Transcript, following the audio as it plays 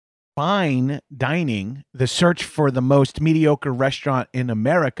Fine Dining, the search for the most mediocre restaurant in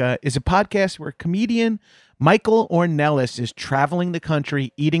America, is a podcast where comedian Michael Ornelas is traveling the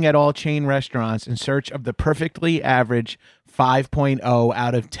country, eating at all chain restaurants in search of the perfectly average 5.0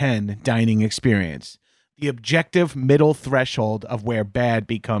 out of 10 dining experience, the objective middle threshold of where bad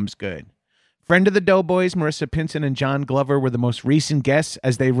becomes good. Friend of the Doughboys, Marissa Pinson and John Glover were the most recent guests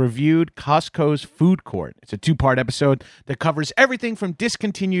as they reviewed Costco's food court. It's a two-part episode that covers everything from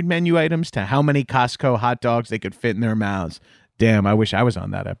discontinued menu items to how many Costco hot dogs they could fit in their mouths. Damn, I wish I was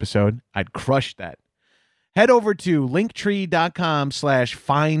on that episode. I'd crush that. Head over to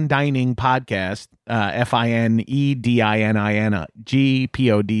linktree.com/fine dining podcast,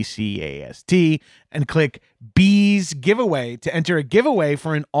 FINEDININGPODCAST, and click Bees Giveaway to enter a giveaway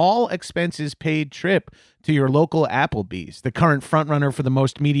for an all expenses paid trip to your local Applebee's, the current frontrunner for the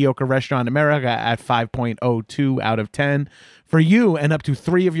most mediocre restaurant in America at 5.02 out of 10 for you and up to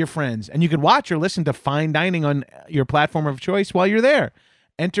 3 of your friends. And you can watch or listen to Fine Dining on your platform of choice while you're there.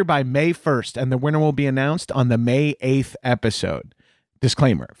 Enter by May 1st, and the winner will be announced on the May 8th episode.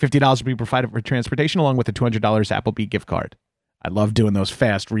 Disclaimer, $50 will be provided for transportation along with a $200 Applebee gift card. I love doing those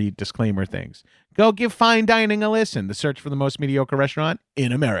fast read disclaimer things. Go give Fine Dining a listen. The search for the most mediocre restaurant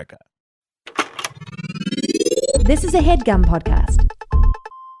in America. This is a HeadGum podcast.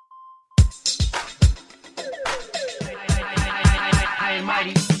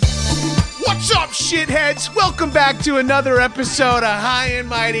 What's up, shitheads? Welcome back to another episode of High and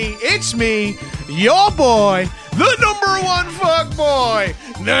Mighty. It's me, your boy, the number one fuck boy,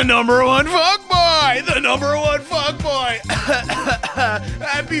 the number one fuck boy, the number one fuck boy.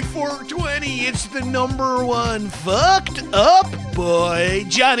 Happy 420, it's the number one fucked up boy,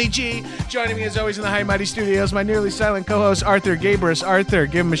 Johnny G. Joining me as always in the High and Mighty studios, my nearly silent co-host, Arthur Gabris. Arthur,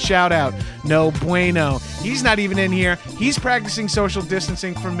 give him a shout out. No bueno. He's not even in here. He's practicing social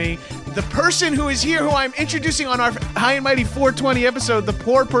distancing from me. The person who is here, who I'm introducing on our High and Mighty 420 episode, the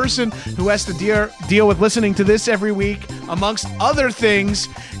poor person who has to deal with listening to this every week, amongst other things,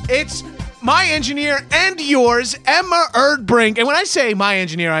 it's my engineer and yours, Emma Erdbrink. And when I say my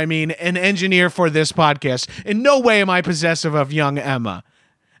engineer, I mean an engineer for this podcast. In no way am I possessive of young Emma.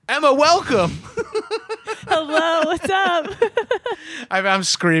 Emma, welcome. Hello, what's up? I'm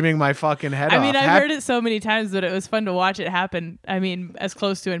screaming my fucking head off. I mean, I've heard it so many times, but it was fun to watch it happen. I mean, as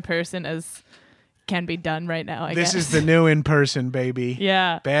close to in person as can be done right now, I guess. This is the new in-person, baby.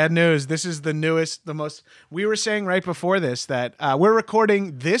 Yeah. Bad news. This is the newest, the most... We were saying right before this that we're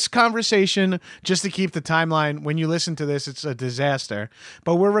recording this conversation just to keep the timeline. When you listen to this, it's a disaster.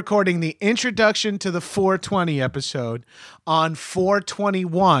 But we're recording the introduction to the 420 episode on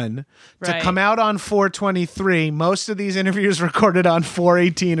 421 to come out on 423. Most of these interviews recorded on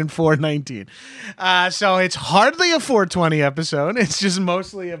 418 and 419. So it's hardly a 420 episode. It's just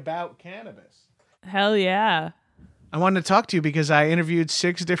mostly about cannabis. Hell yeah. I wanted to talk to you because I interviewed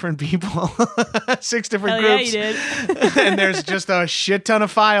 6 different people, 6 different Hell groups. Yeah, you did. And there's just a shit ton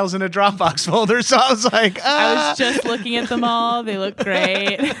of files in a Dropbox folder. So I was like, I was just looking at them all. They look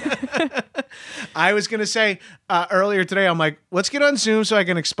great. I was going to say earlier today, I'm like, let's get on Zoom so I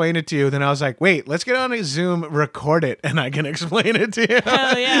can explain it to you. Then I was like, wait, let's get on a Zoom, record it, and I can explain it to you.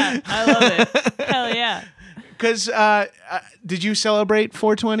 Hell yeah. I love it. Hell yeah. Because did you celebrate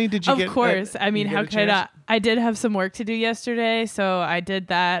 420? Did you Of course. I mean, how could I not? I did have some work to do yesterday, so I did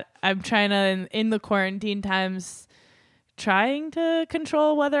that. I'm trying to, in the quarantine times, trying to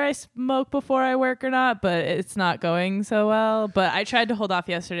control whether I smoke before I work or not, but it's not going so well. But I tried to hold off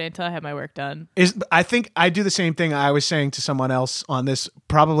yesterday until I had my work done. I think I do the same thing I was saying to someone else on this,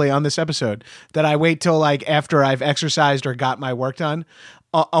 probably on this episode, that I wait till like after I've exercised or got my work done.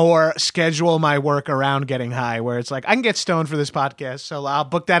 Or schedule my work around getting high, where it's like I can get stoned for this podcast, so I'll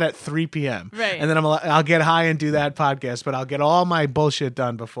book that at 3 p.m. Right, and then I'll get high and do that podcast, but I'll get all my bullshit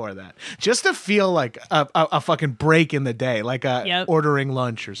done before that, just to feel like a fucking break in the day, like ordering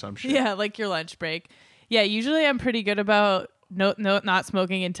lunch or some shit. Yeah, like your lunch break. Yeah, usually I'm pretty good about not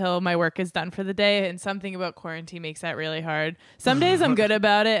smoking until my work is done for the day, and something about quarantine makes that really hard. Some days I'm good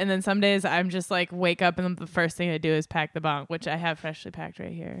about it, and then some days I'm just like wake up and the first thing I do is pack the bong, which I have freshly packed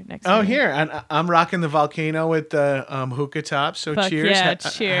right here next to me. Here, and I'm rocking the Volcano with the hookah top, so Fuck cheers. Yeah,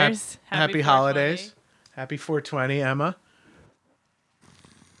 cheers. Happy holidays. Happy 420, Emma.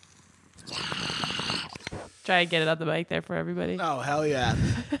 Try to get it on the mic there for everybody. Oh, hell yeah.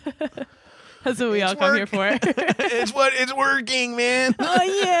 That's what we all come here for. It's working, man.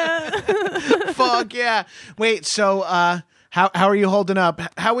 Oh yeah. Fuck yeah. Wait, so how are you holding up?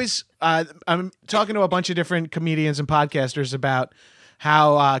 How is I'm talking to a bunch of different comedians and podcasters about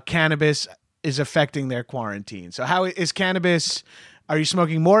how cannabis is affecting their quarantine. So how is cannabis Are you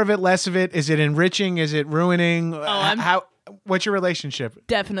smoking more of it, less of it? Is it enriching? Is it ruining? What's your relationship?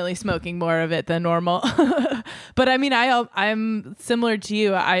 Definitely smoking more of it than normal. But I mean, I'm similar to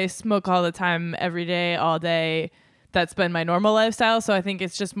you. I smoke all the time, every day, all day. That's been my normal lifestyle. So I think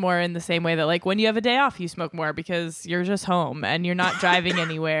it's just more in the same way that like when you have a day off, you smoke more because you're just home and you're not driving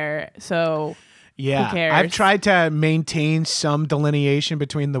anywhere. So yeah, who cares? I've tried to maintain some delineation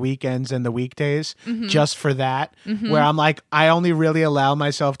between the weekends and the weekdays just for that, where I'm like, I only really allow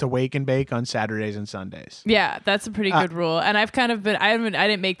myself to wake and bake on Saturdays and Sundays. Yeah, that's a pretty good rule. And I've kind of been, I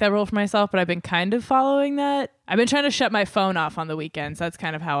didn't make that rule for myself, but I've been kind of following that. I've been trying to shut my phone off on the weekends. That's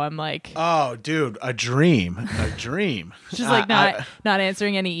kind of how I'm like. Oh, dude, a dream. Just like not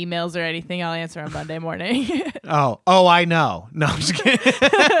answering any emails or anything. I'll answer on Monday morning. Oh, I know. No, I'm just kidding.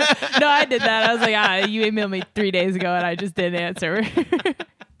 No, I did that. I was like, you emailed me 3 days ago and I just didn't answer.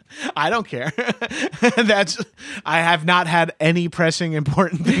 I don't care. I have not had any pressing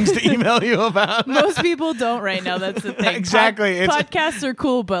important things to email you about. Most people don't right now. That's the thing. Exactly. Podcasts are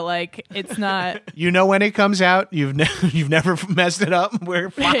cool, but like it's not. You know when it comes out. You've never messed it up. We're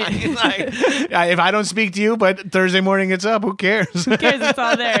fine. Like, if I don't speak to you, but Thursday morning it's up, who cares? Who cares? It's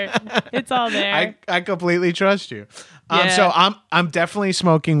all there. It's all there. I completely trust you. Yeah. So I'm definitely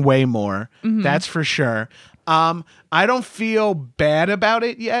smoking way more. That's for sure. I don't feel bad about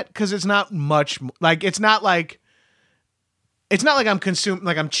it yet because it's not much. Like it's not like I'm consuming,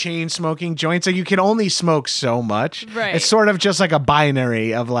 like I'm chain smoking joints. Like you can only smoke so much. Right. It's sort of just like a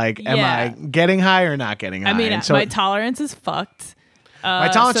binary of like, am I getting high or not getting high? I mean, so my tolerance is fucked. My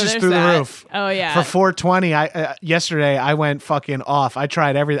tolerance is through the roof. Oh yeah. For 420, yesterday I went fucking off. I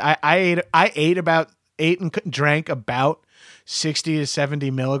tried everything. I ate and drank about 60 to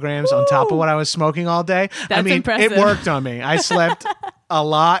 70 milligrams on top of what I was smoking all day. That's impressive. It worked on me. I slept a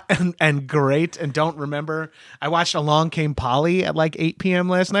lot and great and don't remember. I watched Along Came Polly at like 8 p.m.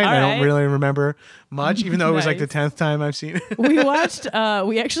 last night. All I right. don't really remember much, even though it was like the Nice. 10th time I've seen it.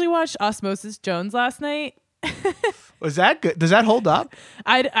 We actually watched Osmosis Jones last night. Was that good? Does that hold up?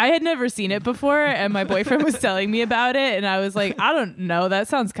 I had never seen it before, and my boyfriend was telling me about it, and I was like, I don't know. That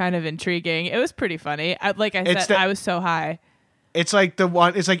sounds kind of intriguing. It was pretty funny. I was so high. It's like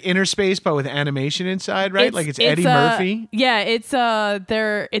it's like Inner Space, but with animation inside, right? Like it's Eddie Murphy. Yeah, it's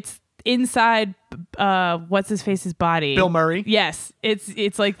inside what's his face's body. Bill Murray. Yes,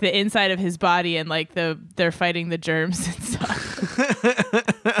 it's like the inside of his body, and like they're fighting the germs and stuff.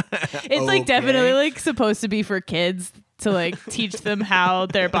 It's like definitely like supposed to be for kids to like teach them how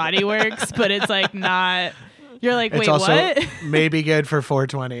their body works, but it's like not. You're like, wait, it's also what? Maybe good for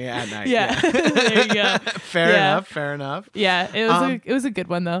 420 at night. Yeah, there you go. Fair enough. Yeah, it was a good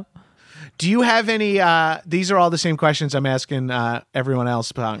one though. Do you have any? These are all the same questions I'm asking everyone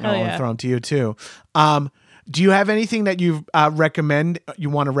else, but I'll throw them to you too. Do you have anything that you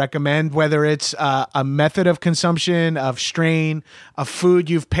want to recommend, whether it's a method of consumption, of strain, a food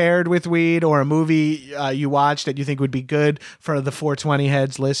you've paired with weed, or a movie you watched that you think would be good for the 420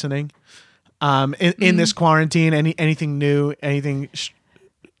 heads listening? In this quarantine, anything new, anything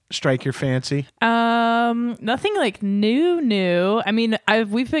strike your fancy? Nothing like new. I mean,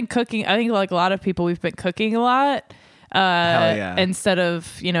 we've been cooking. I think like a lot of people, we've been cooking a lot. Hell yeah. Instead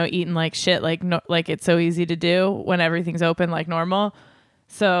of, eating like shit, like it's so easy to do when everything's open like normal.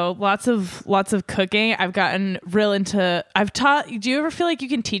 So lots of cooking. I've gotten real into, do you ever feel like you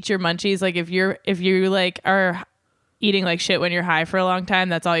can teach your munchies? Like if you like are eating like shit when you're high for a long time,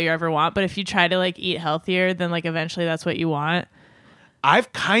 that's all you ever want. But if you try to like eat healthier, then like eventually that's what you want.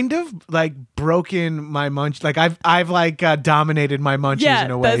 I've kind of like broken my munch. Like I've like dominated my munchies in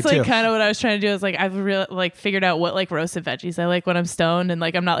a way too. That's like kind of what I was trying to do. Is like I've really like figured out what like roasted veggies I like when I'm stoned, and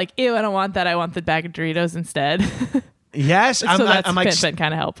like I'm not like, ew, I don't want that. I want the bag of Doritos instead. Yes, so that's been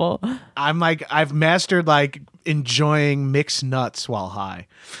kind of helpful. I'm like I've mastered like enjoying mixed nuts while high.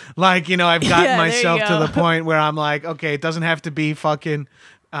 Like I've gotten myself to the point where I'm like, okay, it doesn't have to be fucking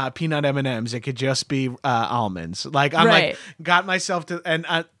peanut M&Ms. It could just be almonds. Like I'm like got myself to, and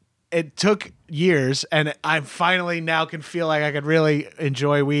it took years, and I finally now can feel like I could really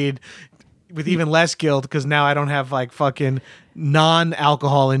enjoy weed with even less guilt, because now I don't have like fucking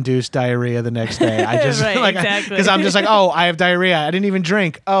non-alcohol induced diarrhea the next day. I just because I'm just like, oh, I have diarrhea. I didn't even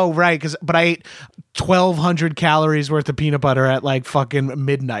drink. Oh, right, but I ate 1,200 calories worth of peanut butter at like fucking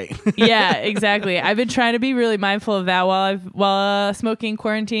midnight. Yeah, exactly. I've been trying to be really mindful of that while smoking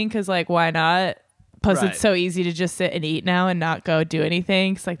quarantine, because like why not? Plus, it's so easy to just sit and eat now and not go do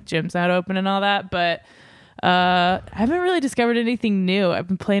anything. It's like gym's not open and all that, but. I haven't really discovered anything new. I've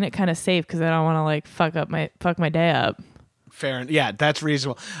been playing it kind of safe because I don't want to like fuck my day up. Fair. Yeah, that's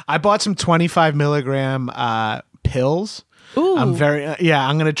reasonable. I bought some 25 milligram pills. Ooh. I'm I'm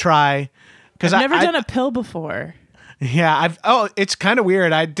going to try. I've never done a pill before. Yeah, it's kind of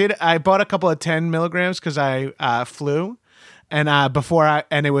weird. I bought a couple of 10 milligrams because I flew. And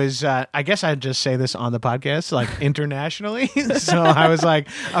it was, I guess I'd just say this on the podcast, like internationally. So I was like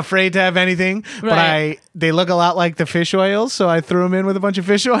afraid to have anything, but they look a lot like the fish oils. So I threw them in with a bunch of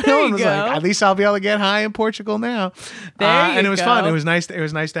fish oil and was like, at least I'll be able to get high in Portugal now. And it was fun. It was nice. It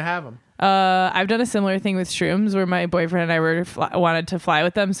was nice to have them. I've done a similar thing with shrooms where my boyfriend and I wanted to fly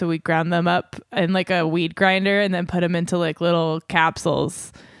with them. So we ground them up in like a weed grinder and then put them into like little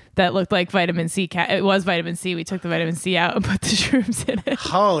capsules that looked like vitamin C. It was vitamin C. We took the vitamin C out and put the shrooms in it.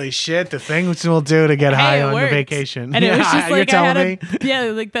 Holy shit! The things we'll do to get high on the vacation. And it was just like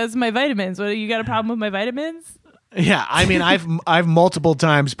like that's my vitamins. What, you got a problem with my vitamins? Yeah, I mean, I've multiple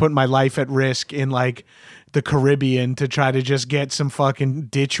times put my life at risk in like the Caribbean to try to just get some fucking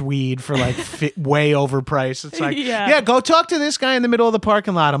ditch weed for like way overpriced. It's like, yeah, go talk to this guy in the middle of the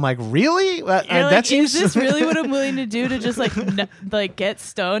parking lot. I'm like, really? Is this really what I'm willing to do to just like get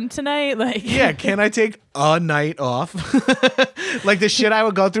stoned tonight? Like, yeah, can I take a night off? Like the shit I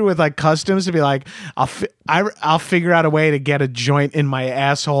would go through with like customs to be like, I'll figure out a way to get a joint in my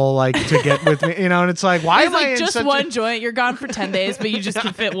asshole, like to get with me, and it's like, why am I in just one joint? You're gone for 10 days, but you just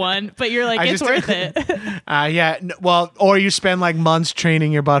can fit one. But you're like, it's worth it. Or you spend like months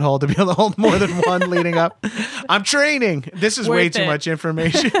training your butthole to be able to hold more than one leading up. I'm training. This is way too much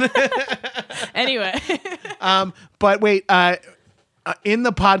information. Anyway. But wait, in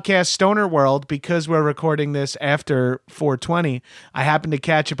the podcast Stoner world, because we're recording this after 420, I happened to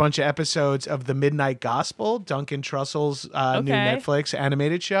catch a bunch of episodes of The Midnight Gospel, Duncan Trussell's new Netflix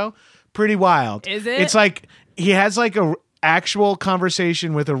animated show. Pretty wild. Is it? It's like he has like a actual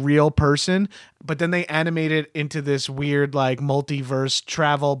conversation with a real person, but then they animate it into this weird like multiverse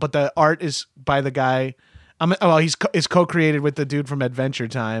travel, but the art is by the guy he's co-created with the dude from Adventure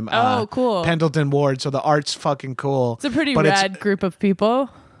Time. Cool. Pendleton Ward, so the art's fucking cool. It's a pretty rad group of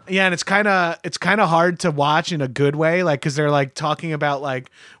people. Yeah, and it's kind of hard to watch in a good way, like because they're like talking about like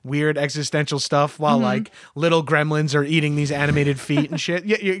weird existential stuff while like little gremlins are eating these animated feet and shit.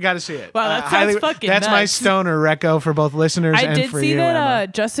 Yeah, you got to see it. Wow, that sounds fucking That's nuts. My stoner reco for both listeners and for you. I did see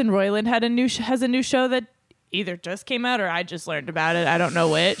that Justin Roiland has a new show that either just came out or I just learned about it. I don't know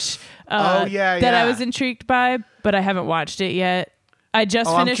which. That I was intrigued by, but I haven't watched it yet. I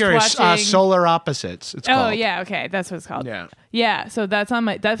just finished watching Solar Opposites. It's called. Oh yeah, okay, that's what it's called. Yeah. So that's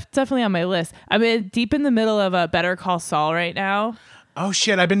definitely on my list. I'm deep in the middle of a Better Call Saul right now. Oh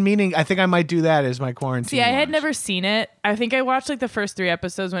shit! I've been meaning. I think I might do that as my quarantine. See, I had never seen it. I think I watched like the first 3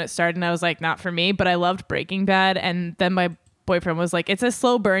 episodes when it started, and I was like, not for me. But I loved Breaking Bad, and then my boyfriend was like, it's a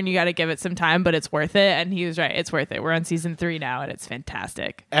slow burn, you got to give it some time, but it's worth it. And he was right, it's worth it. We're on season 3 now and it's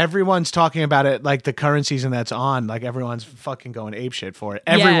fantastic. Everyone's talking about it, like the current season that's on, like everyone's fucking going apeshit for it.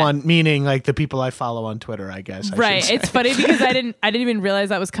 Everyone meaning like the people I follow on Twitter, I guess. Right. It's funny because I didn't even realize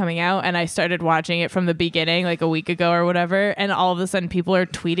that was coming out, and I started watching it from the beginning like a week ago or whatever, and all of a sudden people are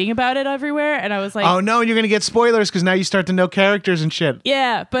tweeting about it everywhere, and I was like, oh no, you're gonna get spoilers because now you start to know characters and shit.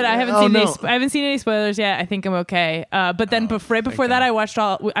 Yeah, but I haven't seen any spoilers yet. I think I'm okay. But then right before that, I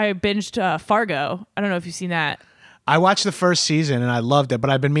binged Fargo. I don't know if you've seen that. I watched the first season and I loved it, but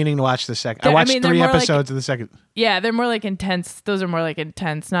I've been meaning to watch the second. I watched 3 episodes of the second. Yeah, they're more like intense. Those are more like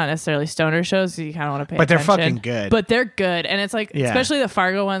intense, not necessarily stoner shows, so you kind of want to pay attention. But they're fucking good. But they're good. And it's like, especially the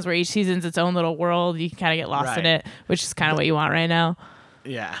Fargo ones where each season's its own little world. You can kind of get lost in it, which is kind of what you want right now.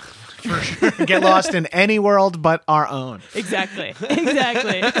 Yeah, for sure. Get lost in any world but our own. Exactly.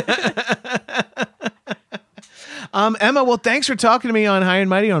 Emma, well, thanks for talking to me on High and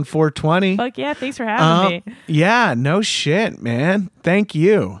Mighty on 420. Fuck yeah, thanks for having me. Yeah, no shit, man. Thank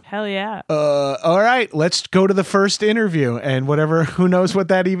you. Hell yeah. All right, let's go to the first interview and whatever, who knows what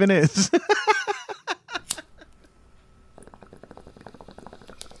that even is.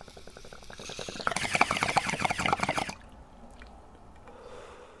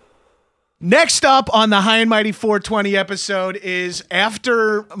 Next up on the High and Mighty 420 episode is,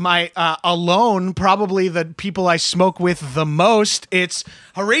 after my alone, probably the people I smoke with the most, it's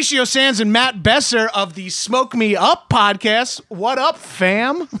Horatio Sanz and Matt Besser of the Smoke Me Up podcast. What up,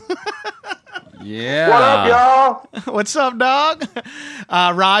 fam? Yeah. What up, y'all? What's up, dog?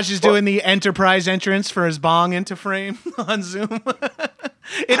 Raj is doing the Enterprise entrance for his bong into frame on Zoom.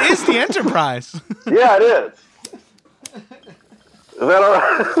 It is the Enterprise. Yeah, it is. Is that all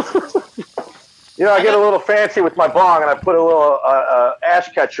right? You know, I get a little fancy with my bong, and I put a little ash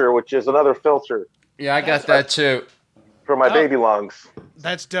catcher, which is another filter. Yeah, I got that too. For my baby lungs.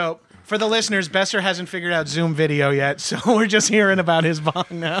 That's dope. For the listeners, Besser hasn't figured out Zoom video yet, so we're just hearing about his bong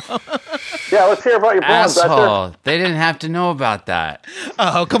now. Yeah, let's hear about your bongs. Asshole. They didn't have to know about that.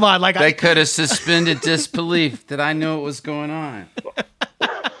 Oh, come on. Like They could have suspended disbelief that I knew what was going on.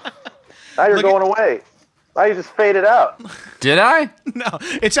 Now you're going away. Now you just faded out. Did I? No,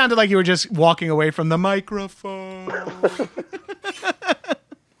 it sounded like you were just walking away from the microphone.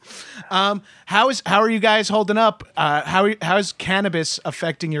 How are you guys holding up? How's cannabis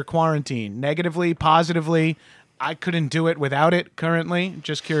affecting your quarantine? Negatively, positively? I couldn't do it without it currently.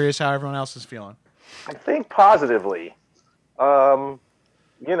 Just curious how everyone else is feeling. I think positively. You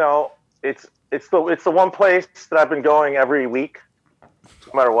know, it's the one place that I've been going every week,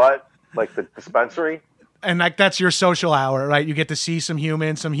 no matter what, like the dispensary. And like that's your social hour, right? You get to see some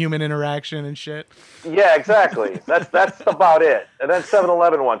human interaction and shit. Yeah, exactly. That's about it. And then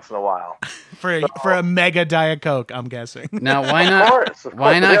 7-Eleven once in a while. For a mega Diet Coke, I'm guessing. Now, why not? Of course, why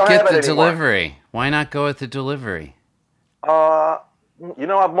but they not don't get have the it anymore. delivery? Why not go with the delivery? You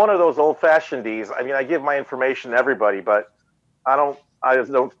know, I'm one of those old-fashioned-ies. I mean, I give my information to everybody, but I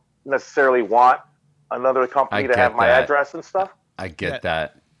just don't necessarily want another company I to have get my that. address and stuff. I get Yeah.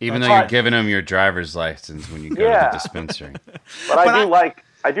 that. Even That's though you're fine. giving them your driver's license when you go to Yeah. the dispensary. But I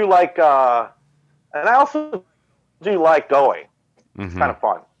do like, and I also do like going. It's kind of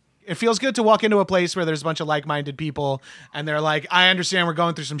fun. It feels good to walk into a place where there's a bunch of like-minded people and they're like, I understand we're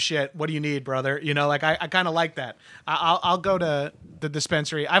going through some shit. What do you need, brother? You know, like I kind of like that. I'll go to the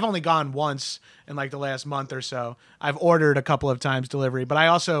dispensary. I've only gone once in like the last month or so. I've ordered a couple of times delivery, but I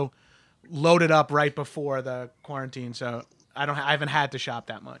also loaded up right before the quarantine. So I haven't had to shop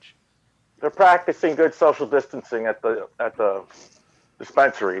that much. They're practicing good social distancing at the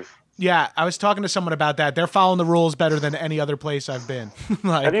dispensaries. Yeah, I was talking to someone about that. They're following the rules better than any other place I've been.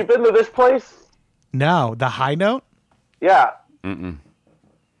 Like, Have you been to this place? no, the High Note? Yeah.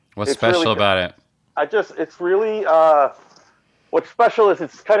 What's It's special really about it? It's really, what's special is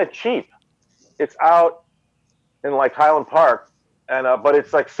it's kind of cheap. It's out in like Highland Park, and but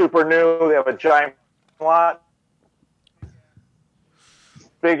it's like super new. They have a giant lot,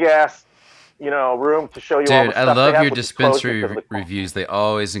 big ass, room to show you all the Dude, stuff I they love have, your which is closed dispensary because of the- reviews. They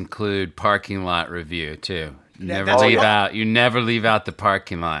always include parking lot review too. You Yeah, never that's leave good. out. You never leave out the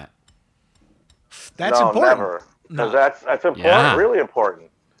parking lot. That's no, important. never. No. Because that's important, Yeah. really important.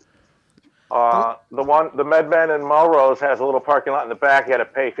 The MedMen in Melrose has a little parking lot in the back. You had to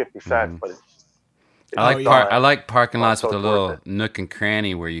pay 50 cents, but it's I like yeah. I like parking Oh, lots so with a it's little worth nook and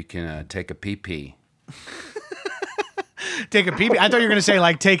cranny where you can take a pee. Take a pee. I thought you were going to say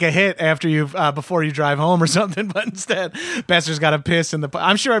like take a hit after you've before you drive home or something, but instead Besser's got to piss in the.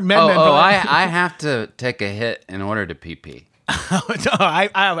 I'm sure MedMen. I have to take a hit in order to pee. No,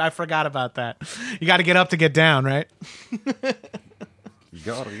 I forgot about that. You got to get up to get down, right? You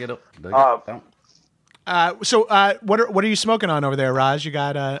gotta get up. So what are you smoking on over there, Raj? You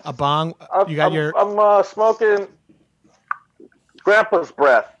got a bong? You got I'm smoking Grandpa's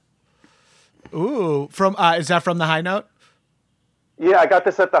Breath. Ooh, from is that from the High Note? Yeah, I got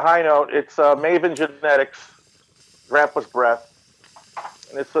this at the High Note. It's Maven Genetics, Grandpa's Breath,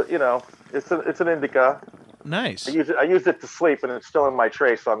 and it's an indica. Nice. I use it to sleep, and it's still in my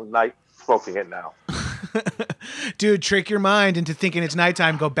tray, so I'm not smoking it now. Dude, trick your mind into thinking it's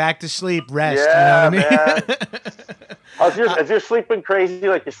nighttime. Go back to sleep, rest. Yeah, you know what I mean? man. As you're sleeping crazy,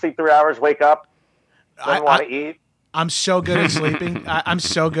 like you sleep 3 hours, wake up, then want to eat. I'm so good at sleeping. I'm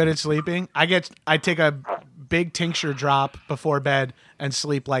so good at sleeping. I take a big tincture drop before bed and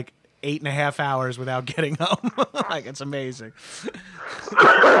sleep like 8.5 hours without getting home. Like it's amazing.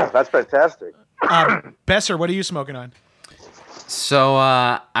 That's fantastic. Besser, what are you smoking on? So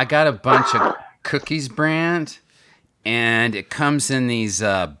I got a bunch of Cookies brand, and it comes in these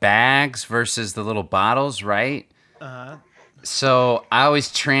bags versus the little bottles, right? So I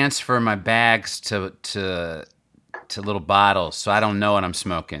always transfer my bags to little bottles, so I don't know what I'm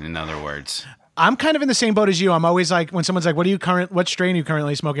smoking. In other words, I'm kind of in the same boat as you. I'm always like, when someone's like, what strain are you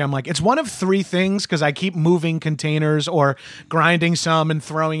currently smoking? I'm like, it's one of 3 things because I keep moving containers or grinding some and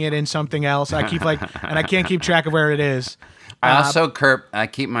throwing it in something else. I keep and I can't keep track of where it is. I also I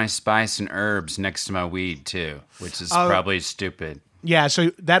keep my spice and herbs next to my weed too, which is probably stupid. Yeah, so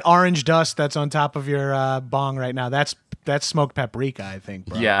that orange dust that's on top of your bong right now, that's smoked paprika, I think,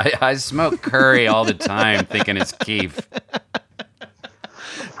 bro. Yeah, I smoke curry all the time, thinking it's keef.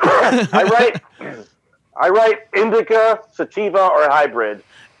 I write indica, sativa, or hybrid.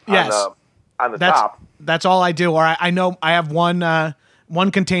 Yes. On the That's top. that's all I do. Or I know I have one one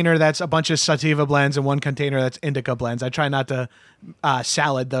container that's a bunch of sativa blends and one container that's indica blends. I try not to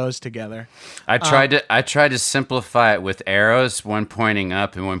salad those together. I tried to simplify it with arrows, one pointing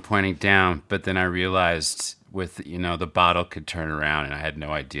up and one pointing down, but then I realized with the bottle could turn around and I had no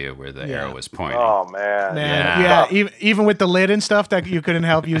idea where the arrow was pointing. Oh man. Yeah. Even with the lid and stuff, that you couldn't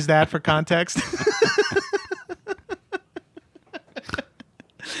help use that for context.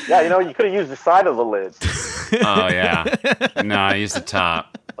 Yeah, you could have used the side of the lid. Oh yeah. No, I used the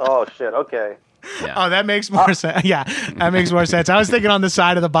top. Oh shit. Okay. Yeah. Oh, that makes more sense. Yeah, that makes more sense. I was thinking on the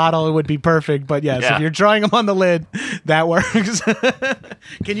side of the bottle it would be perfect, but yes, if you're drawing them on the lid, that works.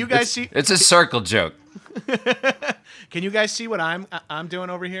 Can you guys see? It's a circle joke. Can you guys see what I'm doing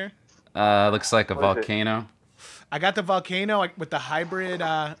over here? Looks like a volcano. I got the volcano with the hybrid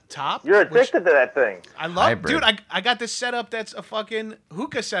top. You're addicted to that thing. I love, hybrid. dude. I got this setup that's a fucking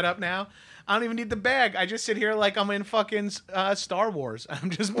hookah setup now. I don't even need the bag. I just sit here like I'm in fucking Star Wars. I'm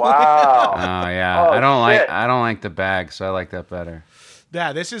just Wow. Oh yeah, Oh, I don't like the bag, so I like that better.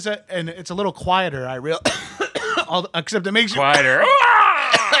 Yeah, this is and it's a little quieter. Except it makes you Quieter.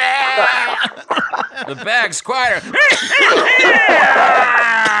 The bag's quieter.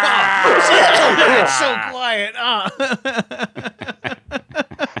 It's so quiet.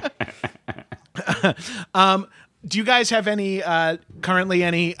 Do you guys have currently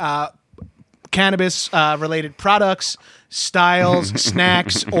any cannabis related products, styles,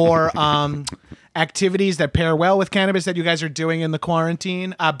 snacks, or activities that pair well with cannabis that you guys are doing in the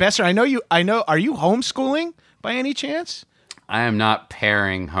quarantine? Besser, are you homeschooling by any chance? I am not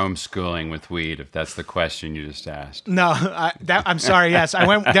pairing homeschooling with weed, if that's the question you just asked. No, I'm sorry. Yes, I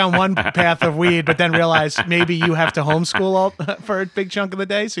went down one path of weed, but then realized maybe you have to homeschool for a big chunk of the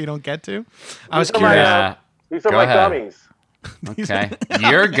day, so you don't get to. I was curious. Yeah. These are Go my ahead. gummies. Okay.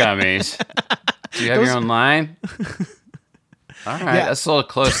 Your gummies. Do you have your own line? All right. Yeah. That's a little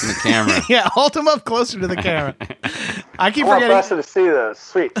close to the camera. Yeah, hold them up closer to the camera. I keep I want forgetting. Buster to see this.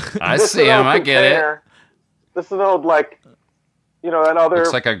 Sweet. I This is see an old him. I get it. container. This is an old, that other.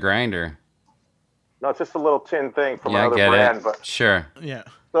 Looks like a grinder. No, it's just a little tin thing from Yeah, I another get brand. it. But Sure. Yeah.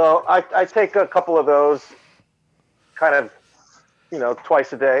 so I take a couple of those, kind of,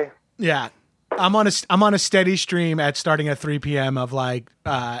 twice a day. Yeah. I'm on a steady stream starting at 3 p.m. of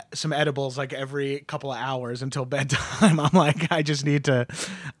some edibles every couple of hours until bedtime. I'm I just need to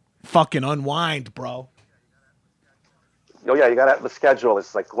fucking unwind, bro. Oh yeah, you got to have the schedule.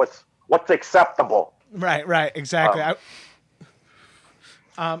 It's what's acceptable. Right, exactly.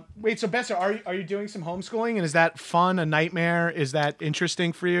 Wait, so Besser, are you doing some homeschooling, and is that fun, a nightmare? Is that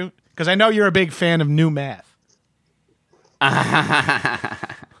interesting for you? Because I know you're a big fan of new math.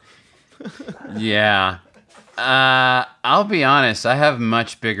 Yeah. I'll be honest. I have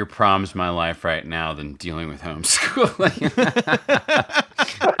much bigger problems in my life right now than dealing with homeschooling.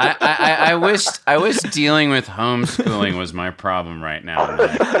 I wish dealing with homeschooling was my problem right now.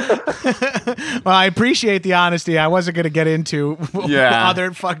 Well, I appreciate the honesty. I wasn't going to get into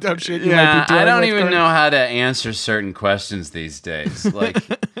other fucked up shit you might be doing. I don't even know how to answer certain questions these days.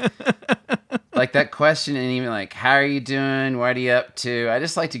 Like that question, and even how are you doing? What are you up to? I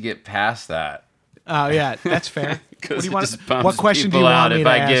just like to get past that. Oh yeah, that's fair. What do you want? What question do you want me to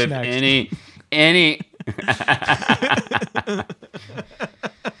ask give next? any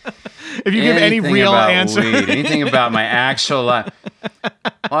if you give any real about answer, weed, anything about my actual life.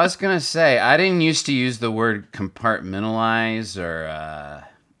 Well, I was gonna say I didn't used to use the word compartmentalize or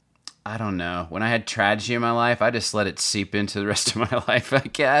I don't know. When I had tragedy in my life, I just let it seep into the rest of my life, I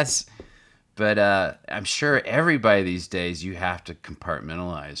guess. But I'm sure everybody these days, you have to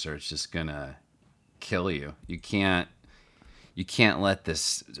compartmentalize, or it's just gonna kill you. You can't let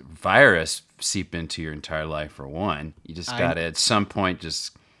this virus seep into your entire life. For one, you just gotta at some point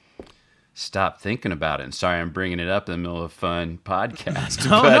just stop thinking about it. And sorry, I'm bringing it up in the middle of a fun podcast.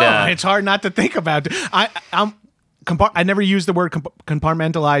 No, it's hard not to think about it. I never use the word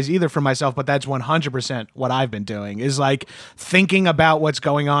compartmentalize either for myself, but that's 100% what I've been doing is thinking about what's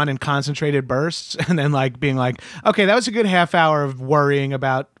going on in concentrated bursts and then being okay, that was a good half hour of worrying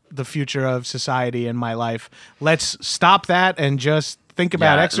about the future of society and my life. Let's stop that and just think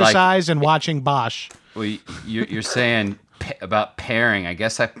about exercise and watching Bosch. Well, you're saying about pairing. I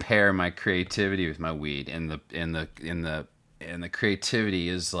guess I pair my creativity with my weed, and the creativity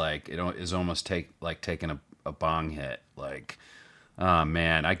is it is almost taking a bong hit. Oh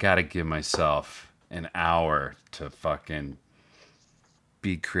man, I gotta give myself an hour to fucking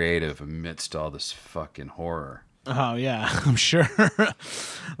be creative amidst all this fucking horror. Oh yeah, I'm sure.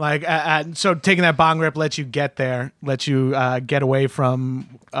 So taking that bong rip lets you get there, lets you get away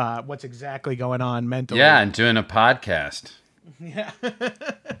from what's exactly going on mentally. Yeah, and doing a podcast. Yeah.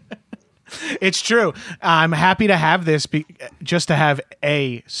 It's true. I'm happy to have this just to have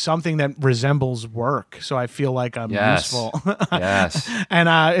something that resembles work, so I feel like I'm useful. Yes. And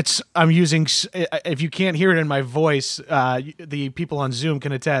I'm using. If you can't hear it in my voice, the people on Zoom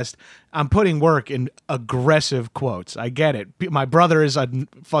can attest. I'm putting work in aggressive quotes. I get it. My brother is a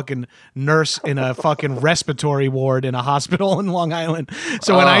fucking nurse in a fucking respiratory ward in a hospital in Long Island.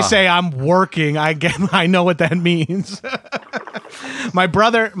 So when I say I'm working, I know what that means. My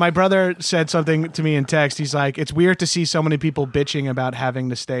brother said something to me in text. He's like, it's weird to see so many people bitching about having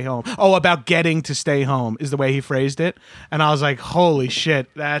to stay home. Oh, about getting to stay home is the way he phrased it. And I was like, holy shit,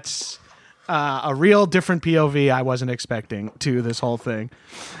 that's a real different POV I wasn't expecting to this whole thing.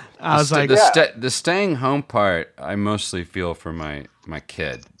 I was like, the staying home part, I mostly feel for my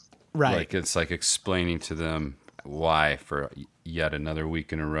kid. Right. Like it's like explaining to them why for yet another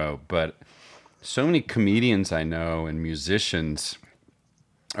week in a row. But so many comedians I know and musicians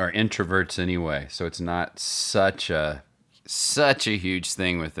are introverts anyway, so it's not such a huge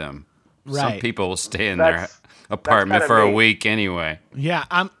thing with them. Right. Some people will stay in their apartment for a week anyway. Yeah,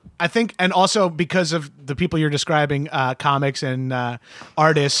 I think, and also because of the people you're describing, comics and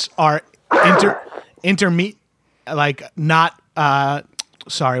artists are not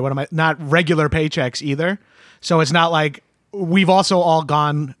regular paychecks either. So it's not like we've also all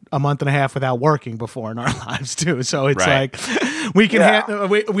gone a month and a half without working before in our lives too. So it's like we can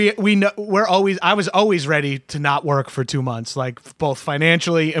we know I was always ready to not work for 2 months, like both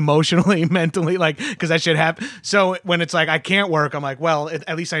financially, emotionally, mentally, like because that shit happened. So when it's like I can't work, I'm like, well,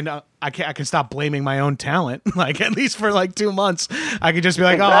 at least I know I can stop blaming my own talent. Like at least for like 2 months, I could just be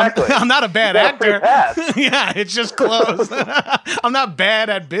like, exactly. I'm not a bad actor. Yeah, it's just closed. I'm not bad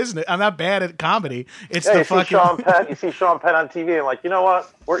at business. I'm not bad at comedy. It's the fucking. You see Sean Penn on TV and like, you know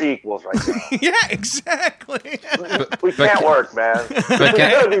what? We're equals right now. Yeah, exactly. We can't work, man.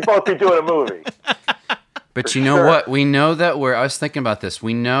 We both be doing a movie. But you know what? We know that I was thinking about this.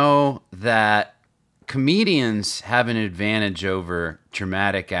 We know that comedians have an advantage over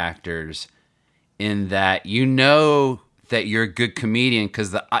dramatic actors in that you know that you're a good comedian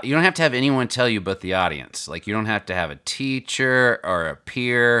because you don't have to have anyone tell you but the audience. Like you don't have to have a teacher or a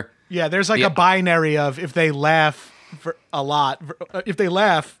peer. Yeah, there's like a binary of if they laugh for a lot, if they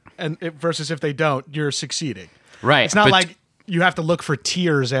laugh versus if they don't, you're succeeding. Right. It's not like you have to look for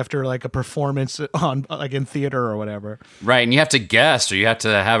tears after like a performance on like in theater or whatever. Right, and you have to guess or you have to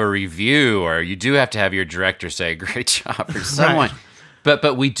have a review or you do have to have your director say great job or someone. Right.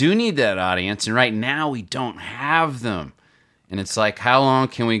 But we do need that audience, and right now we don't have them. And it's like, how long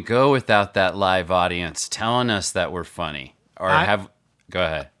can we go without that live audience telling us that we're funny? Or go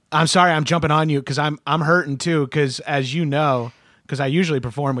ahead. I'm sorry, I'm jumping on you because I'm hurting too. Because as you know, because I usually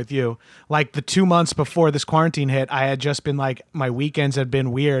perform with you, like the 2 months before this quarantine hit, I had just been like my weekends had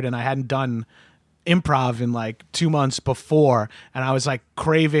been weird, and I hadn't done improv in like 2 months before, and I was like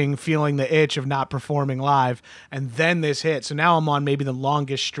feeling the itch of not performing live, and then this hit. So now I'm on maybe the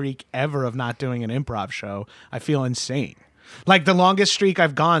longest streak ever of not doing an improv show. I feel insane. Like the longest streak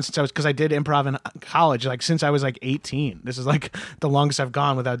I've gone since because I did improv in college, like since I was like 18. This is like the longest I've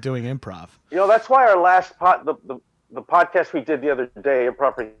gone without doing improv. You know, that's why our last the podcast we did the other day,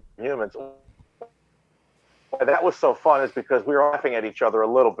 Improv for Humans, why that was so fun is because we were laughing at each other a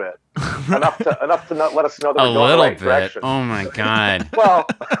little bit, enough to not let us know that we're going the right direction. Oh my god! Well,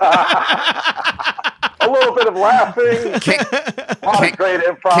 a little bit of laughing. Great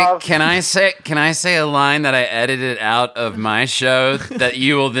improv. Can I say a line that I edited out of my show that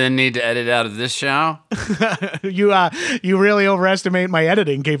you will then need to edit out of this show? You really overestimate my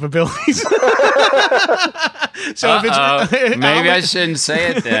editing capabilities. So maybe I shouldn't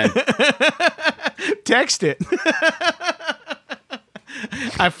say it then. Text it.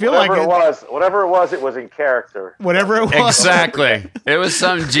 I feel whatever it was, it was in character. Whatever it was. Exactly. It was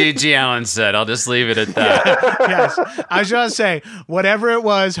something G.G. Allen said. I'll just leave it at that. Yes. I was just saying, whatever it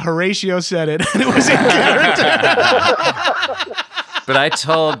was, Horatio said it, and it was in character. But I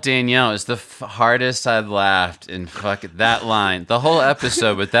told Danielle it's the hardest I've laughed in that line. The whole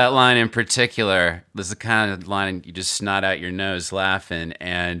episode, but that line in particular was the kind of line you just snot out your nose laughing.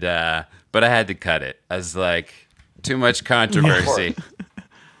 And but I had to cut it. I was like, too much controversy.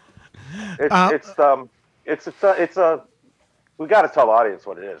 It's we got to tell the audience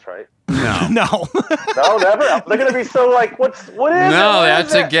what it is, right? No, no, never. They're gonna be so like, what is it? No,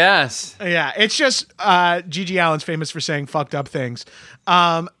 that's a guess. Yeah, it's just G.G. Allen's famous for saying fucked up things.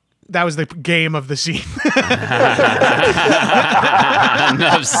 That was the game of the scene.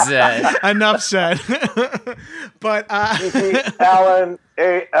 Enough said. But G.G. Allen,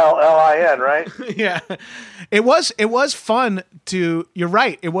 Allin, right? Yeah, It was fun to. You're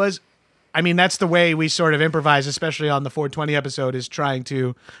right. It was. I mean, that's the way we sort of improvise, especially on the 420 episode, is trying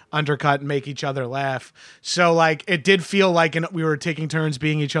to undercut and make each other laugh. So, like, it did feel like we were taking turns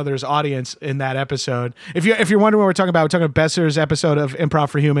being each other's audience in that episode. If you're wondering what we're talking about Besser's episode of Improv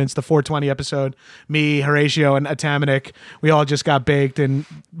for Humans, the 420 episode. Me, Horatio, and Atamanik, we all just got baked and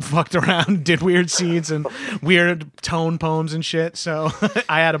fucked around, did weird scenes and weird tone poems and shit. So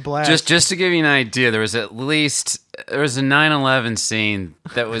I had a blast. Just to give you an idea, there was a 9/11 scene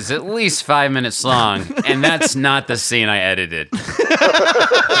that was at least 5 minutes long, and that's not the scene I edited.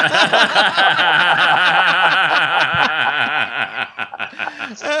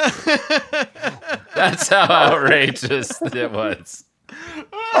 That's how outrageous it was.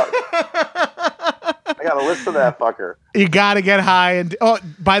 I gotta listen to that fucker. You gotta get high. And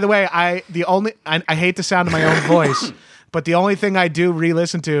by the way, I hate the sound of my own voice. But the only thing I do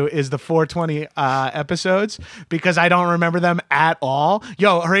re-listen to is the 420 episodes because I don't remember them at all.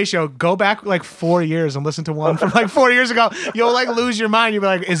 Yo, Horatio, go back like 4 years and listen to one from like 4 years ago. You'll like lose your mind. You'll be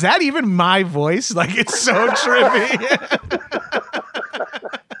like, is that even my voice? Like, it's so trippy.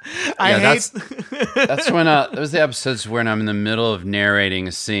 That's when those are the episodes when I'm in the middle of narrating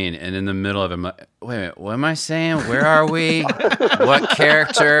a scene, and in the middle of it, I'm like, wait a minute, what am I saying? Where are we? What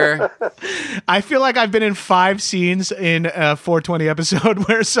character? I feel like I've been in 5 scenes in a 420 episode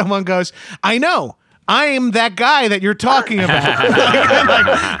where someone goes, I know. I am that guy that you're talking about.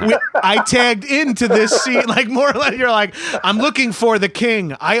 I tagged into this scene, like more or less. You're like, I'm looking for the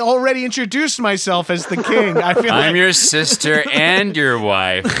king. I already introduced myself as the king. I feel I'm your sister and your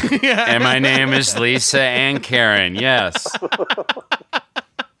wife, and my name is Lisa and Karen. Yes.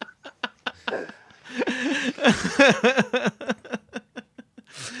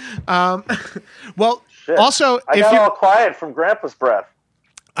 Well, Shit. also, I got all quiet from Grandpa's breath.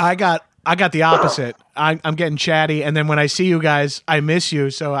 I got the opposite. I'm getting chatty, and then when I see you guys, I miss you,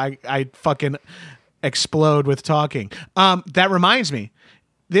 so I fucking explode with talking. That reminds me,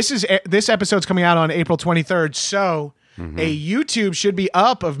 this episode's coming out on April 23rd, so a YouTube should be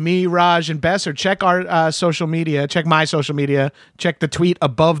up of me, Raj, and Besser. Check our social media. Check my social media. Check the tweet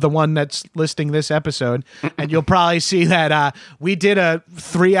above the one that's listing this episode, and you'll probably see that we did a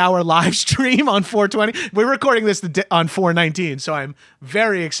 3-hour live stream on 420. We're recording this on 419, so I'm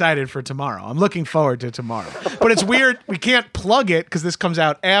very excited for tomorrow. I'm looking forward to tomorrow. But it's weird. We can't plug it because this comes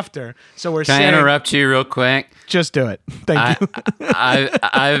out after, so we're saying... Can I interrupt you real quick? Just do it. Thank you.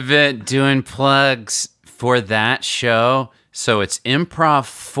 I've been doing plugs for that show, so it's Improv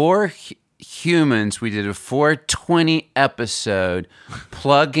for Humans. We did a 420 episode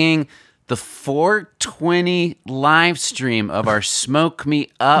plugging the 420 live stream of our Smoke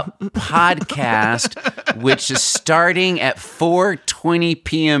Me Up podcast, which is starting at 4:20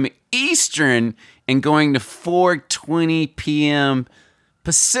 p.m. Eastern and going to 4:20 p.m.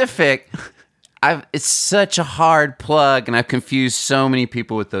 Pacific. It's such a hard plug, and I've confused so many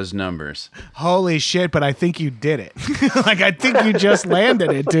people with those numbers. Holy shit, but I think you did it. Like, I think you just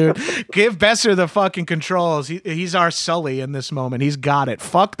landed it, dude. Give Besser the fucking controls. He's our Sully in this moment. He's got it.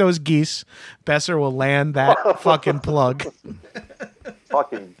 Fuck those geese. Besser will land that fucking plug.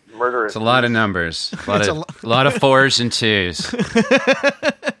 Fucking murderous. It's a lot of numbers. A lot of 4s and 2s.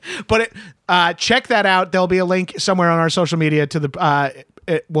 But check that out. There'll be a link somewhere on our social media to the...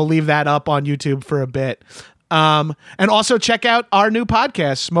 we'll leave that up on YouTube for a bit. And also check out our new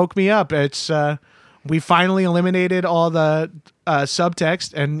podcast, Smoke Me Up. It's we finally eliminated all the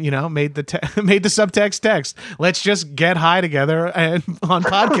subtext and made the subtext text. Let's just get high together and on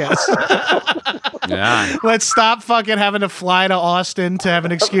podcasts. Yeah. Let's stop fucking having to fly to Austin to have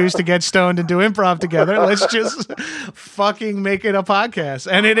an excuse to get stoned and do improv together. Let's just fucking make it a podcast.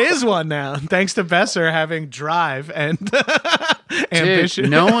 And it is one now, thanks to Besser having drive and ambition.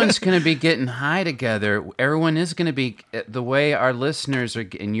 Dude, no one's going to be getting high together. Everyone is going to be the way our listeners are,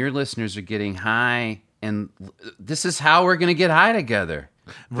 and your listeners are getting high. And this is how we're going to get high together.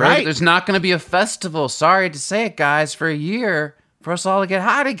 Right. There's not going to be a festival, sorry to say it, guys, for a year for us all to get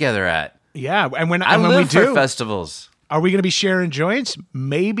high together at. Yeah, and when I when live we do for festivals. Are we going to be sharing joints?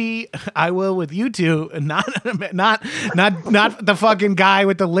 Maybe I will with you two. Not the fucking guy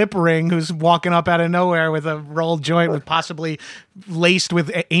with the lip ring who's walking up out of nowhere with a rolled joint with possibly laced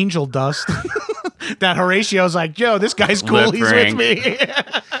with angel dust. That Horatio's like, yo, this guy's cool. Lip He's ring. with me.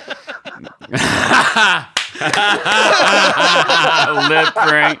 Lip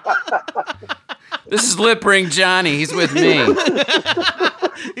ring. This is Lip Ring Johnny. He's with me.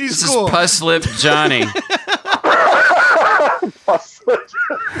 He's This cool. is Puss Lip Johnny.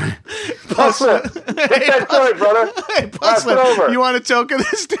 Puzzler, get that joint, brother. Hey, Pass it Puzzler, over. you want to token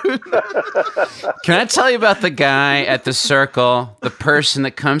this dude? Can I tell you about the guy at the circle, the person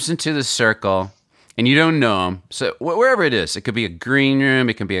that comes into the circle, and you don't know him? So wherever it is, it could be a green room,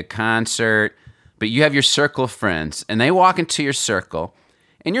 it can be a concert, but you have your circle of friends, and they walk into your circle,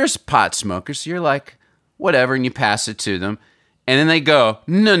 and you're a pot smoker, so you're like, whatever, and you pass it to them, and then they go,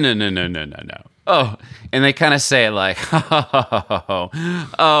 no. Oh, and they kind of say it like, oh,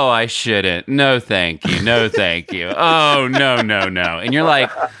 I shouldn't. No, thank you. No, thank you. Oh, no. And you're like,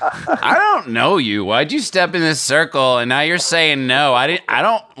 I don't know you. Why'd you step in this circle? And now you're saying no. I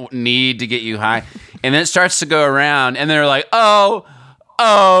don't need to get you high. And then it starts to go around, and they're like, oh,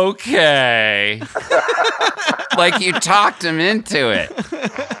 okay. Like you talked them into it.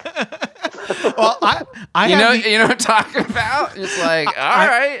 Well, you know what I'm talking about? It's like, all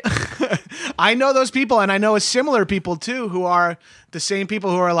right. I know those people, and I know similar people too who are the same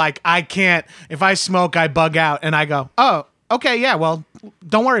people who are like, I can't, if I smoke, I bug out. And I go, oh, okay, yeah, well,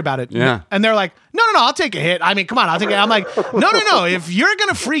 don't worry about it. Yeah. And they're like, no, I'll take a hit. I mean, come on, I'll take it. I'm like, no. If you're going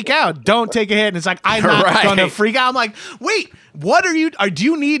to freak out, don't take a hit. And it's like, I'm not Right. going to freak out. I'm like, wait, what are you, do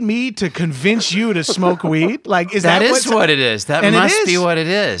you need me to convince you to smoke weed? Like, is that That is what it is. That And it must is. be what it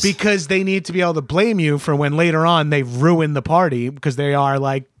is. Because they need to be able to blame you for when later on they ruin the party because they are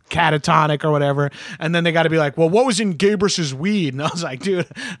like catatonic or whatever. And then they got to be like, well, what was in Gabrus's weed? And I was like, dude,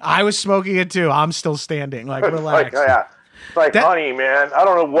 I was smoking it too. I'm still standing. Like, relax. It's like, honey, man, I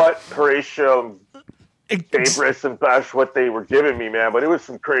don't know what Horatio, Gabrus, and Besh, what they were giving me, man, but it was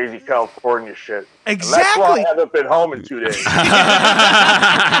some crazy California shit. Exactly. And that's why I haven't been home in 2 days.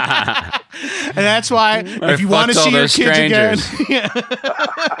 And that's why if you want to fucked all see your those kids again,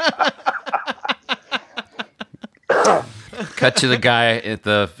 Cut to the guy at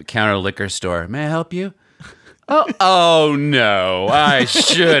the counter liquor store. May I help you? Oh no, I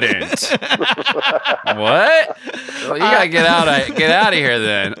shouldn't. What? Well, you gotta get out of here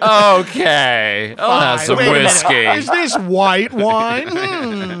then. Okay, I'll have some wait a minute. whiskey. Is this white wine?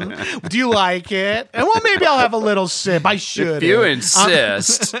 Do you like it? And well, maybe I'll have a little sip. I should. If you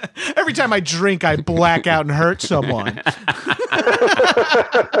insist. Every time I drink, I black out and hurt someone.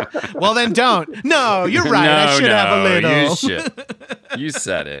 Well, then don't. No, you're right. I should have a little. You should. You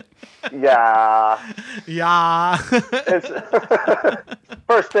said it. Yeah. Yeah. It's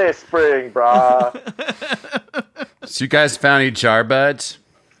first day of spring, brah. So you guys found any jar buds?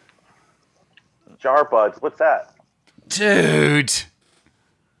 Jar buds, what's that? Dude.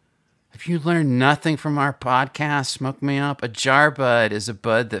 Have you learned nothing from our podcast, Smoke Me Up? A jar bud is a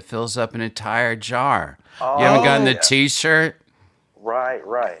bud that fills up an entire jar. You haven't gotten the t-shirt? Right.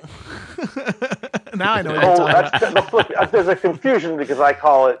 Now I know what you're talking about. There's a confusion because I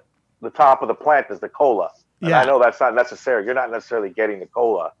call it the top of the plant is the cola. And I know that's not necessary. You're not necessarily getting the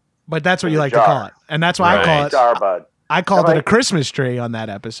cola. But that's what you like jar. to call it. And that's why I call it. Jar bud. I called it a Christmas tree on that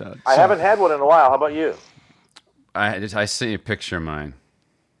episode. I haven't had one in a while. How about you? I sent you a picture of mine.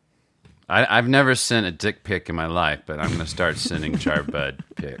 I've never sent a dick pic in my life, but I'm going to start sending jar bud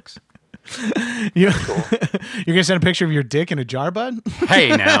pics. You're going to send a picture of your dick in a jar bud?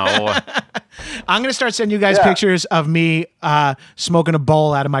 Hey, now. I'm going to start sending you guys pictures of me smoking a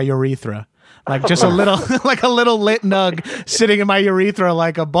bowl out of my urethra. Like just a little, like a little lit nug sitting in my urethra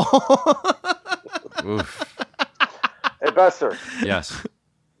like a bowl. Oof. Hey, Besser. Yes.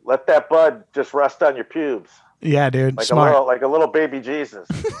 Let that bud just rest on your pubes. Yeah, dude. Like Smart. like a little baby Jesus.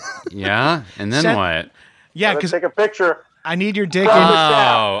 Yeah? And then what? Yeah, Let's because take a picture. I need your dick in.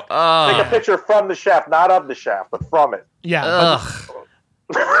 Oh. Take a picture from the shaft, not of the shaft, but from it. Yeah. Ugh.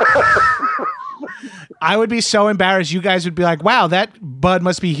 I would be so embarrassed. You guys would be like, wow, that bud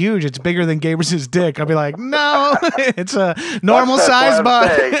must be huge. It's bigger than Gabrus's dick. I'll be like, no, it's a normal size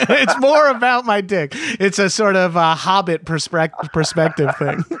bud. It's more about my dick. It's a sort of Hobbit perspective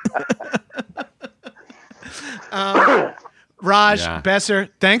thing. Raj, Besser,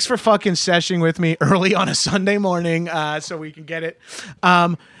 thanks for fucking seshing with me early on a Sunday morning so we can get it.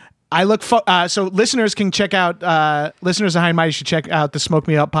 I look so listeners can check out listeners of High and Mighty should check out the Smoke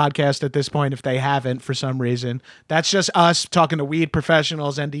Me Up podcast at this point if they haven't for some reason. That's just us talking to weed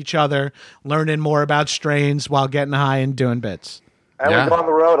professionals and each other, learning more about strains while getting high and doing bits. And we go on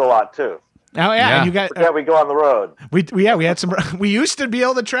the road a lot too. Oh yeah, and you got we go on the road. We had some. We used to be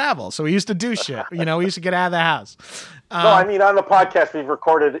able to travel, so we used to do shit. We used to get out of the house. No, I mean on the podcast we've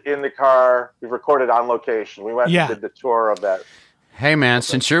recorded in the car. We've recorded on location. We went and did the tour of that. Hey man,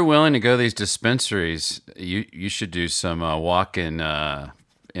 since you're willing to go to these dispensaries, you should do some walk-in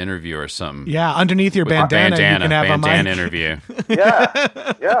interview or something. Yeah, underneath your bandana, you can have a mic. interview.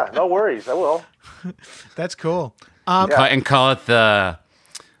 Yeah, no worries. I will. That's cool. And call it the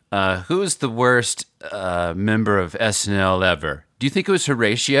who's the worst member of SNL ever? Do you think it was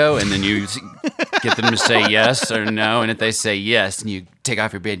Horatio? And then you get them to say yes or no, and if they say yes, and you take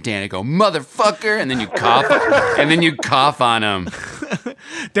off your bandana and go, motherfucker, and then you cough, on them.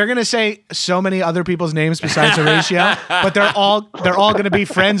 They're gonna say so many other people's names besides Horatio, but they're all gonna be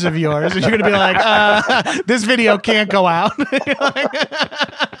friends of yours, and you're gonna be like, this video can't go out.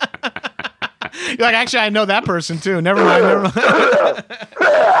 You're like, actually, I know that person too. Never mind.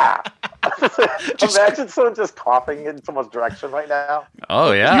 Imagine someone just coughing in someone's direction right now.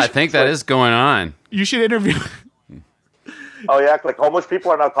 Oh yeah, I think that is going on. You should interview. Oh yeah, like homeless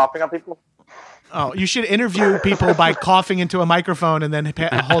people are now coughing on people. Oh, you should interview people by coughing into a microphone and then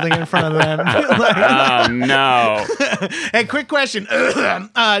holding it in front of them. Oh no! Hey, quick question. So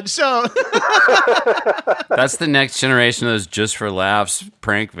that's the next generation of those just for laughs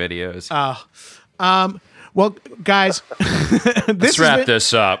prank videos. Well, guys, let's wrap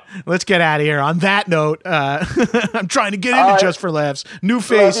this up. Let's get out of here. On that note, I'm trying to get into Just for Laughs. New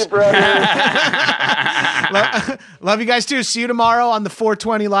face. Love you guys too. See you tomorrow on the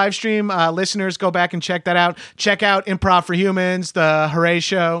 420 live stream. Listeners, go back and check that out. Check out Improv for Humans, the Hooray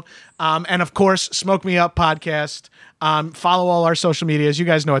Show, and of course, Smoke Me Up podcast. Follow all our social medias. You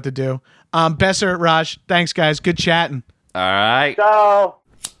guys know what to do. Besser, Raj, thanks, guys. Good chatting. All right. Ciao.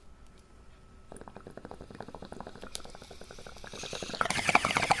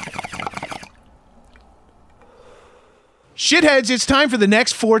 Shitheads, it's time for the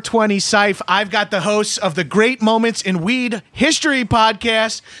next 420 Syph. I've got the hosts of the Great Moments in Weed History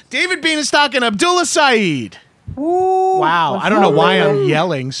podcast, David Bienenstock and Abdullah Saeed. Ooh, wow, I don't know why I'm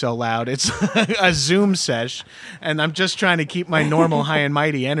yelling so loud. It's a Zoom sesh, and I'm just trying to keep my normal high and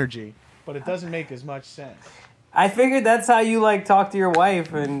mighty energy, but it doesn't make as much sense. I figured that's how you like talk to your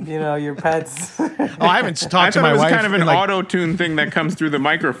wife and your pets. Oh, I haven't talked to my wife. I thought it was kind of an auto-tune thing that comes through the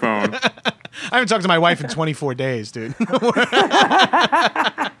microphone. I haven't talked to my wife in 24 days, dude.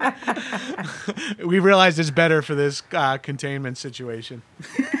 We realized it's better for this containment situation.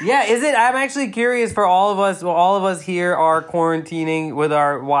 Yeah, is it? I'm actually curious for all of us. Well, all of us here are quarantining with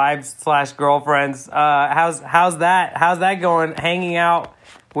our wives/girlfriends. How's that going? Hanging out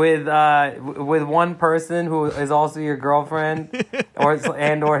with one person who is also your girlfriend or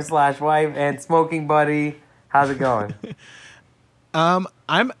 /wife and smoking buddy. How's it going?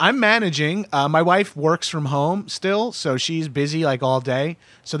 I'm managing. My wife works from home still, so she's busy like all day.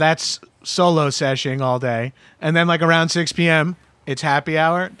 So that's solo seshing all day. And then like around 6 p.m., it's happy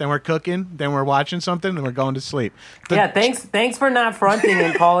hour. Then we're cooking. Then we're watching something. Then we're going to sleep. Thanks for not fronting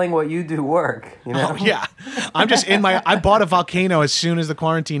and calling what you do work. Oh, yeah. I'm just I bought a volcano as soon as the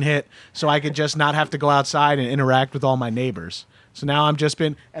quarantine hit so I could just not have to go outside and interact with all my neighbors. So now I'm just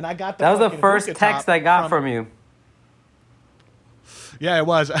been, and I got that was the first text I got from you. Yeah, it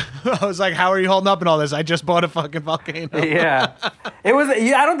was. I was like, how are you holding up and all this? I just bought a fucking volcano. Yeah. It was.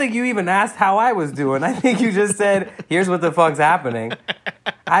 I don't think you even asked how I was doing. I think you just said, here's what the fuck's happening.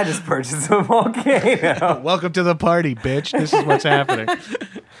 I just purchased a volcano. Welcome to the party, bitch. This is what's happening.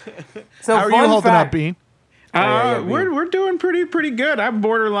 So how are you holding up, Bean? We're doing pretty good. I'm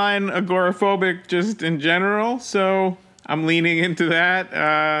borderline agoraphobic just in general, so I'm leaning into that.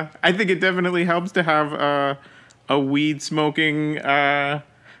 I think it definitely helps to have a weed smoking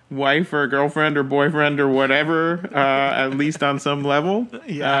wife or girlfriend or boyfriend or whatever, at least on some level.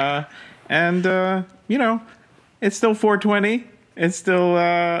 Yeah. It's still 420. It's still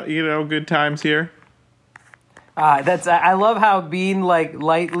good times here. I love how Bean like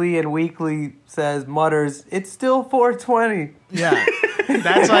lightly and weakly mutters, it's still 420. Yeah.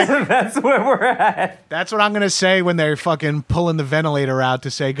 That's like that's where we're at. That's what I'm gonna say when they're fucking pulling the ventilator out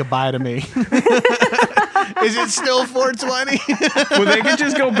to say goodbye to me. Is it still 420? Well, they could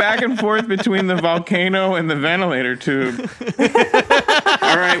just go back and forth between the volcano and the ventilator tube.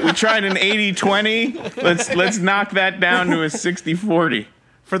 All right, we tried an 80-20. Let's knock that down to a 60-40.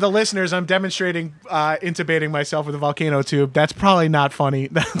 For the listeners, I'm demonstrating intubating myself with a volcano tube. That's probably not funny.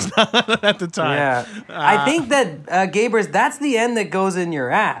 That's not at the time. Yeah, I think that Gabers, that's the end that goes in your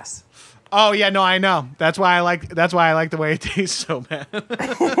ass. Oh yeah, no, I know. That's why I like the way it tastes so bad.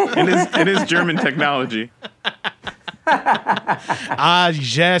 It is German technology.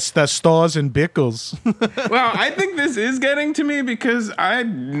 Yes, the stores and bickles. Well, I think this is getting to me because I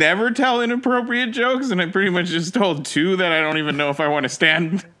never tell inappropriate jokes, and I pretty much just told two that I don't even know if I want to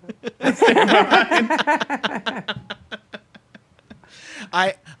stand behind.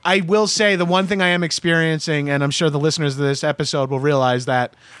 I will say the one thing I am experiencing, and I'm sure the listeners of this episode will realize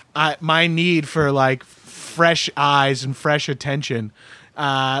that my need for like fresh eyes and fresh attention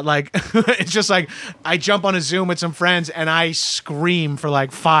Like it's just like I jump on a Zoom with some friends and I scream for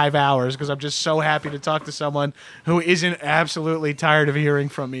like 5 hours because I'm just so happy to talk to someone who isn't absolutely tired of hearing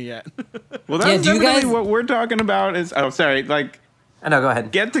from me yet. Well, that's definitely what we're talking about. Is like. No, go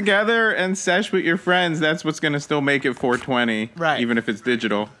ahead. Get together and sesh with your friends. That's what's going to still make it 420, right? Even if it's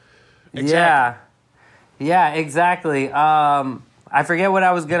digital. Exactly. Yeah, exactly. I forget what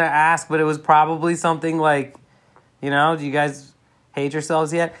I was going to ask, but it was probably something like, do you guys hate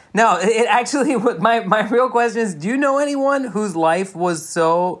yourselves yet? No, it actually, my real question is, do you know anyone whose life was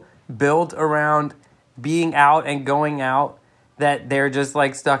so built around being out and going out that they're just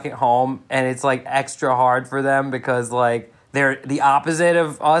like stuck at home and it's like extra hard for them because like, they're the opposite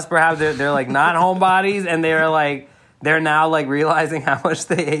of us, perhaps. They're like not homebodies, and they're now like realizing how much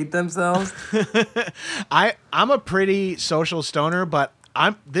they hate themselves. I'm a pretty social stoner, but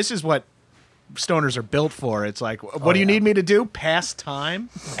this is what stoners are built for. It's like, what do you need me to do? Pass time?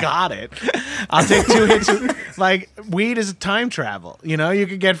 Got it. I'll take 2 hits. Like, weed is time travel. You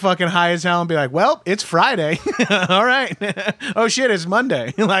could get fucking high as hell and be like, well, it's Friday. All right. Oh shit, it's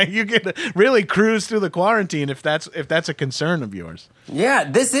Monday. Like, you could really cruise through the quarantine if that's a concern of yours. Yeah,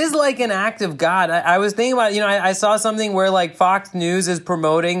 this is like an act of God. I was thinking about, I saw something where like Fox News is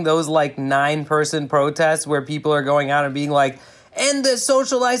promoting those like 9-person protests where people are going out and being like, end the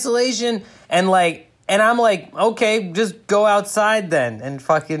social isolation. And I'm like, okay, just go outside then and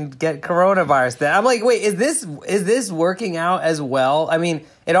fucking get coronavirus then. I'm like, wait, is this working out as well? I mean,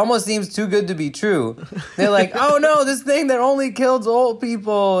 it almost seems too good to be true. They're like, oh no, this thing that only kills old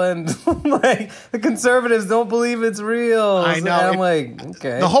people, and like the conservatives don't believe it's real. I know. And I'm like,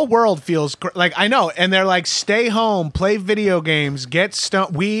 okay. The whole world feels like, I know, and they're like, stay home, play video games, get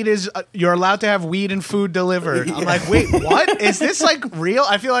stoned. Weed is you're allowed to have weed and food delivered. I'm like, wait, what? Is this like real?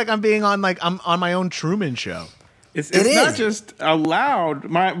 I feel like I'm being on I'm on my own Truman Show. It's not just allowed.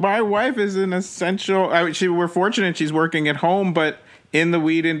 My wife is an essential. We're fortunate she's working at home, but in the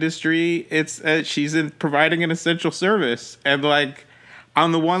weed industry, it's she's providing an essential service, and like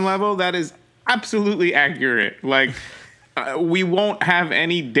on the one level, that is absolutely accurate. Like we won't have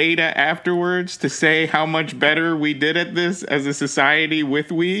any data afterwards to say how much better we did at this as a society with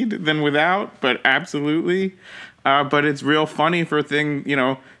weed than without, but absolutely. But it's real funny for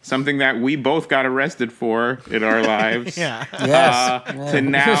something that we both got arrested for in our lives. To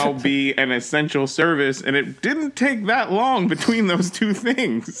now be an essential service, and it didn't take that long between those two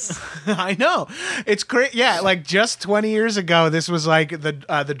things. I know, it's great. Yeah, like just 20 years ago, this was like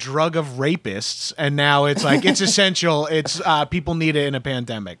the drug of rapists, and now it's like it's essential. It's people need it in a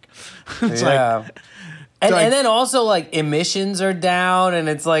pandemic. It's like. And then also like emissions are down, and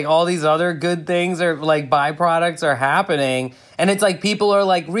it's like all these other good things are like byproducts are happening, and it's like people are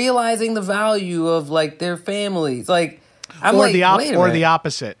like realizing the value of like their families. Like the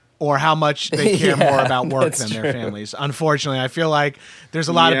opposite, or how much they care more about work than their families. Unfortunately, I feel like there's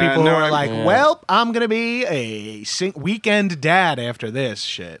a lot of people who are like, well, I'm gonna be a weekend dad after this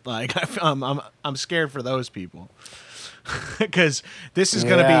shit. Like I'm scared for those people because this is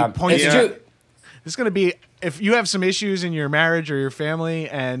gonna be pointing. It's true. It's going to be, if you have some issues in your marriage or your family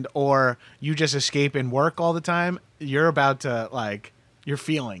or you just escape in work all the time, you're about to you're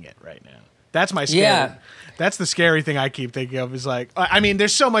feeling it right now. That's my scary. Yeah. That's the scary thing I keep thinking of is like, I mean,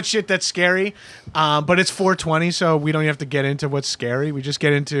 there's so much shit that's scary, but it's 420, so we don't have to get into what's scary. We just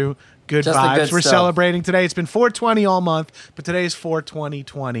get into good vibes. We're celebrating today. It's been 420 all month, but today is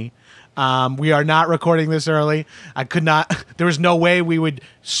 42020. We are not recording this early. There was no way we would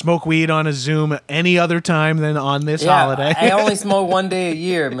smoke weed on a Zoom any other time than on this holiday. I only smoke one day a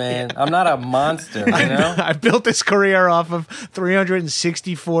year, man. I'm not a monster, I built this career off of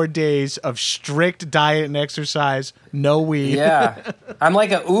 364 days of strict diet and exercise, no weed. Yeah. I'm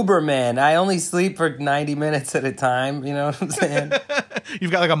like an Uberman. I only sleep for 90 minutes at a time, you know what I'm saying?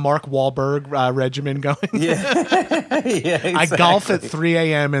 You've got like a Mark Wahlberg regimen going. Yeah. Exactly. I golf at 3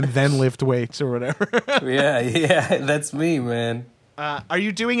 a.m. and then lift weights or whatever. Yeah, that's me, man. Are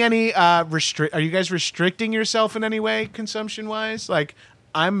you doing any are you guys restricting yourself in any way consumption wise? Like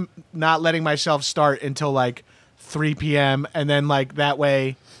I'm not letting myself start until like 3 p.m. and then like that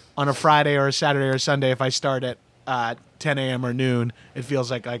way on a Friday or a Saturday or Sunday if I start at 10 a.m. or noon, it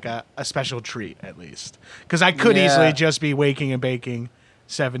feels like a special treat at least. Because I could easily just be waking and baking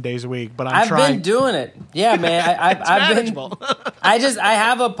 7 days a week, but I've been doing it. Yeah, man. I've been. I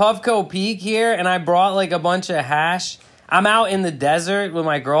have a Puffco Peak here, and I brought like a bunch of hash. I'm out in the desert with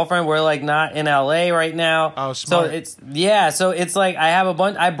my girlfriend. We're like not in LA right now. Oh, smart. So it's like I have a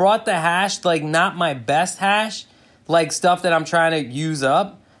bunch. I brought the hash, like not my best hash, like stuff that I'm trying to use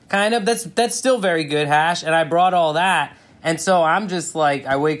up. Kind of. That's still very good hash, and I brought all that. And so I'm just like,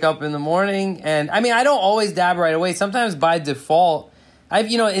 I wake up in the morning, and I mean, I don't always dab right away. Sometimes by default,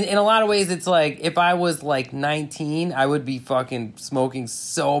 in a lot of ways, it's like if I was like 19, I would be fucking smoking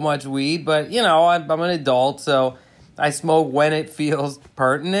so much weed. But, I'm an adult, so I smoke when it feels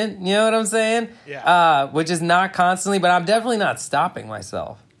pertinent. You know what I'm saying? Yeah. Which is not constantly, but I'm definitely not stopping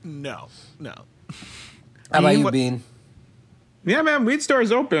myself. No. How about you, Bean? Yeah, man, weed store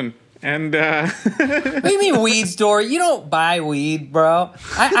is open. And What do you mean weed store? You don't buy weed, bro.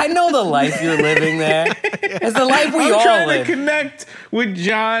 I know the life you're living there. It's the life we all live. I'm trying to connect with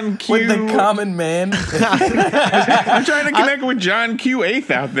John Q. With the common man. I'm trying to connect with John Q.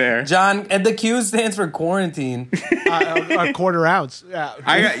 8th out there. And the Q stands for quarantine. A quarter ounce. Yeah.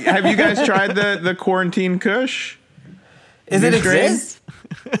 Have you guys tried the quarantine Kush? Is it exist?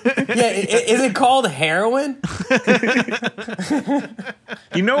 Yeah, is it called heroin?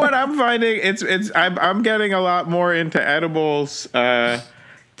 You know what I'm finding? I'm getting a lot more into edibles because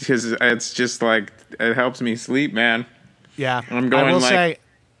it's just like it helps me sleep, man. Yeah, I'm going. I will say,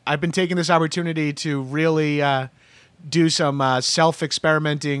 I've been taking this opportunity to really do some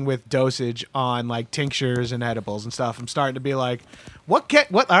self-experimenting with dosage on like tinctures and edibles and stuff. I'm starting to be like, what?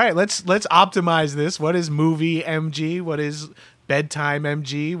 All right, let's optimize this. What is movie MG? What is bedtime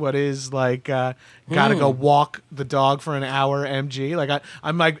MG? What is like gotta go walk the dog for an hour MG? Like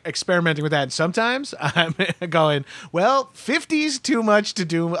I'm like experimenting with that. And sometimes I'm going, well, 50's too much to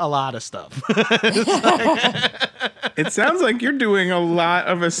do a lot of stuff. It sounds like you're doing a lot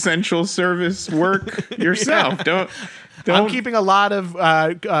of essential service work yourself. Don't. I'm keeping a lot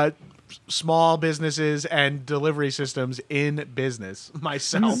of small businesses and delivery systems in business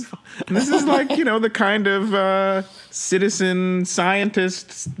myself. This is like, the kind of citizen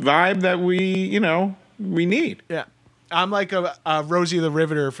scientist vibe that we need. Yeah. I'm like a Rosie the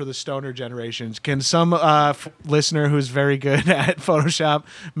Riveter for the stoner generations. Can some listener who's very good at Photoshop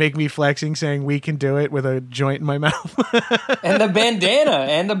make me flexing saying we can do it with a joint in my mouth? And the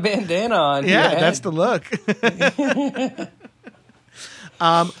bandana on. Yeah, that's the look.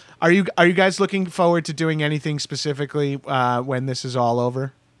 Are you guys looking forward to doing anything specifically when this is all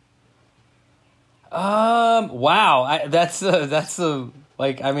over? Wow. That's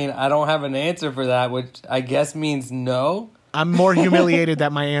like, I mean, I don't have an answer for that, which I guess means no. I'm more humiliated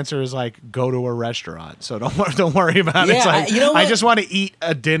that my answer is like go to a restaurant. So don't worry about it. It's like I just want to eat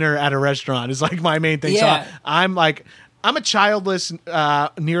a dinner at a restaurant is like my main thing. Yeah. So I'm a childless,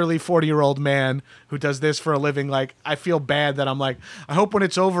 nearly 40-year-old man who does this for a living. Like, I feel bad that I'm like, I hope when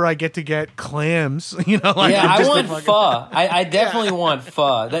it's over, I get to get clams. Like, yeah, I want pho. I definitely want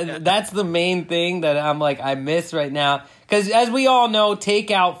pho. That's the main thing that I'm like, I miss right now. Because as we all know,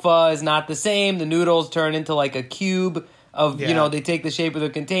 takeout pho is not the same. The noodles turn into like a cube of, they take the shape of the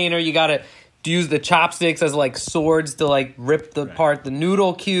container. You got to use the chopsticks as like swords to like rip apart the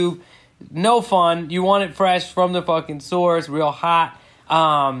noodle cube. No fun. You want it fresh from the fucking source, real hot.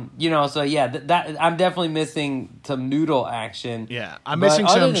 So yeah, that I'm definitely missing some noodle action. Yeah, I'm missing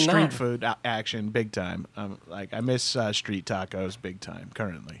some street food action big time. Like I miss street tacos big time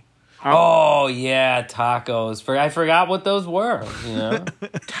currently. Oh yeah, tacos. I forgot what those were.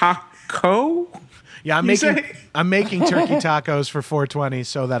 Taco? Yeah, I'm making turkey tacos for 420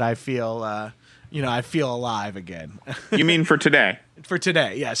 so that I feel I feel alive again. You mean for today? For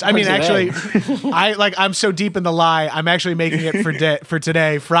today, yes. I mean, actually, I'm so deep in the lie. I'm actually making it for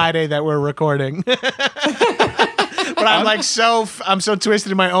today, Friday that we're recording. But I'm so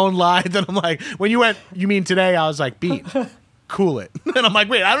twisted in my own lie that I'm like, when you mean today? I was like, beat. Cool it. And I'm like,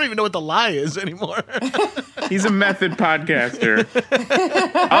 wait, I don't even know what the lie is anymore. He's a method podcaster.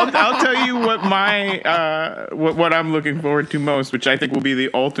 I'll tell you what what I'm looking forward to most, which I think will be the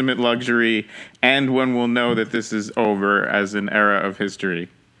ultimate luxury and when we'll know that this is over as an era of history.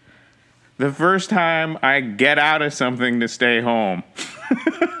 The first time I get out of something to stay home.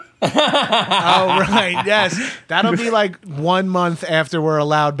 Oh, right. Yes. That'll be like 1 month after we're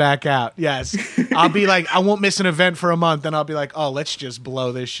allowed back out. Yes. I'll be like, I won't miss an event for a month. And I'll be like, oh, let's just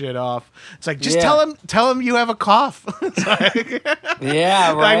blow this shit off. It's like, just tell him you have a cough. It's like,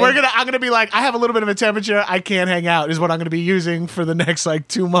 yeah, right. Like I'm going to be like, I have a little bit of a temperature. I can't hang out is what I'm going to be using for the next like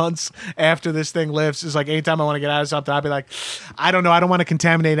 2 months after this thing lifts. Is like anytime I want to get out of something, I'll be like, I don't know. I don't want to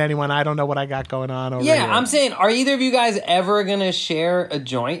contaminate anyone. I don't know what I got going on over here. Yeah, I'm saying, are either of you guys ever going to share a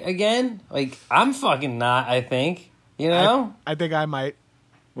joint again? Like, I'm fucking not, I think. I think I might.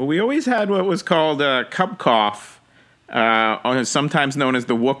 Well, we always had what was called cup cough, sometimes known as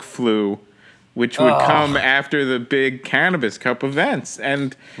the Wook flu, which would come after the big Cannabis Cup events.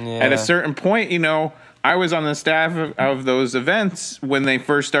 And at a certain point, I was on the staff of those events when they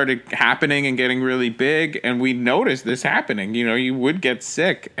first started happening and getting really big, and we noticed this happening. You would get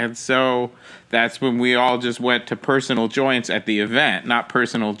sick, and so that's when we all just went to personal joints at the event, not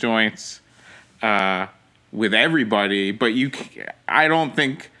personal joints with everybody. But I don't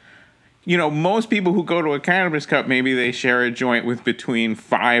think, most people who go to a Cannabis Cup, maybe they share a joint with between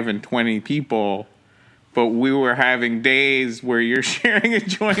 5 and 20 people. But we were having days where you're sharing a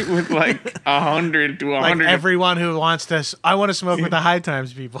joint with like 100 to 100. Like everyone who wants to, I want to smoke with the High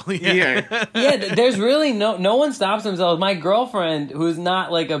Times people. Yeah, there's really no one stops themselves. My girlfriend, who's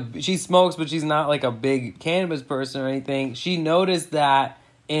not like she smokes, but she's not like a big cannabis person or anything. She noticed that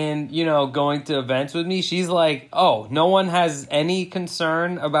in, going to events with me, she's like, oh, no one has any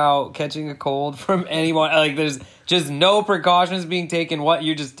concern about catching a cold from anyone. Like, there's just no precautions being taken.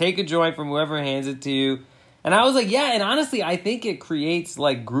 You just take a joint from whoever hands it to you. And I was like, yeah, and honestly, I think it creates,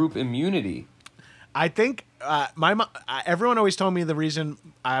 like, group immunity. I think my mom, everyone always told me the reason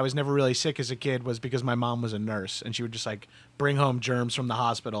I was never really sick as a kid was because my mom was a nurse, and she would just, like, bring home germs from the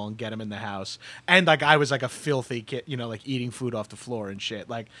hospital and get them in the house. And, like, I was, like, a filthy kid, like, eating food off the floor and shit.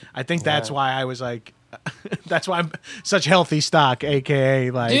 Like, I think that's why I was, like, that's why I'm such healthy stock,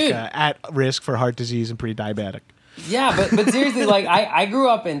 a.k.a., like, at risk for heart disease and pre-diabetic. Yeah, but seriously, like, I grew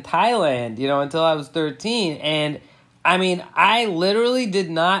up in Thailand, until I was 13, and I mean, I literally did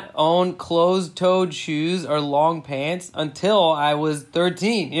not own closed-toed shoes or long pants until I was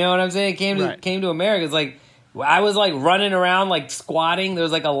 13. You know what I'm saying? It came to America. It's like, I was like running around, like squatting. There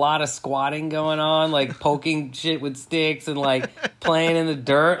was like a lot of squatting going on, like poking shit with sticks and like playing in the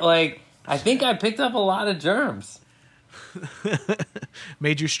dirt. Like, I think I picked up a lot of germs.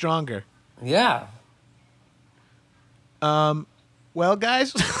 Made you stronger. Yeah. Well,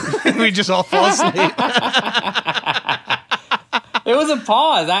 guys, we just all fall asleep. It was a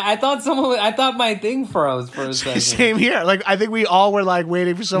pause. I thought my thing froze for a second. Same here. Like, I think we all were like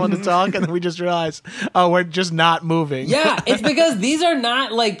waiting for someone to talk, and then we just realized, we're just not moving. Yeah, it's because these are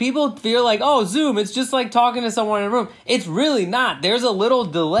not like, people feel like, Zoom, it's just like talking to someone in a room. It's really not. There's a little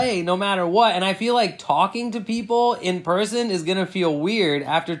delay no matter what, and I feel like talking to people in person is gonna feel weird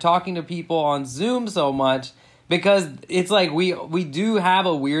after talking to people on Zoom so much, because it's like we do have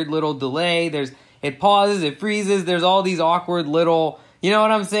a weird little delay. It pauses, it freezes. There's all these awkward little, you know what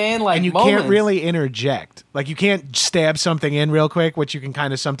I'm saying? Like, and you moments. can't really interject. Like, you can't stab something in real quick, which you can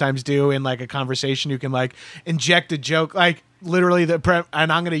kind of sometimes do in like a conversation. You can like inject a joke, like literally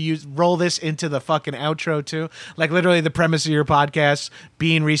and I'm going to roll this into the fucking outro too. Like, literally the premise of your podcast,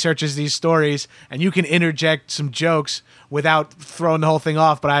 Bean researches these stories, and you can interject some jokes without throwing the whole thing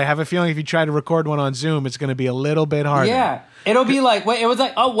off. But I have a feeling if you try to record one on Zoom, it's going to be a little bit harder. Yeah. It'll be like, wait, it was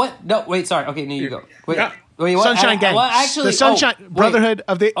like, oh, what? No, wait, sorry. Okay, no, you go. Wait, yeah. Wait, what? Sunshine Gang. Well, actually, the Sunshine Brotherhood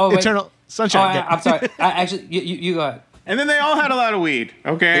of the Eternal Sunshine Gang. I'm sorry. Actually, you go ahead. And then they all had a lot of weed,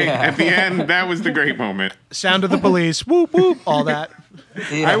 okay? Yeah. At the end, that was the great moment. Sound of the police, whoop, whoop, all that.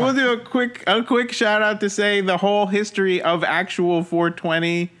 Yeah. I will do a quick shout out to say the whole history of actual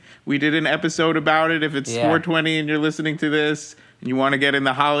 420. We did an episode about it. If it's 420 and you're listening to this and you want to get in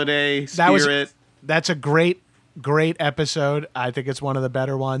the holiday spirit. That's a great episode. I think it's one of the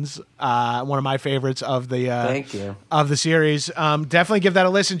better ones. One of my favorites of the Thank you. Of the series. Definitely give that a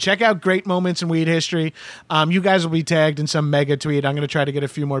listen. Check out Great Moments in Weed History. You guys will be tagged in some mega tweet. I'm going to try to get a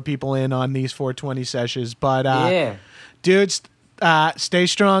few more people in on these 420 sessions. But dudes, stay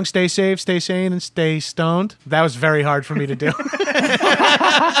strong, stay safe, stay sane, and stay stoned. That was very hard for me to do.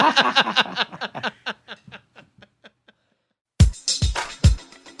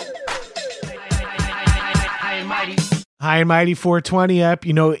 High and Mighty 420 up.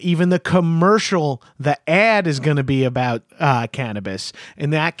 Even the commercial, the ad is going to be about cannabis. In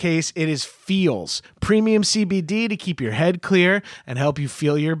that case, it is Feels. Premium CBD to keep your head clear and help you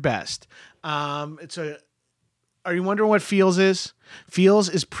feel your best. Are you wondering what Feels is? Feels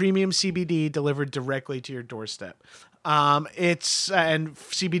is premium CBD delivered directly to your doorstep. And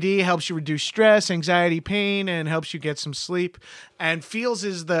CBD helps you reduce stress, anxiety, pain, and helps you get some sleep. And Feels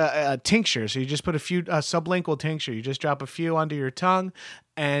is the tincture. So you just put a few sublingual tincture. You just drop a few onto your tongue,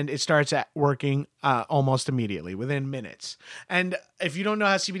 and it starts working almost immediately, within minutes. And if you don't know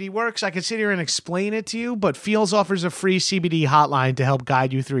how CBD works, I could sit here and explain it to you, but Feels offers a free CBD hotline to help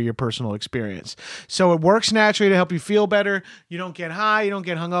guide you through your personal experience. So it works naturally to help you feel better. You don't get high, you don't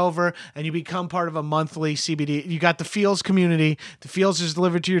get hungover, and you become part of a monthly CBD. You got the Feels community. The Feels is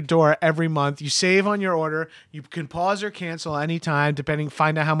delivered to your door every month. You save on your order. You can pause or cancel anytime,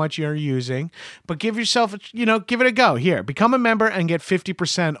 find out how much you're using. But give yourself, give it a go. Here, become a member and get 50%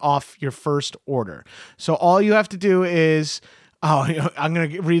 50% off your first order. So all you have to do is, I'm going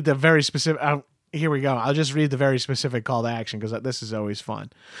to read the very specific. Here we go. I'll just read the very specific call to action because this is always fun.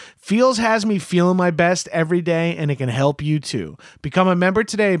 Feels has me feeling my best every day, and it can help you too. Become a member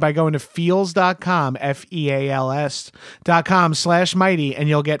today by going to feals.com, FEALS.com/mighty, and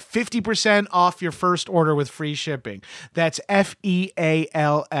you'll get 50% off your first order with free shipping. That's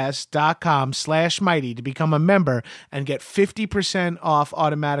FEALS.com/mighty to become a member and get 50% off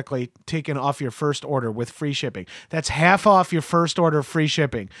automatically taken off your first order with free shipping. That's half off your first order free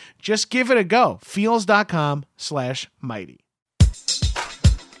shipping. Just give it a go. Feals.com/mighty.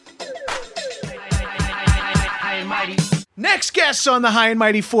 Next guests on the High and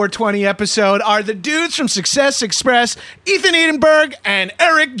Mighty 420 episode are the dudes from Success Express, Ethan Edenberg and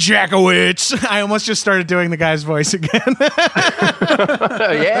Eric Jackowitz. I almost just started doing the guy's voice again.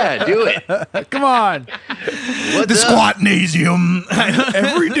 Yeah, do it. Come on. The Squatnasium.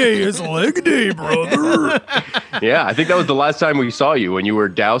 Every day is leg day, brother. Yeah, I think that was the last time we saw you when you were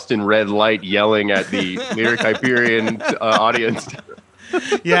doused in red light yelling at the Lyric Hyperion audience.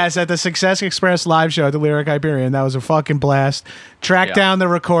 Yes, at the Success Express live show at the Lyric Hyperion. That was a fucking blast. Track down the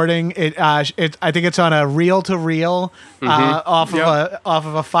recording. I think it's on a reel-to-reel off of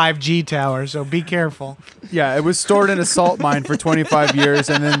a 5G tower, so be careful. Yeah, it was stored in a salt mine for 25 years,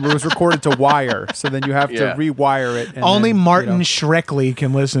 and then it was recorded to wire. So then you have to rewire it. And Only then, Martin Shrekley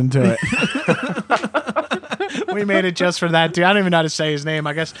can listen to it. We made it just for that, dude. I don't even know how to say his name.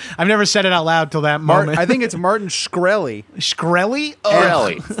 I guess I've never said it out loud till that moment. I think it's Martin Shkreli. Shkreli?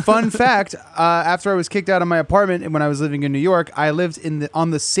 Fun fact, after I was kicked out of my apartment and when I was living in New York, I lived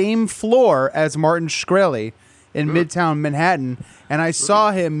on the same floor as Martin Shkreli in Midtown Manhattan, and I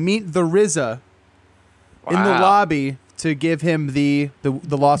saw him meet the RZA in the lobby to give him the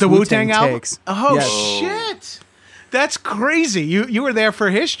Lost Wu-Tang album? takes. Oh, shit. That's crazy. You were there for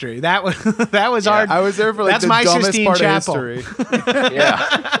history. That was our. I was there for that's the my dumbest Sistine part Chapel. of history.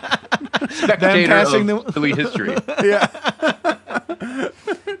 Yeah. Spectator of Philly history. Yeah.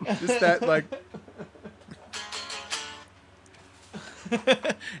 Just that, like.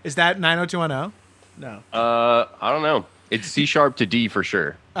 Is that 90210? No. I don't know. It's C# to D for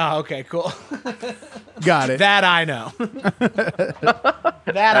sure. Oh, okay, cool. Got it. That I know.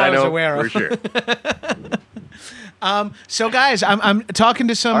 That I was aware of. For sure. So, guys, I'm talking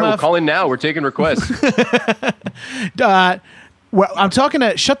to some. All right, we'll call in now. We're taking requests. Well, I'm talking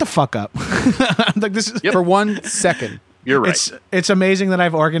to. Shut the fuck up. Like this is for 1 second. You're right. It's amazing that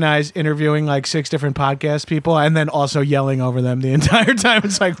I've organized interviewing like 6 different podcast people and then also yelling over them the entire time.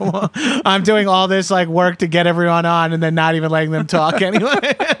 It's like, well, I'm doing all this like work to get everyone on and then not even letting them talk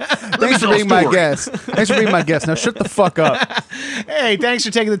anyway. Thanks for being my guest. Thanks for being my guest. Now shut the fuck up. Hey, thanks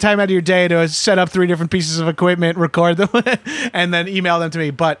for taking the time out of your day to set up 3 different pieces of equipment, record them, and then email them to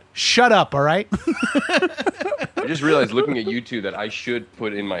me. But shut up, all right? I just realized looking at you two that I should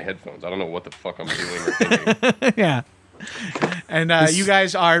put in my headphones. I don't know what the fuck I'm doing or thinking. Yeah. And you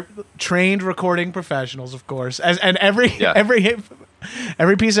guys are trained recording professionals, of course. And every piece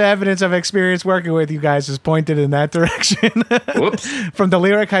of evidence I've experienced working with you guys is pointed in that direction. Whoops. From the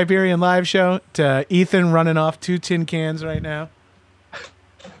Lyric Hyperion live show to Ethan running off 2 tin cans right now.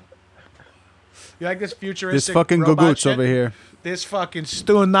 You like this futuristic This fucking robot Gugoots shit? over here. This fucking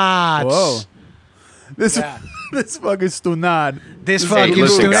Stunats. Whoa. This fucking Stunad. This fucking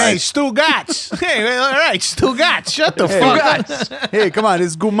listen, Hey, guys. Stugats. Hey, all right, Stugats. Shut the fuck up. Hey, come on,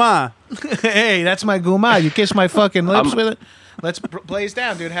 it's Guma. Hey, that's my guma. You kiss my fucking lips with it. Let's blaze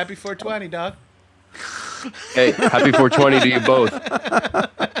down, dude. Happy 420, dog. Hey, happy 420 to you both.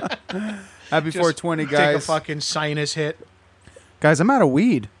 Happy 420, Take a guys. fucking sinus hit. Guys, I'm out of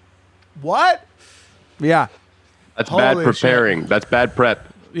weed. What? Yeah. That's Holy bad preparing. That's bad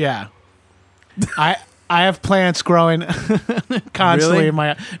prep. Yeah. I have plants growing constantly Really? in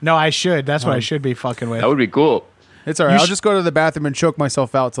my. No, I should. That's what I should be fucking with. That would be cool. It's all right. I'll just go to the bathroom and choke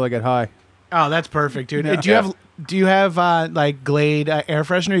myself out till I get high. Oh, that's perfect, dude. Yeah. Do you have like Glade air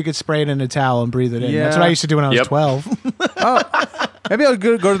freshener? You could spray it in a towel and breathe it in. Yeah. That's what I used to do when I was 12. Maybe I'll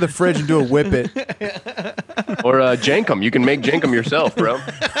go to the fridge and do a whip it. Or Jankum. You can make Jankum yourself, bro.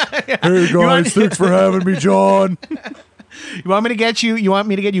 Hey guys, thanks for having me, John. You want me to get you? You want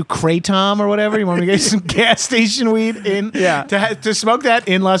me to get you Kratom or whatever? You want me to get you some gas station weed in? Yeah. To smoke that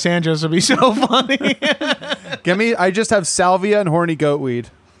in Los Angeles would be so funny. I just have salvia and horny goat weed.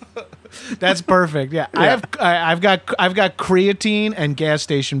 That's perfect. Yeah. I've got creatine and gas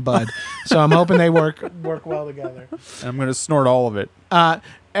station bud, so I'm hoping they work well together. And I'm gonna snort all of it.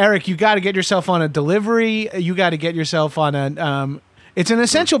 Eric, you got to get yourself on a delivery. You got to get yourself on a. It's an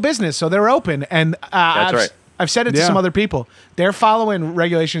essential business, so they're open. And That's right. I've said it to Yeah. some other people. They're following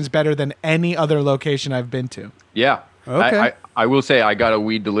regulations better than any other location I've been to. Yeah. Okay. I will say I got a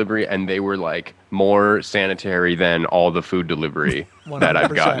weed delivery and they were like more sanitary than all the food delivery that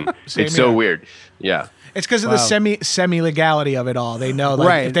I've 100%. gotten. Same It's so here. weird. Yeah. It's because of the semi legality of it all. They know, like,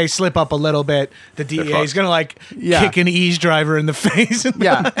 Right. if they slip up a little bit, the DEA is fucked. gonna like Yeah. kick an ease driver in the face.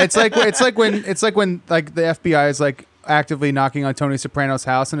 Yeah, it's like when like the FBI is like actively knocking on Tony Soprano's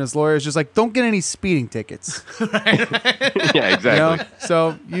house, and his lawyer is just like, "Don't get any speeding tickets." Yeah, exactly. You know?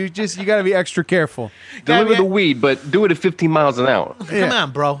 So you got to be extra careful. Deliver the weed, but do it at 15 miles an hour. Come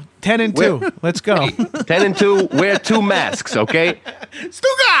on, bro. 10 and 2. Let's go. 10 and 2, wear 2 masks, okay?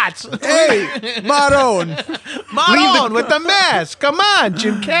 Stugats! Hey, Maron, Maron with the mask. Come on,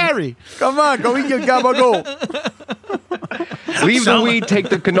 Jim Carrey. come on, go eat your gabagool. Leave the weed, take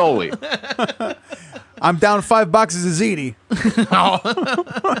the cannoli. I'm down 5 boxes of ziti.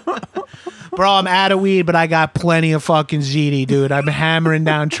 Bro, I'm out of weed, but I got plenty of fucking ziti, dude. I'm hammering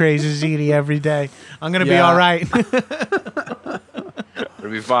down trays of ziti every day. I'm going to be Yeah. all right.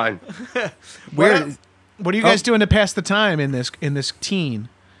 It'll be fine. Weird. What are you guys doing to pass the time in this teen?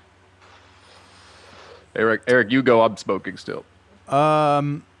 Eric, you go. I'm smoking still.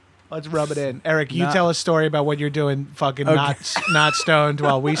 Let's rub it in. Eric, you Not- tell a story about what you're doing fucking Okay. not stoned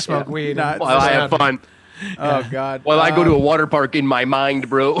while we smoke weed. Not- While I have fun. Oh God. While I go to a water park in my mind,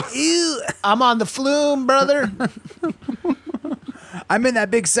 bro. I'm on the flume, brother. I'm in that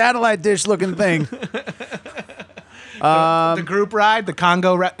big satellite dish looking thing. The group ride, the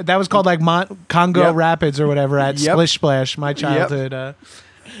Congo, that was called like Congo Yep. Rapids or whatever at Yep. Splish Splash, my childhood.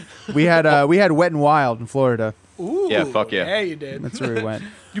 We had Wet and Wild in Florida. Ooh, Yeah, fuck yeah. Yeah, you did. That's where we went.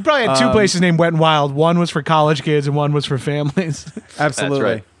 You probably had two places named Wet and Wild. One was for college kids and one was for families. Absolutely.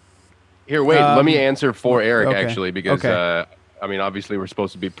 That's right. Here, wait. Let me answer for Eric, okay. actually, because, Okay. I mean, obviously we're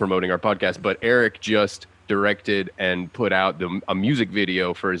supposed to be promoting our podcast, but Eric just directed and put out a music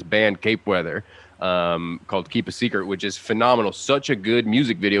video for his band Cape Weather called Keep a Secret, which is phenomenal. Such a good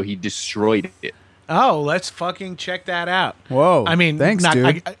music video. He destroyed it. Oh, let's fucking check that out. Whoa. I mean, Thanks, not,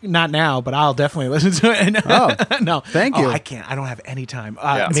 dude. not now, but I'll definitely listen to it. Oh, no. thank you. I can't. I don't have any time.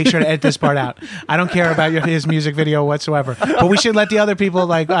 Yeah. Make sure to edit this part out. I don't care about his music video whatsoever. But we should let the other people,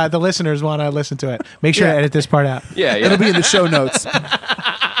 like the listeners, want to listen to it. Make sure Yeah. to edit this part out. Yeah, yeah. It'll be in the show notes.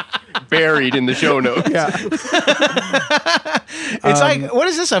 Buried in the show notes. Yeah. It's like, what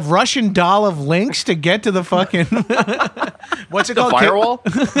is this? A Russian doll of links to get to the fucking. What's it The called? firewall?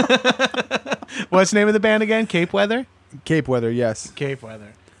 What's the name of the band again? Cape Weather? Cape Weather, yes. Cape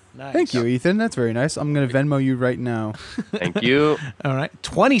Weather. Nice. Thank you, Ethan. That's very nice. I'm going to Venmo you right now. Thank you. All right.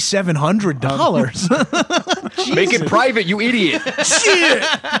 $2,700. Make it private, you idiot. Shit.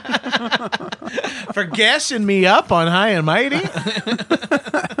 For gassing me up on High and Mighty.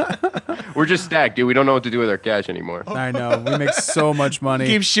 We're just stacked, dude. We don't know what to do with our cash anymore. I know. We make so much money.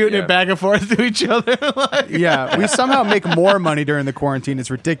 Keep shooting Yeah. it back and forth to each other. Yeah, we somehow make more money during the quarantine. It's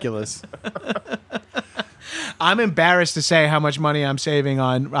ridiculous. I'm embarrassed to say how much money I'm saving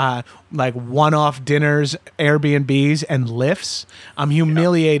on like one-off dinners, Airbnbs, and lifts. I'm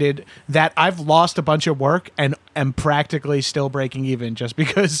humiliated that I've lost a bunch of work and am practically still breaking even just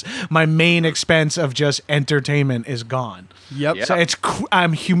because my main expense of just entertainment is gone. Yep. Yeah. So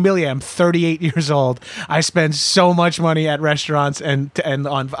I'm humiliated. I'm 38 years old. I spend so much money at restaurants and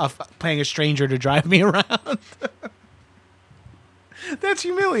on paying a stranger to drive me around. That's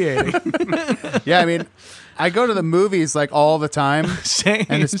humiliating. Yeah, I mean, I go to the movies like all the time. Same.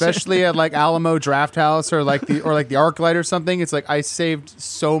 And especially at like Alamo Draft House or like the ArcLight or something, it's like I saved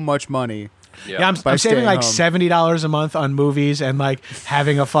so much money. Yeah, I'm By saving staying like home. $70 a month on movies and like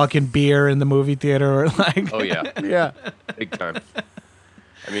having a fucking beer in the movie theater or like. Oh, yeah. Yeah. Big time.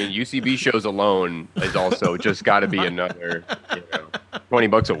 I mean, UCB shows alone is also just got to be another,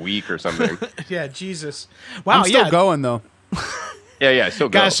 $20 a week or something. Yeah, Jesus. Wow, I'm still yeah. going though. Yeah, still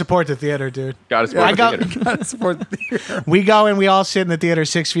go. Gotta support the theater, dude. Gotta support I the got- theater. Gotta support the theater. We go and we all sit in the theater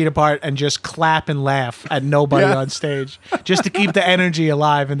 6 feet apart and just clap and laugh at nobody Yeah. on stage, just to keep the energy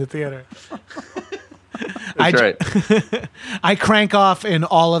alive in the theater. That's right. I crank off in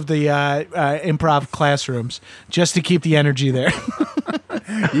all of the improv classrooms just to keep the energy there.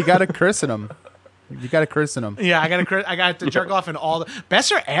 You gotta christen them. You gotta christen them. Yeah, I got to jerk off in all the.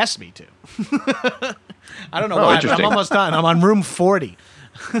 Besser asked me to. I don't know Oh, why, but I'm interesting. almost done. I'm on room 40.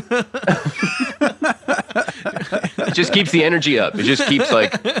 It just keeps the energy up. It just keeps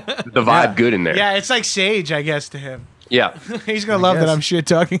like the vibe good in there. Yeah, it's like sage, I guess, to him. Yeah. He's gonna love that I'm shit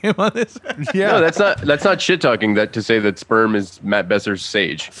talking him on this. No, that's not shit talking. That to say that sperm is Matt Besser's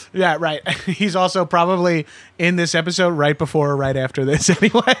sage. Yeah, right. He's also probably in this episode right before or right after this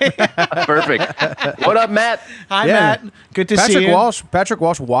anyway. Perfect. What up, Matt? Hi, Yeah. Matt. Good to see you. Patrick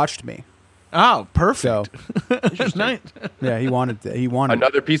Walsh watched me. Oh, perfect. So Nice. yeah, he wanted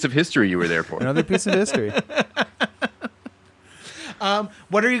Another piece of history you were there for. another piece of history.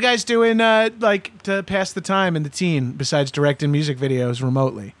 What are you guys doing like to pass the time in the teen besides directing music videos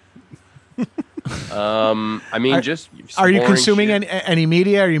remotely? I mean, just Are you boring consuming shit. any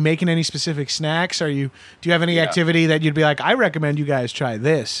media? Are you making any specific snacks? Do you have any activity that you'd be like, I recommend you guys try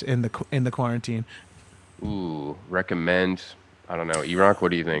this in the quarantine? Ooh, recommend. I don't know. E-Rock,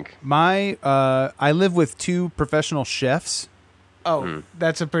 what do you think? I live with 2 professional chefs. Oh,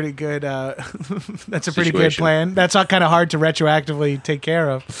 that's a pretty good. That's a pretty good Situation. plan. That's not kind of hard to retroactively take care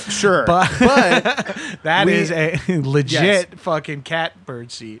of. Sure, But that we- is a legit Yes. fucking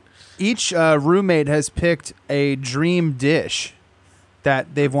catbird seat. each roommate has picked a dream dish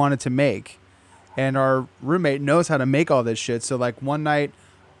that they've wanted to make, and our roommate knows how to make all this shit. So like one night,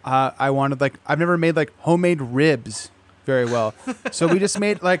 I wanted I've never made homemade ribs very well, so we just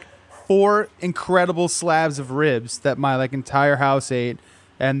made 4 incredible slabs of ribs that my entire house ate,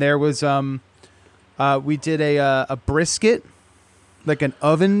 and there was we did a brisket, an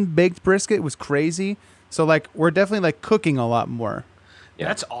oven baked brisket. It was crazy. So we're definitely cooking a lot more. Yeah.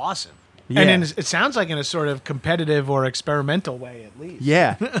 That's awesome. Yeah. And it sounds like in a sort of competitive or experimental way, at least.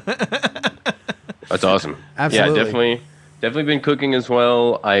 Yeah. That's awesome. Absolutely. Yeah, definitely been cooking as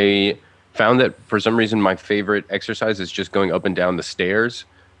well. I found that for some reason my favorite exercise is just going up and down the stairs.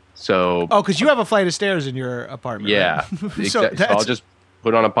 So Oh, because you have a flight of stairs in your apartment. yeah, Right? So so I'll that's- just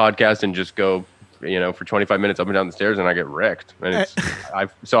put on a podcast and just go, for 25 minutes up and down the stairs, and I get wrecked. And it's,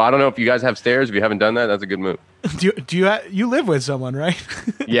 so I don't know if you guys have stairs. If you haven't done that, that's a good move. do you live with someone, right?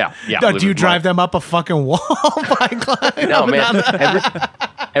 Yeah, yeah. No, live do you with drive my- them up a fucking wall by climbing No, up and man. down the-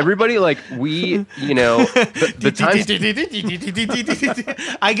 Everybody the times.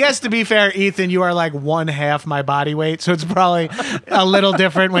 I guess to be fair, Ethan, you are like 1/2 my body weight, so it's probably a little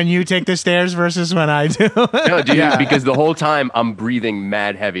different when you take the stairs versus when I do. No, dude, because the whole time I'm breathing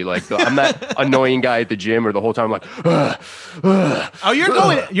mad heavy. I'm that annoying guy at the gym, or the whole time I'm like, Oh,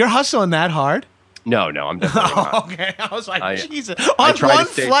 you're hustling that hard? no, I'm definitely not. Okay, I was like, I- Jesus. I On try to one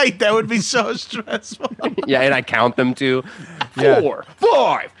stay- flight, that would be so stressful. Yeah, and I count them too. 4,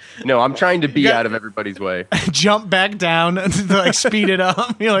 5. No, I'm trying to be got- out of everybody's way. Jump back down to speed it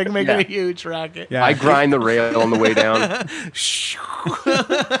up. You're making Yeah. a huge racket. Yeah. I grind the rail on the way down.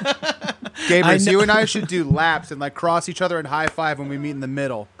 Gabrus, you and I should do laps and cross each other and high five when we meet in the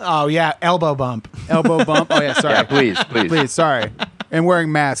middle. Oh yeah, elbow bump. Elbow bump. Oh yeah, sorry. Yeah, please. Please, sorry. And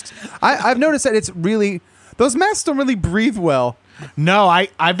wearing masks. I've noticed that it's really those masks don't really breathe well. No,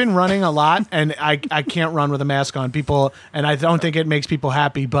 I've been running a lot, and I can't run with a mask on. People, and I don't think it makes people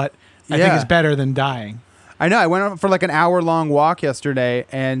happy, but I think Yeah. it's better than dying. I know. I went on for an hour-long walk yesterday,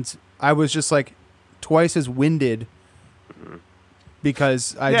 and I was just twice as winded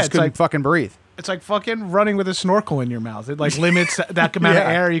because I Yeah, just it's couldn't fucking breathe. It's like fucking running with a snorkel in your mouth. It limits that amount of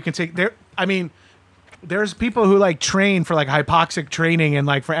Yeah. air you can take. There's people who train for hypoxic training and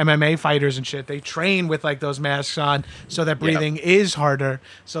for MMA fighters and shit. They train with those masks on so that breathing is harder.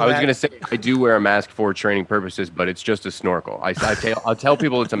 So I was that- gonna say I do wear a mask for training purposes, but it's just a snorkel. I'll tell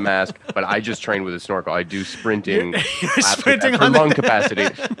people it's a mask, but I just train with a snorkel. I do sprinting. sprinting for on the- lung capacity.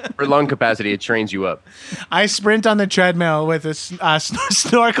 For lung capacity, it trains you up. I sprint on the treadmill with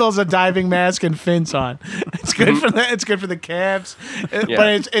snorkels, a diving mask, and fins on. It's good for the calves, Yeah.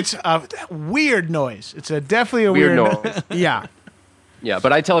 but it's a weird noise. It's definitely a Weird weird noise. Yeah. Yeah,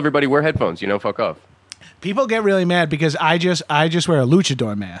 but I tell everybody wear headphones. Fuck off. People get really mad because I just wear a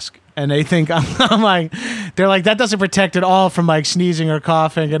luchador mask, and they think I'm like, they're like, that doesn't protect at all from sneezing or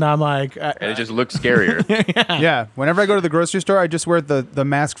coughing, and I'm like, And it just looks scarier. Yeah. Whenever I go to the grocery store, I just wear the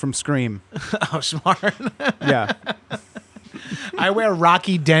mask from Scream. oh, smart. Yeah. I wear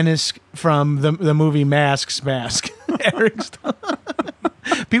Rocky Dennis from the movie Masks mask. Eric's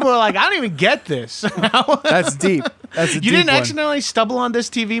People are like, I don't even get this. That's deep. That's a You deep didn't one. accidentally stumble on this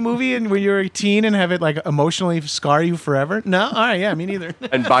TV movie and when you were a teen and have it emotionally scar you forever? No? All right, yeah, me neither.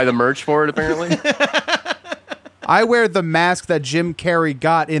 And buy the merch for it, apparently. I wear the mask that Jim Carrey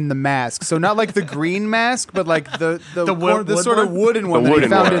got in The Mask. So not the green mask, but the wood sort of one? wooden one The that he wooden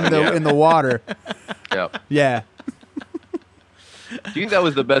found one, in the yeah. in the water. Yeah. Yeah. Do you think that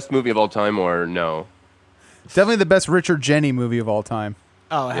was the best movie of all time, or no? Definitely the best Richard Jenny movie of all time.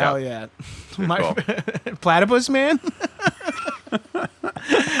 Oh, hell yeah. Good call. Platypus Man?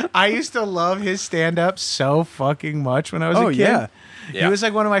 I used to love his stand-up so fucking much when I was a kid. Yeah. Yeah. He was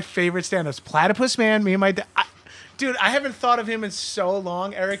like one of my favorite stand-ups. Platypus Man, me and my dad. Dude, I haven't thought of him in so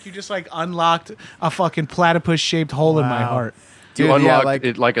long. Eric, you just like unlocked a fucking platypus-shaped hole in my heart. You Dude, unlocked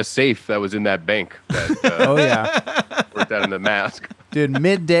it like a safe that was in that bank that Oh yeah. worked out in the mask. Dude,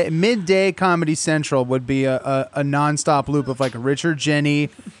 midday Comedy Central would be a nonstop loop of like Richard Jenny,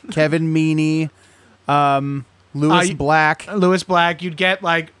 Kevin Meaney, Louis Black. Louis Black, you'd get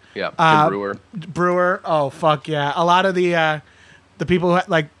like Yeah, Jim Brewer. Oh fuck yeah! A lot of the people who,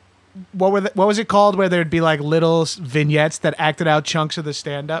 like what was it called where there'd be like little vignettes that acted out chunks of the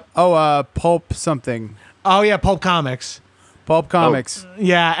stand-up. Oh, Pulp something. Oh yeah, Pulp Comics. Pulp Comics.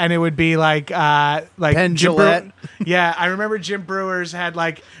 Yeah, and it would be like Penn Jim Jillette. Yeah, I remember Jim Brewer's had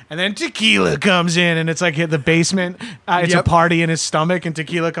like, and then tequila comes in, and it's like in the basement. It's a Yep. party in his stomach, and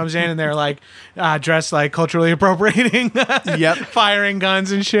tequila comes in, and they're like dressed like culturally appropriating, Yep. firing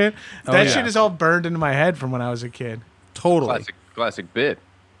guns and shit. That yeah. shit is all burned into my head from when I was a kid. Totally. Classic bit.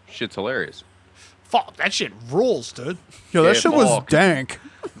 Shit's hilarious. Fuck, that shit rules, dude. Yo, that Yeah, shit was fuck. dank.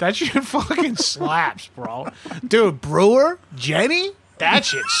 That shit fucking slaps, bro. Dude, Brewer, Jenny, that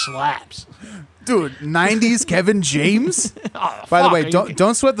shit slaps. Dude, 90s Kevin James? Oh, By the fuck, way, are you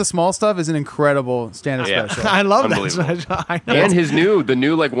don't sweat the small stuff is an incredible stand-up Yeah. special. I love that Unbelievable. special. I know. And the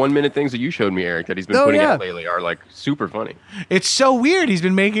new like 1 minute things that you showed me, Eric, that he's been Oh, putting yeah. out lately are like super funny. It's so weird. He's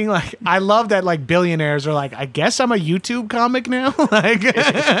been making like, I love that like billionaires are like, I guess I'm a YouTube comic now. Like,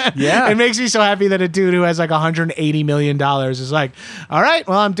 Yeah. It makes me so happy that a dude who has like $180 million is like, all right,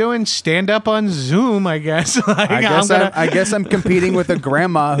 well, I'm doing stand up on Zoom, I guess. Like, I guess I'm competing with a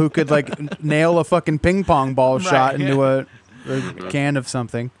grandma who could like nail a fucking ping pong ball shot yeah. into a can of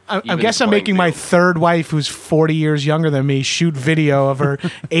something. I Even guess I'm playing making my field. third wife, who's 40 years younger than me, shoot video of her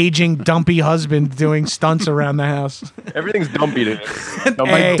aging, dumpy husband doing stunts around the house. Everything's dumpy today.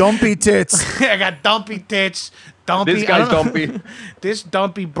 Hey. Dumpy tits. I got dumpy tits. Dumpy. This I guy's don't know. dumpy. This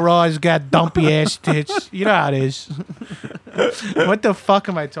dumpy bro's got dumpy ass tits. You know how it is. What the fuck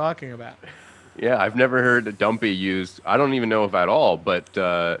am I talking about? Yeah, I've never heard a dumpy used. I don't even know if at all, but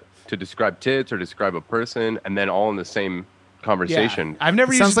to describe tits or describe a person, and then all in the same conversation. I've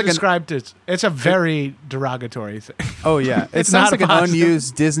never It used sounds to like an- describe tits. It's a very derogatory thing. Oh yeah, it It's sounds not like an positive.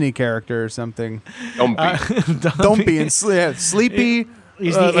 unused Disney character or something. Dumpy. Dumpy and sleepy.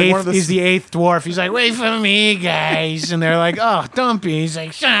 He's like the one eighth. of the He's the eighth dwarf. He's like, wait for me, guys, and they're like, oh, Dumpy. He's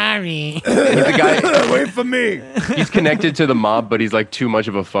like, sorry. He's the guy. Wait for me. He's connected to the mob, but he's like too much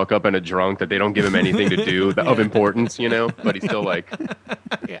of a fuck up and a drunk that they don't give him anything to do of importance, you know. But he's still like,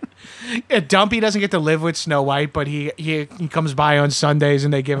 Yeah, Dumpy doesn't get to live with Snow White, but he comes by on Sundays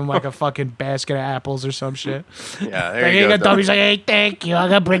and they give him like a fucking basket of apples or some shit. yeah, there Like, you go. Dumpy's like, hey, thank you. I'm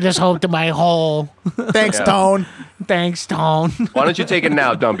gonna bring this home to my hole. Thanks, Yeah. Tone. Thanks, Tone. Why don't you take it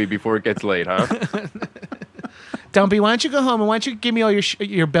now, Dumpy, before it gets late, huh? Dumpy, why don't you go home and why don't you give me all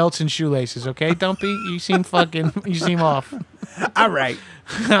your belts and shoelaces, okay, Dumpy? You seem off. All right.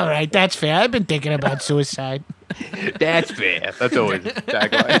 All right, that's fair. I've been thinking about suicide. That's fair. That's always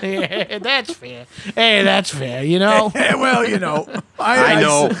tagline. Yeah, that's fair. Hey, that's fair. You know. Well, you know, I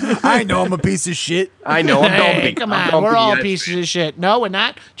know. I know I'm a piece of shit. I know. I'm Hey, Dumpy. come I'm on, Dumpy, we're all that's pieces fair. of shit. No, we're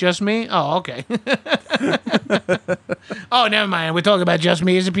not. Just me. Oh, okay. Oh, never mind. We're talking about just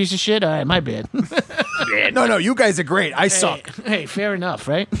me as a piece of shit. All right, my bad. No, you guys are great. I suck. Hey, fair enough,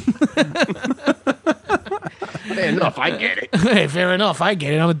 right? Fair enough. I get it. Hey, fair enough. I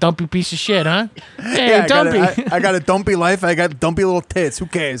get it. I'm a dumpy piece of shit, huh? Hey, Yeah, Dumpy. I got a dumpy life. I got dumpy little tits. Who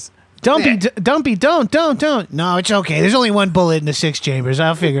cares? Dumpy, Dumpy, don't. No, it's okay. There's only one bullet in the 6 chambers.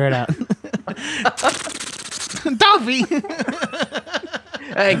 I'll figure it out. Dumpy,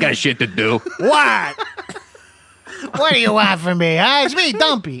 I ain't got shit to do. what? What do you want from me? Huh? It's me,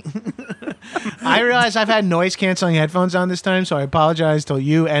 Dumpy. I realize I've had noise canceling headphones on this time, so I apologize to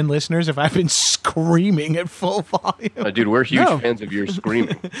you and listeners if I've been screaming at full volume. Dude, we're huge No. fans of your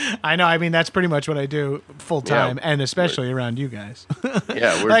screaming. I know. I mean, that's pretty much what I do full time, Yeah. and especially around you guys.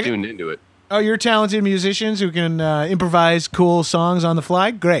 Yeah, we're Like- tuned into it. Oh, you're talented musicians who can improvise cool songs on the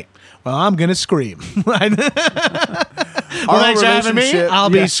fly? Great. Well, I'm going to scream. Well, thanks for having me. relationship-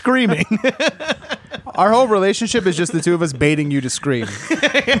 I'll yeah. be screaming. Our whole relationship is just the two of us baiting you to scream.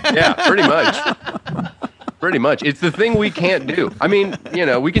 Yeah, pretty much. Pretty much. It's the thing we can't do. I mean, you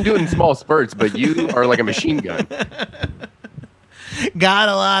know, we can do it in small spurts, but you are like a machine gun. Got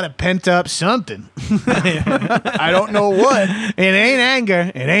a lot of pent up something. I don't know what. It ain't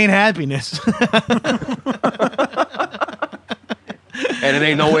anger. It ain't happiness. And it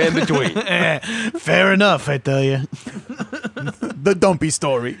ain't nowhere in between. Fair enough, I tell you. The dumpy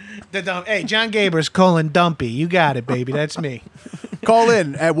story. Hey, John Gabers, Dumpy. You got it, baby. That's me. Call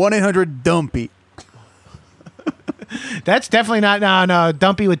in at 1-800-DUMPY. That's definitely not no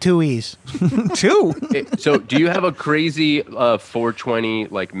Dumpy with 2 E's. 2. So, do you have a crazy 420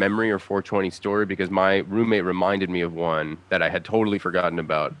 like memory or 420 story? Because my roommate reminded me of one that I had totally forgotten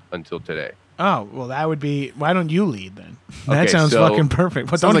about until today. Oh, well, that would be. Why don't you lead then? That Okay, sounds so- fucking perfect.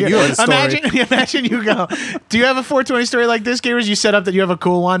 But Sounds don't like get- you have a story. imagine you go. Do you have a 420 story like this, gamers? You set up that you have a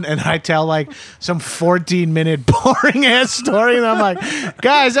cool one, and I tell like some 14-minute boring ass story, and I'm like,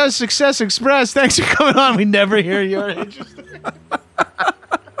 guys, that was Success Express. Thanks for coming on. We never hear your interest.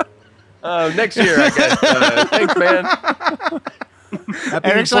 Next year, I guess. Thanks, man. Happy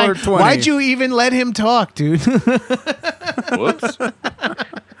Eric's like, 420. why'd you even let him talk, dude? Whoops.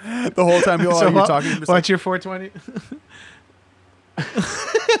 The whole time you're talking to yourself? What's your 420?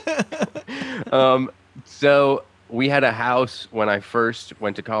 So we had a house when I first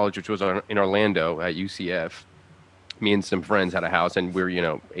went to college, which was in Orlando at UCF. Me and some friends had a house, and we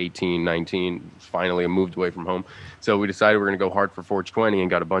were, 18, 19, finally moved away from home. So we decided we were going to go hard for 420 and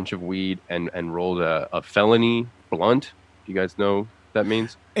got a bunch of weed and rolled a felony blunt. Do you guys know what that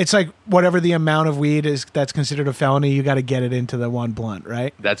means? It's like whatever the amount of weed is that's considered a felony, you got to get it into the one blunt,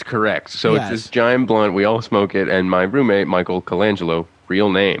 right? That's correct. So Yes. it's this giant blunt. We all smoke it, and my roommate, Michael Colangelo, real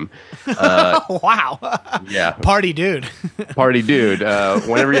name. Wow. Yeah. Party dude. Party dude.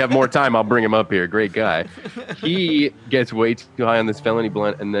 Whenever you have more time, I'll bring him up here. Great guy. He gets way too high on this felony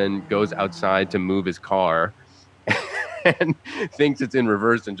blunt and then goes outside to move his car and thinks it's in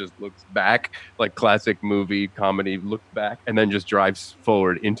reverse and just looks back, like classic movie comedy, look back, and then just drives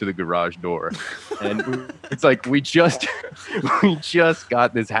forward into the garage door. And it's like we just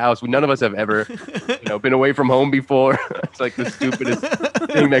got this house. None of us have ever been away from home before. It's like the stupidest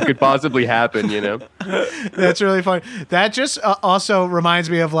thing that could possibly happen, That's really funny. That just also reminds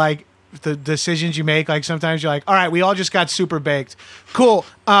me of like the decisions you make. Like sometimes you're like, all right, we all just got super baked. Cool.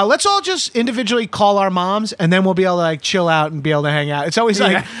 Let's all just individually call our moms, and then we'll be able to like chill out and be able to hang out. It's always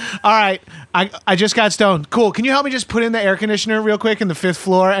like, all right, I just got stoned. Cool. Can you help me just put in the air conditioner real quick in the 5th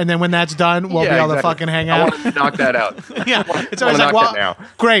floor, and then when that's done, we'll be able to fucking hang I out. want to knock that out. Yeah, it's always like, well, now.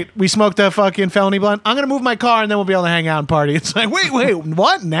 great, we smoked a fucking felony blunt. I'm gonna move my car, and then we'll be able to hang out and party. It's like, wait,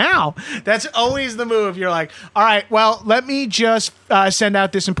 what now? That's always the move. You're like, all right, well, let me just send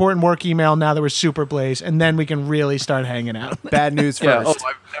out this important work email now that we're super blazed, and then we can really start hanging out. Bad news first. Yeah. Oh,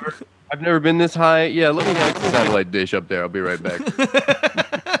 I've never been this high. Yeah, let me have the satellite dish up there. I'll be right back.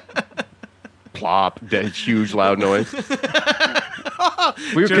 Plop. That huge loud noise.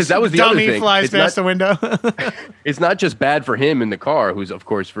 Because that was the other dummy thing. flies It's past the window. It's not just bad for him in the car, who's of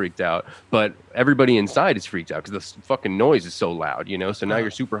course freaked out, but everybody inside is freaked out because the fucking noise is so loud, So now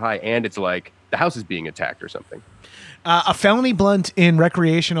you're super high, and it's like the house is being attacked or something. A felony blunt in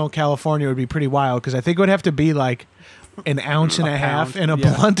recreational California would be pretty wild because I think it would have to be like an ounce and a half in a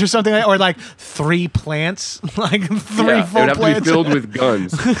blunt or something, or like 3 plants, like 3 full It would have to be plants. filled with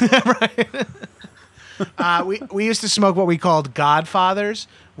guns. We used to smoke what we called Godfathers,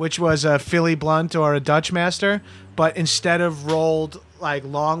 which was a Philly blunt or a Dutch Master, but instead of rolled like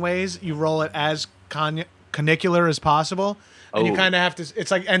long ways, you roll it as canicular as possible. And you Oh. kind of have to, it's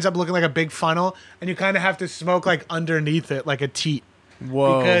like ends up looking like a big funnel, and you kind of have to smoke like underneath it, like a teat.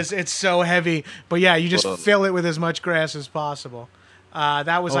 Whoa. Because it's so heavy. But yeah, you just Whoa. fill it with as much grass as possible.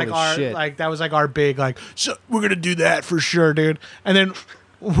 That was like Holy our shit. like that was like our big like, so we're gonna do that for sure, dude. And then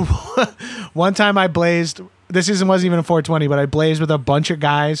one time I blazed. This wasn't even a 420, but I blazed with a bunch of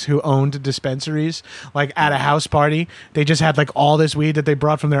guys who owned dispensaries. Like at a house party, they just had like all this weed that they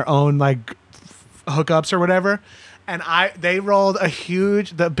brought from their own like hookups or whatever. And they rolled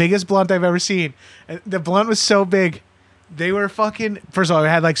the biggest blunt I've ever seen. And the blunt was so big. They were fucking, first of all, it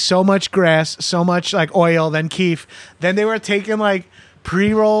had like so much grass, so much like oil, then keef. Then they were taking like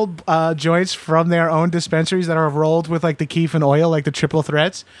pre-rolled joints from their own dispensaries that are rolled with like the keef and oil, like the triple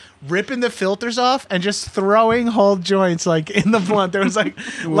threats, ripping the filters off and just throwing whole joints like in the blunt. There was like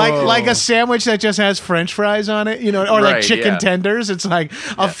like a sandwich that just has French fries on it, or like Right, chicken yeah. tenders. It's like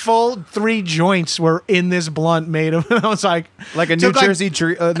a full 3 joints were in this blunt made of. And I was like Like a New took, like, Jersey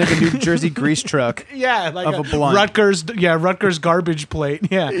Jersey grease truck. yeah, like of a blunt. Rutgers garbage plate.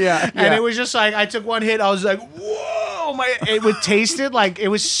 Yeah. Yeah, And yeah. it was just like I took one hit, I was like, whoa, it would tasted like it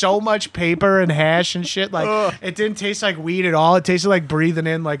was so much paper and hash and shit. Like it didn't taste like weed at all. It tasted like breathing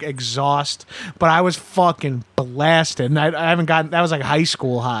in like exhaust. But I was fucking blasted. And I haven't gotten that was like high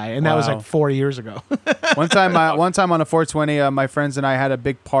school high, and that was Wow. like 4 years ago. One time on a 420, my friends and I had a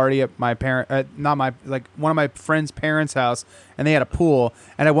big party at my one of my friends' parents' house, and they had a pool.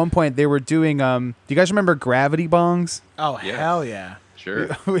 And at one point, they were doing. Do you guys remember gravity bongs? Oh hell yeah. Sure.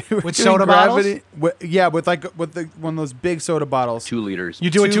 We were With doing soda bottles? with one of those big soda bottles. 2 liters. You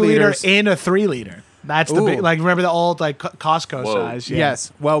do a 2 2 liter liters. and a 3 liter. That's the Ooh. big, like, remember the old, like, Costco Whoa. size? Yeah.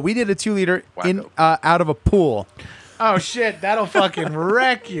 Yes. Well, we did a 2 liter in Wacko. out of a pool. Oh, shit. That'll fucking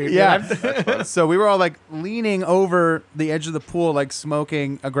wreck you. dude. Yeah. So we were all like leaning over the edge of the pool, like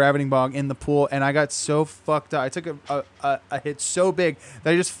smoking a gravity bong in the pool, and I got so fucked up. I took a hit so big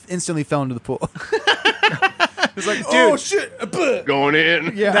that I just instantly fell into the pool. It's like, oh shit! Going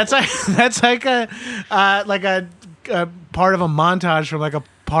in. Yeah. That's like a part of a montage from like a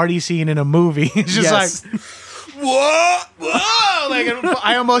party scene in a movie. It's just Yes. like, whoa, like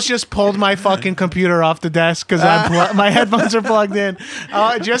I almost just pulled my fucking computer off the desk because my headphones are plugged in.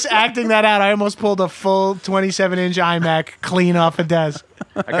 Just acting that out, I almost pulled a full 27-inch iMac clean off a desk.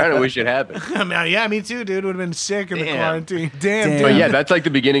 I kind of wish it happened. I mean, yeah, me too, dude. Would have been sick in the Damn. quarantine. Damn. But yeah, that's like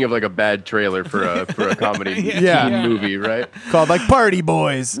the beginning of like a bad trailer for a comedy Yeah. teen movie, right? Called like Party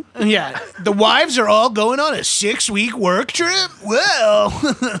Boys. Yeah, the wives are all going on a 6-week work trip. Well,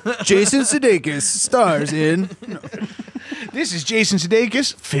 Jason Sudeikis stars in. this is Jason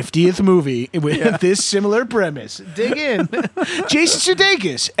Sudeikis' 50th movie with this similar premise. Dig in. Jason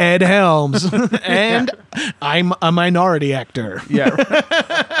Sudeikis, Ed Helms, and I'm a minority actor. Yeah.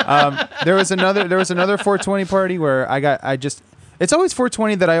 There was another 420 party where it's always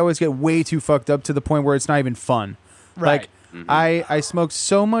 420 that I always get way too fucked up to the point where it's not even fun. Right. Like I smoked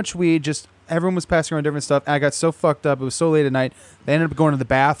so much weed, just everyone was passing around different stuff. And I got so fucked up. It was so late at night. They ended up going to the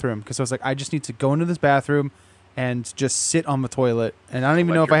bathroom because I was like, I just need to go into this bathroom and just sit on the toilet. And I don't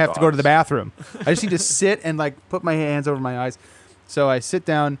even know if I have to go to the bathroom. I just need to sit and like put my hands over my eyes. So I sit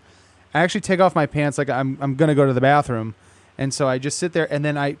down. I actually take off my pants like I'm gonna go to the bathroom. And so I just sit there and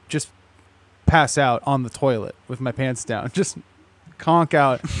then I just pass out on the toilet with my pants down. Just conk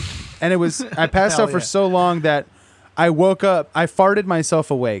out. And I passed Hell out for yeah. so long that I woke up, I farted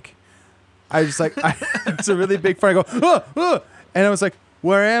myself awake. I just like, it's a really big fart. I go, and I was like,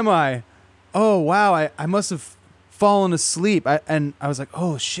 where am I? Oh, wow. I must have fallen asleep. And I was like,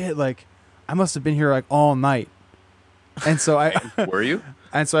 oh shit. Like I must have been here like all night. And so Were you?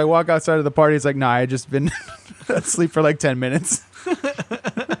 And so I walk outside of the party. It's like, nah, I just been asleep for like 10 minutes.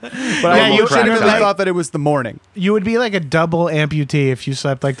 But I you legitimately like- thought that it was the morning. You would be like a double amputee if you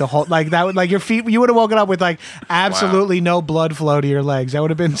slept like the whole, like that would, like your feet, you would have woken up with like absolutely no blood flow to your legs. That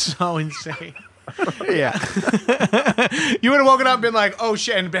would have been so insane. Yeah. You would have woken up and been like, oh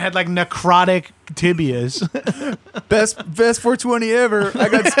shit, and had like necrotic tibias. Best 420 ever. I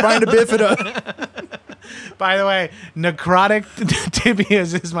got spina bifida. By the way, necrotic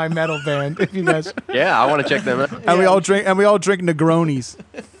tibias is my metal band. If you guys, Yeah, I want to check them out. And we all drink Negronis.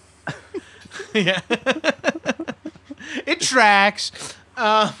 yeah, it tracks.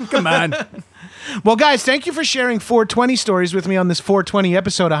 Come on. Well, guys, thank you for sharing 420 stories with me on this 420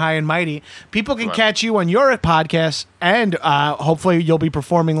 episode of High and Mighty. People can catch you on your podcast, and hopefully you'll be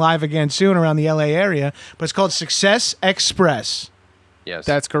performing live again soon around the LA area. But it's called Success Express, Yes.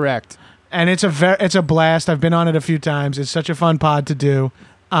 That's correct. and it's a blast. I've been on it a few times. It's such a fun pod to do.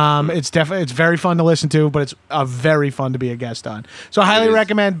 It's very fun to listen to, but it's very fun to be a guest on. So I highly is.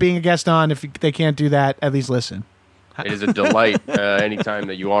 recommend being a guest on. If they can't do that, at least listen. It is a delight. Anytime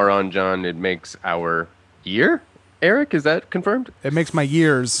that you are on, John, it makes our year. Eric, is that confirmed? It makes my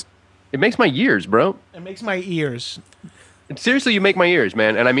years. It makes my years, bro. It makes my ears. Seriously, you make my ears,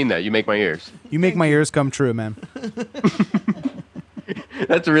 man. And I mean that. You make my ears. You make my ears come true, man.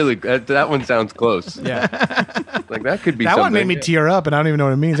 That's really, that one sounds close. Yeah. Like that could be That something. one made me tear up, and I don't even know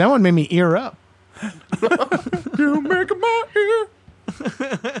what it means. That one made me ear up. You make my ear.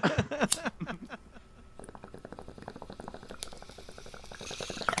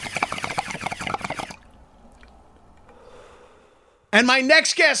 And my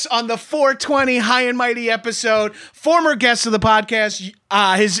next guest on the 420 High and Mighty episode, former guest of the podcast.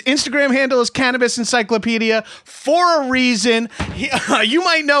 His Instagram handle is Cannabis Encyclopedia for a reason. You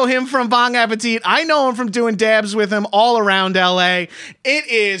might know him from Bong Appetit. I know him from doing dabs with him all around LA. It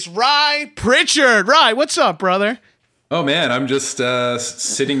is Rye Pritchard. Rye, what's up, brother? Oh man, I'm just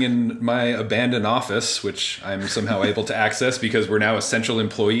sitting in my abandoned office, which I'm somehow able to access because we're now essential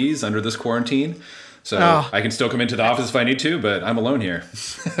employees under this quarantine. So I can still come into the office if I need to, but I'm alone here.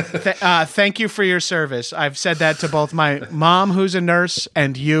 Thank you for your service. I've said that to both my mom, who's a nurse,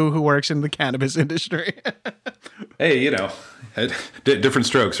 and you, who works in the cannabis industry. Hey, you know, different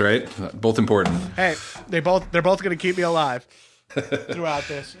strokes, right? Both important. Hey, they're both going to keep me alive throughout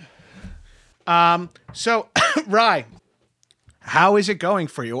this. So, Rye, how is it going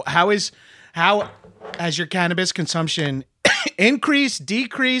for you? How has your cannabis consumption increased,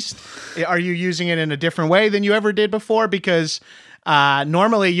 decreased? Are you using it in a different way than you ever did before? Because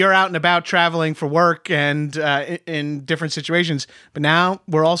Normally you're out and about traveling for work and in different situations, but now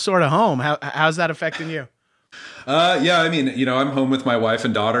we're all sort of home. How's that affecting you? Yeah, I mean, I'm home with my wife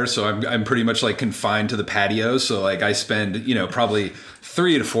and daughter, so I'm pretty much like confined to the patio. So like I spend, probably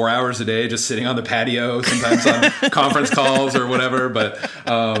 3 to 4 hours a day just sitting on the patio, sometimes on conference calls or whatever. But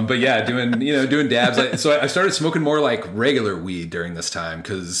yeah, doing dabs. So I started smoking more like regular weed during this time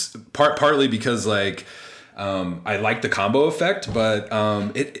partly because like, I like the combo effect, but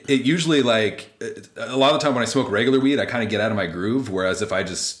it usually like a lot of the time when I smoke regular weed, I kind of get out of my groove. Whereas if I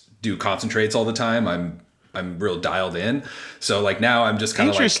just do concentrates all the time, I'm real dialed in. So like now I'm just kind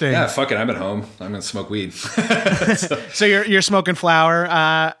of like, yeah, fuck it. I'm at home. I'm going to smoke weed. So you're smoking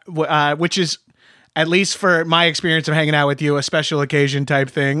flower, which is, at least for my experience of hanging out with you, a special occasion type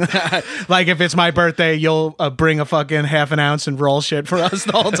thing. Like if it's my birthday, you'll bring a fucking half an ounce and roll shit for us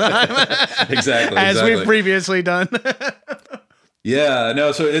the whole time. Exactly. As we've previously done. Yeah,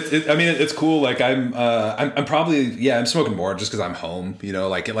 no. So it's cool. Like I'm probably, I'm smoking more just because I'm home.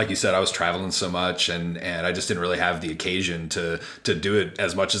 Like you said, I was traveling so much, and I just didn't really have the occasion to do it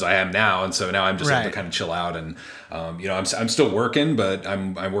as much as I am now. And so now I'm just able to kind of chill out. And I'm still working, but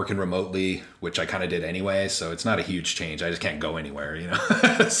I'm working remotely, which I kind of did anyway. So it's not a huge change. I just can't go anywhere.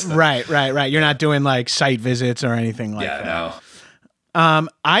 So. Right. You're not doing like site visits or anything like that. Yeah, no.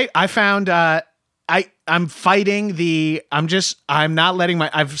 I found. I'm fighting I'm not letting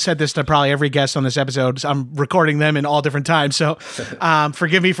I've said this to probably every guest on this episode. So I'm recording them in all different times. So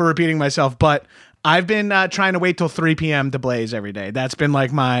forgive me for repeating myself, but I've been trying to wait till 3 p.m. to blaze every day. That's been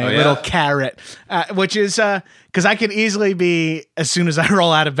like my little carrot, which is because I could easily be, as soon as I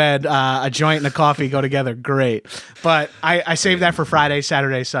roll out of bed, a joint and a coffee go together. Great. But I save that for Friday,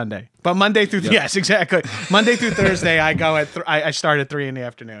 Saturday, Sunday. But Monday through, yes, exactly. Monday through Thursday, I go I start at 3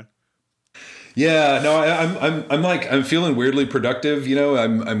 p.m. Yeah, no, I'm feeling weirdly productive.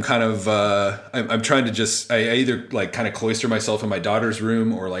 I'm kind of I'm trying to just I either like kind of cloister myself in my daughter's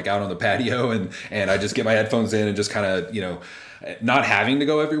room or like out on the patio, and I just get my headphones in and just kind of not having to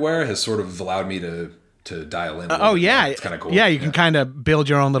go everywhere has sort of allowed me to dial in. It's kind of cool. Yeah, you can kind of build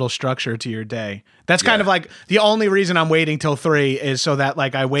your own little structure to your day. That's kind of like the only reason I'm waiting till 3 is so that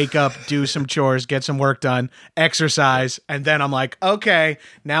like I wake up, do some chores, get some work done, exercise, and then I'm like, okay,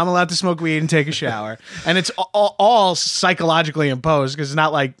 now I'm allowed to smoke weed and take a shower. And it's all psychologically imposed because it's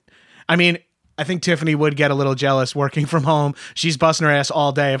not like, I think Tiffany would get a little jealous working from home. She's busting her ass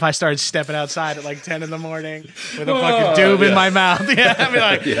all day. If I started stepping outside at like 10 in the morning with a fucking doob in my mouth, I'd be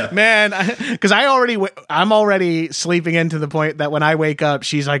like, man, because I'm already sleeping in to the point that when I wake up,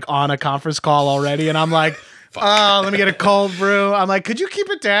 she's like on a conference call already, and I'm like, oh, let me get a cold brew. I'm like, could you keep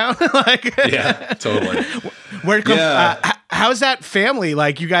it down? Yeah, totally. How's that family?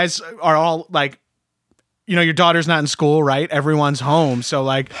 Like, you guys are all like, your daughter's not in school, right? Everyone's home. So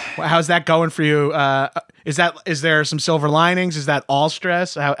like, how's that going for you? Is there some silver linings? Is that all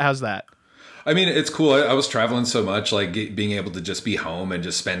stress? How's that? It's cool. I was traveling so much, like being able to just be home and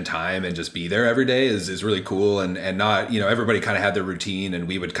just spend time and just be there every day is really cool. And not, everybody kind of had their routine, and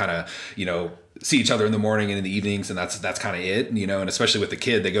we would kind of, see each other in the morning and in the evenings, and that's kind of it, and especially with the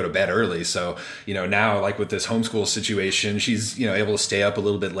kid, they go to bed early. So, now like with this homeschool situation, she's, able to stay up a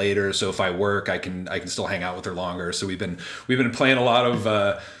little bit later. So if I work, I can still hang out with her longer. So we've been playing a lot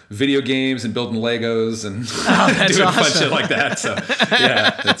of video games and building Legos and doing fun shit like that. So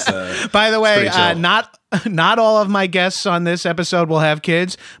yeah, it's by the way, not all of my guests on this episode will have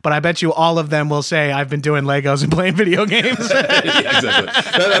kids, but I bet you all of them will say I've been doing Legos and playing video games. Yeah,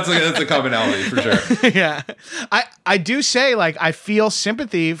 exactly. That's a commonality for sure. Yeah, I do say, like, I feel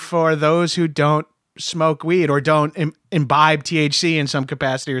sympathy for those who don't smoke weed or don't imbibe THC in some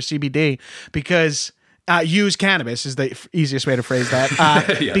capacity or CBD, because use cannabis is the easiest way to phrase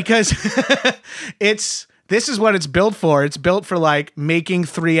that. Because this is what it's built for. It's built for like making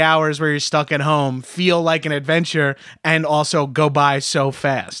 3 hours where you're stuck at home feel like an adventure and also go by so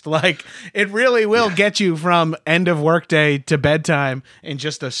fast. Like, it really will get you from end of workday to bedtime in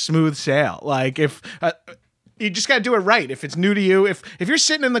just a smooth sail. Like, if you just got to do it right. If it's new to you, if you're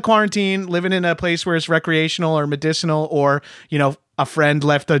sitting in the quarantine, living in a place where it's recreational or medicinal, or, a friend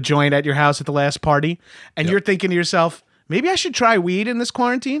left a joint at your house at the last party, and you're thinking to yourself, maybe I should try weed in this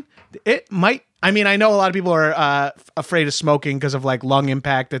quarantine. It might. I know a lot of people are afraid of smoking because of like lung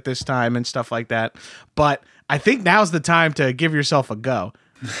impact at this time and stuff like that. But I think now's the time to give yourself a go.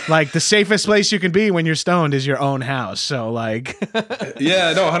 Like, the safest place you can be when you're stoned is your own house. So like,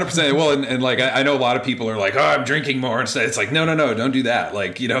 yeah, no, 100%. Well, and like, I know a lot of people are like, oh, I'm drinking more. And it's like, no, don't do that.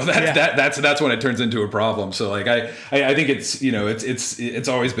 Like, that's when it turns into a problem. So like, I think it's, it's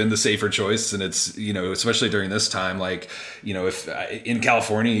always been the safer choice. And it's, especially during this time, like, if in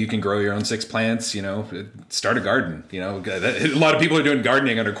California you can grow your own 6 plants, start a garden. A lot of people are doing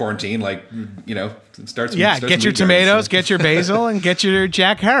gardening under quarantine. Like, start some. Yeah, start get some your weed tomatoes, gardens. get your basil, and get your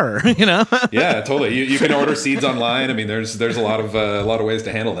Jack Harrer. Yeah, totally. You can order seeds online. I mean, there's a lot of ways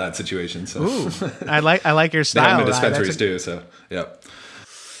to handle that situation. So Ooh, I like your they style. have them in Ryan. dispensaries too. So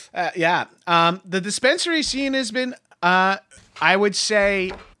yeah. The dispensary scene has been, I would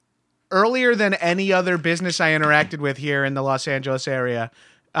say, earlier than any other business I interacted with here in the Los Angeles area.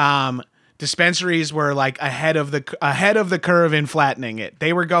 Dispensaries were like ahead of the curve in flattening it.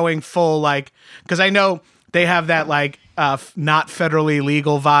 They were going full because I know they have that not federally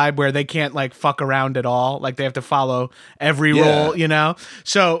legal vibe where they can't fuck around at all. Like they have to follow every rule,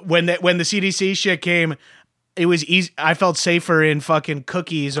 So when the CDC shit came, it was easy. I felt safer in fucking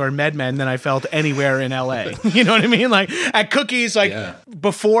Cookies or MedMen than I felt anywhere in LA. You know what I mean? Like at Cookies,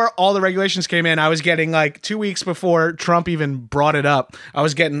 before all the regulations came in, I was getting 2 weeks before Trump even brought it up, I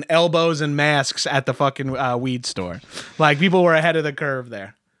was getting elbows and masks at the fucking weed store. Like people were ahead of the curve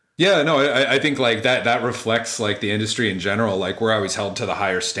there. Yeah, no, I think that reflects the industry in general. Like we're always held to the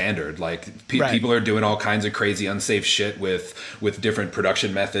higher standard. Like people are doing all kinds of crazy unsafe shit with different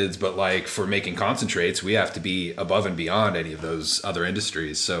production methods, but for making concentrates, we have to be above and beyond any of those other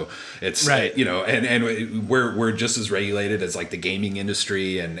industries. So it's and we're just as regulated as the gaming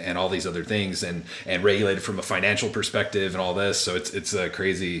industry and all these other things, and regulated from a financial perspective and all this. So it's a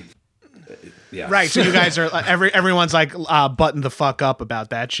crazy. Yeah. Right. So you guys are everyone's button the fuck up about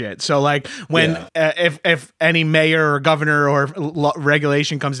that shit. So when if any mayor or governor or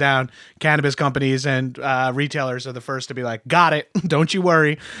regulation comes down, cannabis companies and retailers are the first to be like, got it. Don't you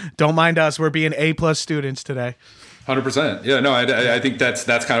worry. Don't mind us. We're being A+ students today. 100%. Yeah, no, I think that's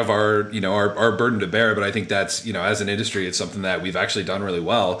kind of our our burden to bear. But I think that's as an industry, it's something that we've actually done really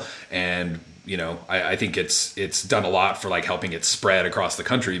well. And I think it's done a lot for helping it spread across the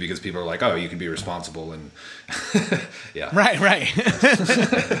country because people are like, oh, you can be responsible and yeah. Right.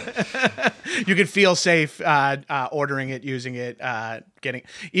 You could feel safe ordering it, using it, getting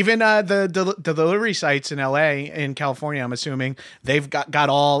even the delivery sites in LA, in California. I'm assuming they've got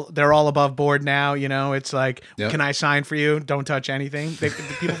all, they're all above board now. It's like, can I sign for you? Don't touch anything.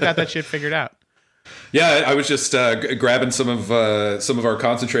 People got that shit figured out. Yeah, I was just grabbing some of our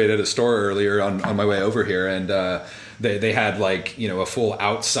concentrate at a store earlier on my way over here, and they had a full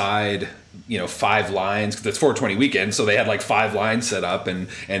outside 5 lines because it's 420 weekend, so they had 5 lines set up and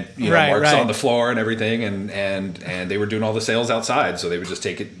marks on the floor and everything, and they were doing all the sales outside, so they would just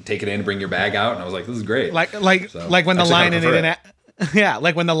take it in, bring your bag out, and I was like, this is great. Like when the line in and out. Yeah,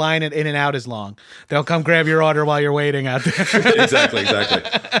 like when the line in and out is long, they'll come grab your order while you're waiting out there. Exactly.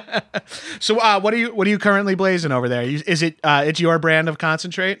 So, what are you currently blazing over there? Is it it's your brand of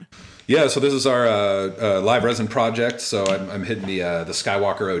concentrate? Yeah, so this is our live resin project. So I'm hitting the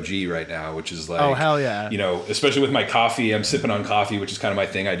Skywalker OG right now, which is oh hell yeah, especially with my coffee. I'm sipping on coffee, which is kind of my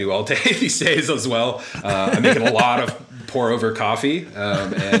thing. I do all day these days as well. I'm making a lot of pour over coffee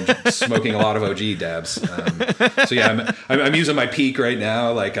and smoking a lot of OG dabs. So yeah, I'm using my peak right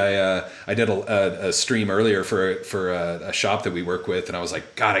now. I did a stream earlier for a shop that we work with, and I was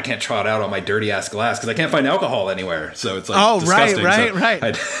like, God, I can't trot out on my dirty ass glass because I can't find alcohol anywhere. So it's disgusting.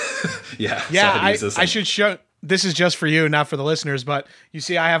 Right. Yeah. I should show. This is just for you, not for the listeners. But you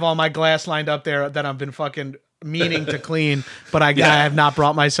see, I have all my glass lined up there that I've been fucking meaning to clean, but I have not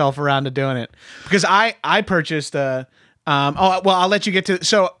brought myself around to doing it because I purchased a. I'll let you get to.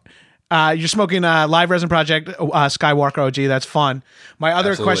 So you're smoking a live resin project, Skywalker OG. That's fun. My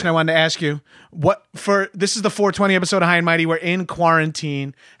other question I wanted to ask you: this is the 420 episode of High and Mighty. We're in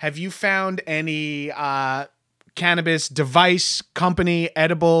quarantine. Have you found any cannabis device, company,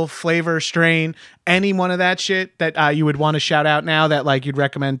 edible, flavor, strain, any one of that shit that you would want to shout out now that you'd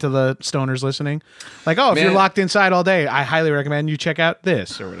recommend to the stoners listening? If you're locked inside all day, I highly recommend you check out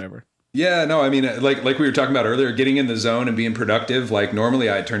this or whatever. Yeah, no, I mean, like we were talking about earlier, getting in the zone and being productive. Normally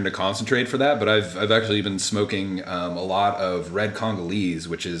I turn to concentrate for that, but I've actually been smoking a lot of Red Congolese,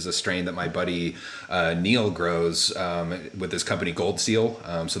 which is a strain that my buddy Neil grows with his company Gold Seal.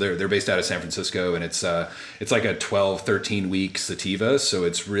 So they're based out of San Francisco, and it's like a 12, 13 week sativa. So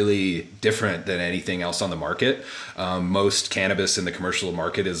it's really different than anything else on the market. Most cannabis in the commercial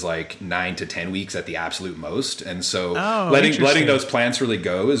market is 9 to 10 weeks at the absolute most. And so letting those plants really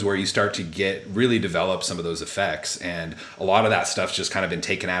go is where you start to really develop some of those effects. And a lot of that stuff's just kind of been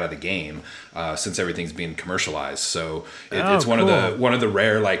taken out of the game since everything's being commercialized. So it's one of the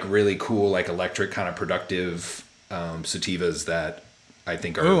rare, really cool, electric kind of productive sativas that I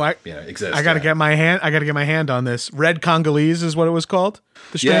think are exist. I got to get my hand on this. Red Congolese is what it was called.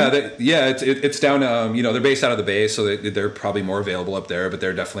 The strain? It's down. They're based out of the Bay, so they're probably more available up there. But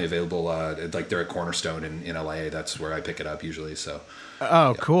they're definitely available. Like they're at Cornerstone in LA. That's where I pick it up usually. So.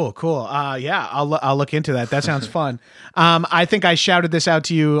 Oh, cool. I'll look into that. That sounds fun. I think I shouted this out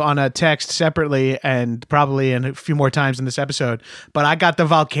to you on a text separately and probably in a few more times in this episode. But I got the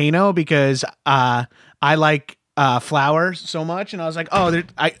Volcano because I like flour so much, and I was like,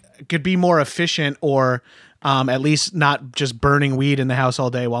 I could be more efficient or at least not just burning weed in the house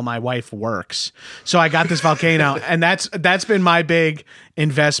all day while my wife works. So I got this Volcano, and that's been my big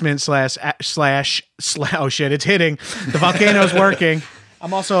investment slash oh shit, it's hitting. The Volcano's working.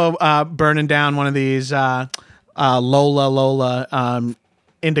 I'm also burning down one of these Lola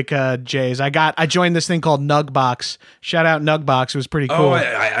Indica J's. I joined this thing called Nugbox. Shout out Nugbox. It was pretty cool. Oh,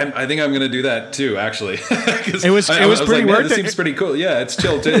 I think I'm going to do that too, actually. It was pretty worth it. This seems pretty cool. Yeah, it's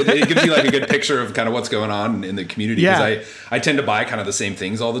chill. It gives you like a good picture of kind of what's going on in the community. Because I tend to buy kind of the same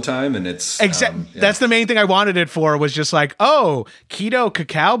things all the time, and it's that's the main thing I wanted it for, was just like, keto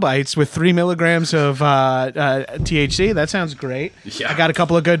cacao bites with 3 milligrams of THC. That sounds great. Yeah. I got a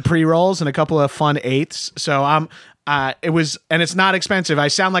couple of good pre-rolls and a couple of fun eighths. So it's not expensive. I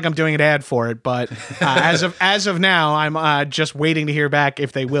sound like I'm doing an ad for it, but as of now, I'm just waiting to hear back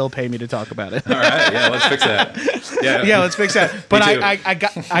if they will pay me to talk about it. All right, yeah, let's fix that. Yeah, let's fix that. But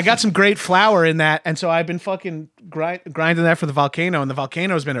I got some great flour in that, and so I've been fucking grinding that for the Volcano, and the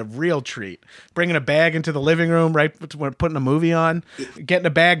Volcano has been a real treat. Bringing a bag into the living room, right when putting a movie on, getting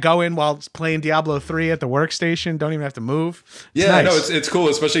a bag going while playing Diablo 3 at the workstation. Don't even have to move. It's cool,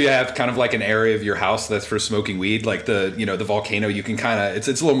 especially you have kind of like an area of your house that's for smoking weed. Like the Volcano, you can kind of it's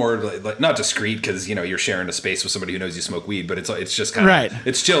a little more like, not discreet because you're sharing a space with somebody who knows you smoke weed, but it's just kind of right.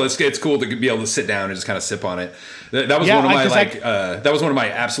 It's chill. It's cool to be able to sit down and just kind of sip on it. That was one of my that was one of my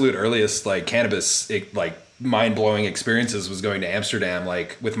absolute earliest like cannabis mind-blowing experiences was going to Amsterdam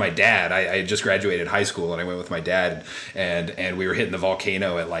with my dad. I had just graduated high school and I went with my dad and we were hitting the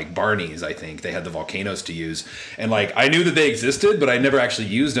Volcano at Barney's. I think they had the Volcanos to use, and I knew that they existed, but I never actually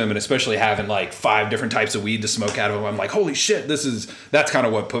used them. And especially having 5 different types of weed to smoke out of them, I'm like, holy shit, that's kind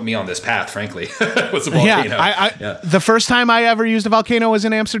of what put me on this path, frankly. Was the Volcano. The first time I ever used a Volcano was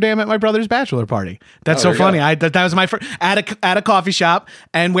in Amsterdam at my brother's bachelor party. That's so funny. That was my first at a coffee shop,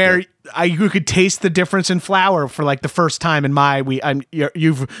 and where you could taste the difference in flour for the first time in my weed.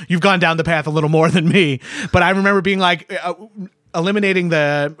 You've gone down the path a little more than me, but I remember being eliminating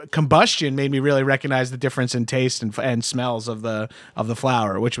the combustion made me really recognize the difference in taste and smells of the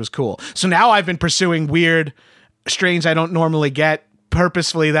flour, which was cool. So now I've been pursuing weird strains I don't normally get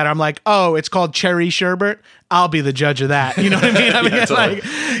purposefully, that I'm like, it's called cherry sherbet. I'll be the judge of that. You know what I mean?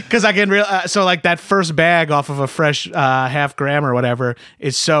 Because I can that first bag off of a fresh half gram or whatever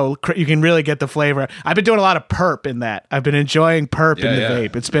is you can really get the flavor. I've been doing a lot of perp in that. I've been enjoying perp in the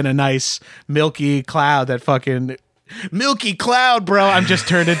vape. It's been a nice milky cloud. That fucking milky cloud, bro. I'm just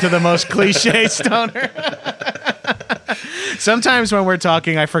turned into the most cliche stoner. Sometimes when we're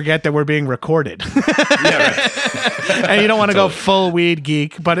talking, I forget that we're being recorded. And you don't want to go full weed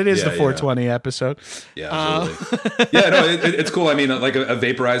geek, but it is the 420 episode. Yeah, absolutely. It's cool. I mean, like a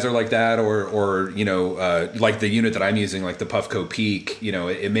vaporizer like that, or like the unit that I'm using, like the Puffco Peak,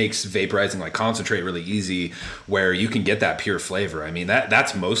 it makes vaporizing concentrate really easy, where you can get that pure flavor. I mean,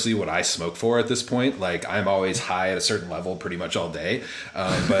 that's mostly what I smoke for at this point. I'm always high at a certain level pretty much all day,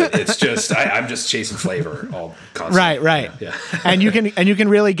 but it's just I'm just chasing flavor all constantly. Right. Yeah. and you can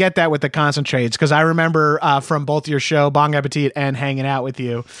really get that with the concentrates, because I remember from both your show Bong Appetit and hanging out with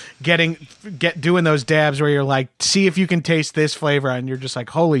you, doing those dabs where you're like, see if you can taste this flavor, and you're just like,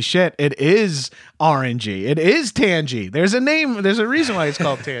 holy shit, it is orangey, it is tangy. There's a reason why it's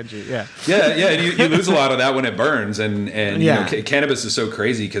called tangy. Yeah. And you lose a lot of that when it burns, and cannabis is so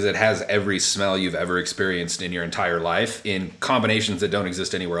crazy because it has every smell you've ever experienced in your entire life in combinations that don't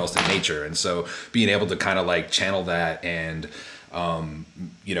exist anywhere else in nature. And so being able to kind of channel that and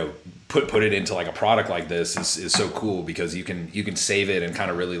put it into a product like this is so cool, because you can save it and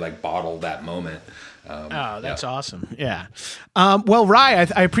kind of really bottle that moment. That's awesome. Yeah. Well, Rye,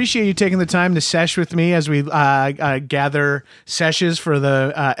 I appreciate you taking the time to sesh with me as we gather sessions for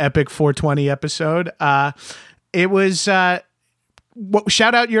the epic 420 episode. It was shout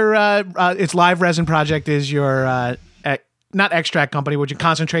out your it's Live Resin Project is your not extract company, would you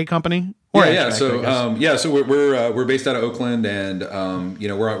concentrate company? So we're based out of Oakland, and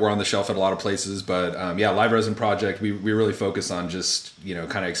we're on the shelf at a lot of places. But Live Resin Project, we really focus on just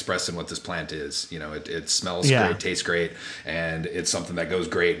kind of expressing what this plant is. It smells great, tastes great, and it's something that goes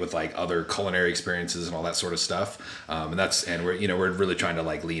great with like other culinary experiences and all that sort of stuff. And we're really trying to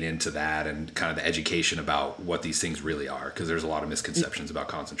like lean into that and kind of the education about what these things really are, because there's a lot of misconceptions about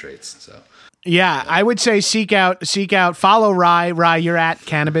concentrates. So. Yeah, I would say seek out, follow Rye. Rye, you're at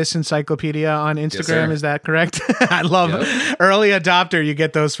Cannabis Encyclopedia on Instagram. Is that correct? I love early adopter. You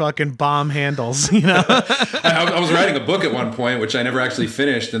get those fucking bomb handles, I was writing a book at one point, which I never actually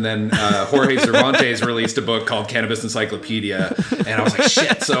finished. And then Jorge Cervantes released a book called Cannabis Encyclopedia. And I was like,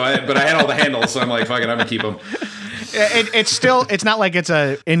 shit. But I had all the handles. So I'm like, fuck it, I'm going to keep them. It's not like it's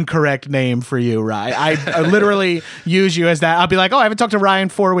a incorrect name for you, Rye. I literally use you as that. I'll be like, I haven't talked to Rye in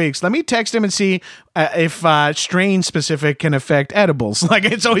 4 weeks. Let me text him and see if strain specific can affect edibles. Like,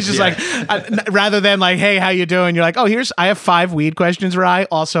 it's always just like, rather than like, hey, how you doing? You're like, I have 5 weed questions, Rye.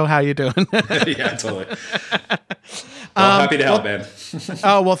 Also, how you doing? Yeah, totally. Well, happy to help, man.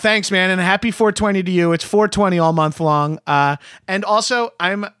 Oh, well, thanks, man. And happy 420 to you. It's 420 all month long. And also,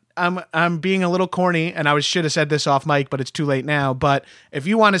 I'm being a little corny, and I should have said this off mic, but it's too late now. But if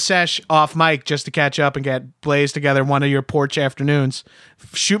you want to sesh off mic just to catch up and get blazed together one of your porch afternoons,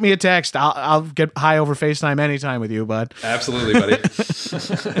 shoot me a text. I'll get high over FaceTime anytime with you, bud. Absolutely, buddy.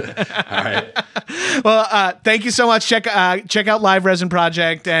 All right. Well, thank you so much. Check out Live Resin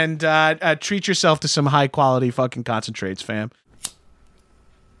Project and treat yourself to some high quality fucking concentrates, fam.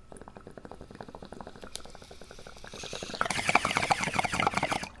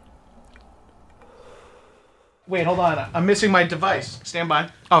 Wait, hold on. I'm missing my device. Stand by.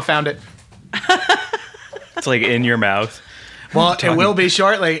 Oh, found it. It's like in your mouth. Well, it will be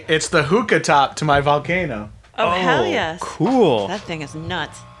shortly. It's the hookah top to my volcano. Oh, hell yes. Cool. That thing is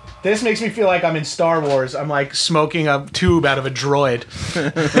nuts. This makes me feel like I'm in Star Wars. I'm like smoking a tube out of a droid.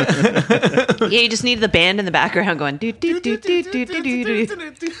 Yeah, you just need the band in the background going do do do do do do do do.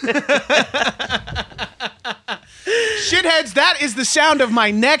 Shitheads, that is the sound of my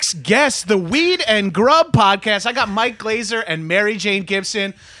next guest, the Weed and Grub podcast. I got Mike Glazer and Mary Jane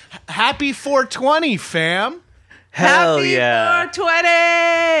Gibson. Happy 420, fam. Hell Happy yeah.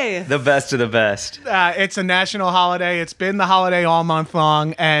 420! The best of the best. It's a national holiday. It's been the holiday all month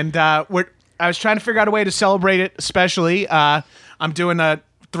long, and I was trying to figure out a way to celebrate it, especially. I'm doing a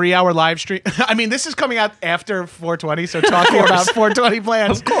 3-hour live stream. I mean, this is coming out after 420, so talking about 420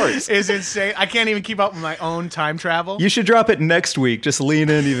 plans of course is insane. I can't even keep up with my own time travel. You should drop it next week. Just lean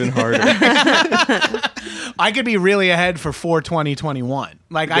in even harder. I could be really ahead for 42021.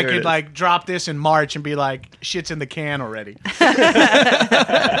 Like, there I could like drop this in March and be like, shit's in the can already.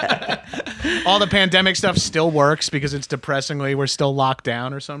 All the pandemic stuff still works because it's depressingly we're still locked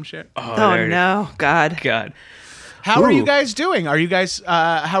down or some shit. Oh no, God. How are you guys doing? Are you guys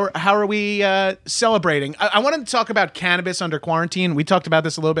how are we celebrating? I wanted to talk about cannabis under quarantine. We talked about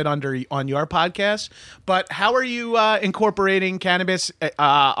this a little bit on your podcast, but how are you incorporating cannabis?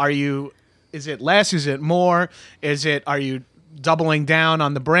 Is it less? Is it more? Are you doubling down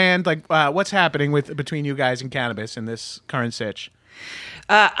on the brand? Like what's happening between you guys and cannabis in this current sitch?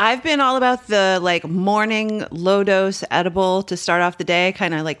 I've been all about the morning low dose edible to start off the day,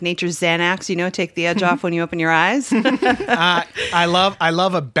 kind of like nature's Xanax, take the edge off when you open your eyes. I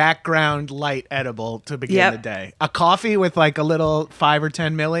love a background light edible to begin the day. A coffee with like a little 5 or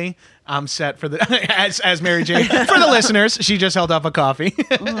 10 milli. I'm set for the as Mary Jane. For the listeners, she just held up a coffee.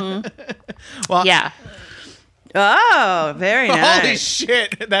 Mm-hmm. Well, yeah. Oh, very nice. Holy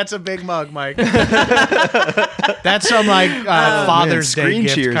shit. That's a big mug, Mike. That's some Father's Day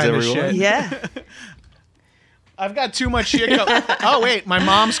gift kind of shit. Yeah. I've got too much shit going. Oh, wait. My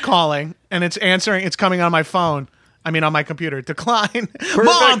mom's calling, and it's answering. It's coming on my phone. I mean, on my computer. Decline. Perfect.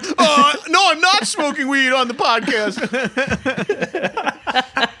 Mom, no, I'm not smoking weed on the podcast.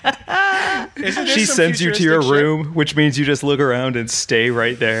 She sends you to your room, which means you just look around and stay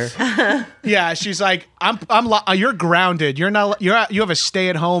right there. Yeah, she's like, you're grounded. You have a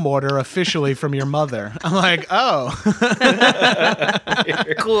stay-at-home order officially from your mother. I'm like, oh.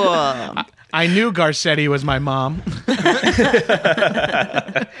 Cool. I knew Garcetti was my mom.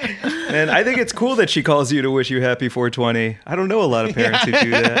 And I think it's cool that she calls you to wish you happy 420. I don't know a lot of parents who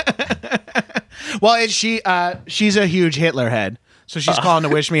do that. Well, she's a huge Hitler head. So she's calling to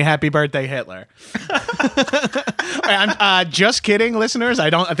wish me happy birthday, Hitler. I'm just kidding, listeners. I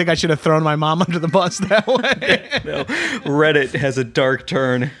think I should have thrown my mom under the bus that way. No. Reddit has a dark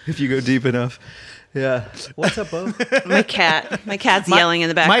turn if you go deep enough. Yeah. What's up, Bo? My cat's yelling in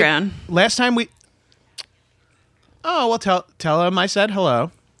the background. Last time Oh, well, tell him I said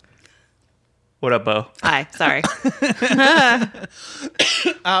hello. What up, Bo? Hi, sorry.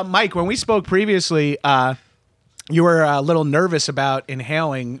 Mike, when we spoke previously, you were a little nervous about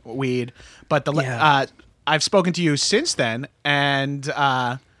inhaling weed, but I've spoken to you since then, and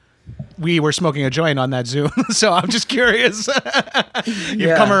we were smoking a joint on that Zoom. So I'm just curious.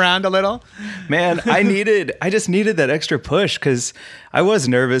 You've come around a little? Man, I just needed that extra push because I was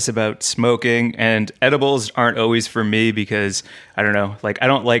nervous about smoking, and edibles aren't always for me because I don't know, like I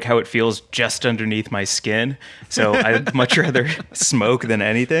don't like how it feels just underneath my skin. So I'd much rather smoke than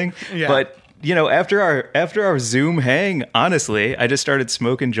anything. Yeah. But you know, after our Zoom hang, honestly, I just started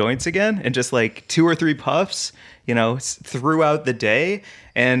smoking joints again and just like 2 or 3 puffs, you know, throughout the day.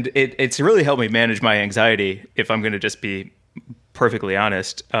 And it's really helped me manage my anxiety, if I'm going to just be perfectly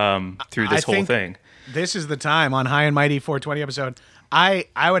honest, through this whole thing. This is the time on High and Mighty 420 episode. I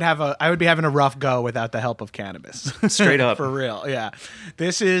would be having a rough go without the help of cannabis. Straight up. For real, yeah.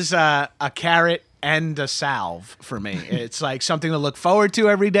 This is a carrot and a salve for me. It's like something to look forward to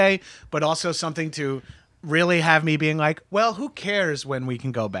every day, but also something to really have me being like, well, who cares when we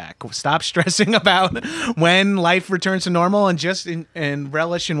can go back? Stop stressing about when life returns to normal and just and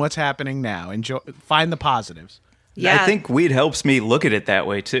relish in what's happening now. Enjoy, find the positives. Yeah. I think weed helps me look at it that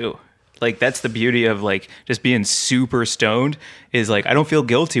way too. Like that's the beauty of like just being super stoned is like I don't feel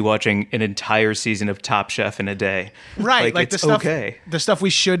guilty watching an entire season of Top Chef in a day. Right, like it's the stuff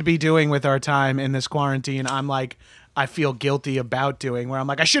we should be doing with our time in this quarantine. I'm like, I feel guilty about doing where I'm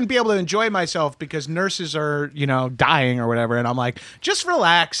like, I shouldn't be able to enjoy myself because nurses are, you know, dying or whatever. And I'm like, just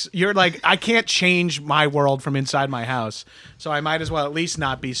relax. You're like, I can't change my world from inside my house. So I might as well at least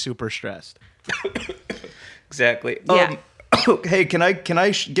not be super stressed. Exactly. Yeah. Hey, can I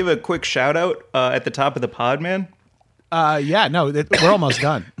give a quick shout out at the top of the pod, man? Yeah, no, we're almost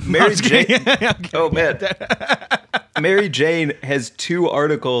done. Mary Jane. Oh man. Mary Jane has 2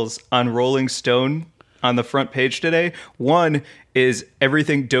 articles on Rolling Stone on the front page today. One is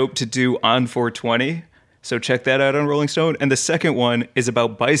everything dope to do on 420. So check that out on Rolling Stone. And the second one is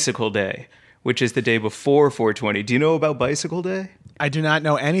about Bicycle Day, which is the day before 420. Do you know about Bicycle Day? I do not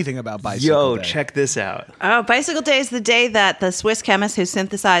know anything about Bicycle Day. Check this out. Oh, Bicycle Day is the day that the Swiss chemist who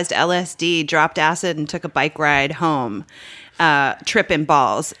synthesized LSD dropped acid and took a bike ride home, tripping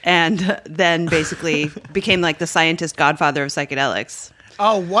balls, and then basically became like the scientist godfather of psychedelics.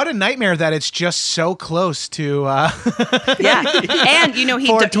 Oh, what a nightmare that it's just so close to... Yeah, and you know, he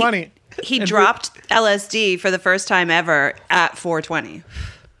 420. He dropped LSD for the first time ever at 420.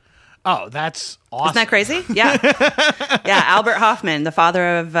 Oh, that's awesome. Isn't that crazy? Yeah. Yeah, Albert Hoffman, the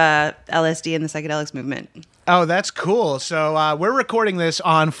father of LSD and the psychedelics movement. Oh, that's cool. So we're recording this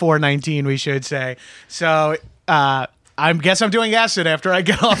on 4/19, we should say. So I guess I'm doing acid after I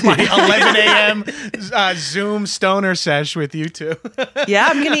get off my 11 a.m. Zoom stoner sesh with you two. Yeah,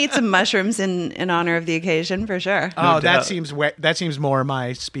 I'm going to eat some mushrooms in honor of the occasion for sure. Oh, that seems more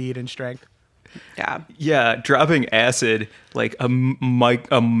my speed and strength. Yeah, dropping acid, like a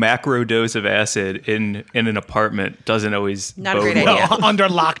macro dose of acid in an apartment doesn't always not a great idea. Under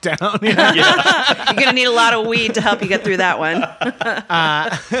lockdown. Yeah. You're gonna need a lot of weed to help you get through that one.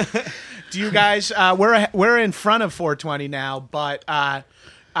 Do you guys? We're in front of 420 now, but I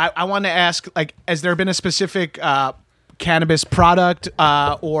want to ask, like, has there been a specific cannabis product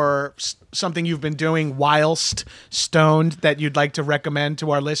or something you've been doing whilst stoned that you'd like to recommend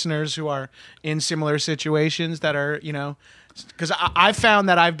to our listeners who are in similar situations that are, you know, because I found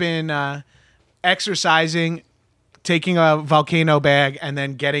that I've been exercising, taking a volcano bag and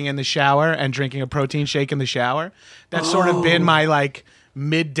then getting in the shower and drinking a protein shake in the shower. That's sort of been my like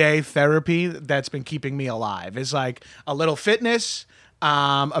midday therapy that's been keeping me alive. Is like a little fitness,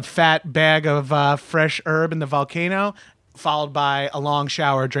 a fat bag of fresh herb in the volcano, followed by a long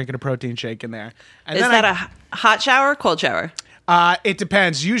shower, drinking a protein shake in there. And is that a hot shower or cold shower? It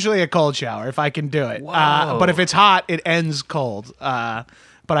depends. Usually a cold shower if I can do it. But if it's hot, it ends cold. But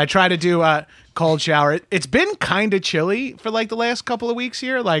I try to do a cold shower. It's been kind of chilly for like the last couple of weeks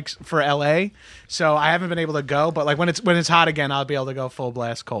here, like for LA. So I haven't been able to go. But like when it's hot again, I'll be able to go full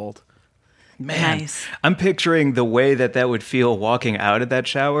blast cold. Man, nice. I'm picturing the way that would feel walking out of that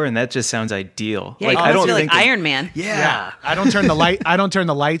shower, and that just sounds ideal. Yeah, like I don't feel like Iron Man. Yeah. I don't turn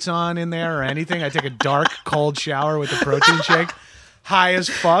the lights on in there or anything. I take a dark, cold shower with a protein shake. High as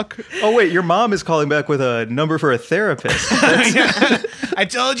fuck. Oh wait, your mom is calling back with a number for a therapist. I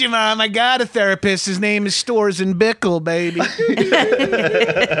told you, Mom, I got a therapist. His name is Stores and Bickle, baby.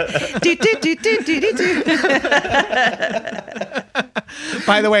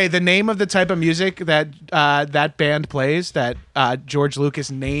 By the way, the name of the type of music that that band plays, that George Lucas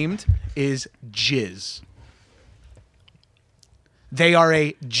named, is jizz. They are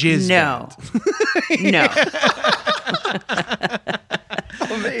a jizz band. No.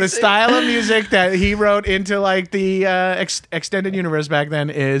 The style of music that he wrote into like the extended universe back then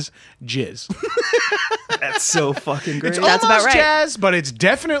is jizz. That's so fucking great. It's That's almost about right. jazz, but it's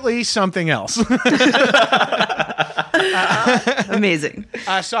definitely something else. Amazing.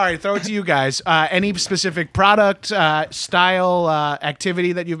 Sorry, throw it to you guys. Any specific product, style,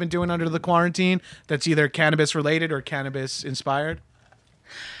 activity that you've been doing under the quarantine that's either cannabis related or cannabis inspired?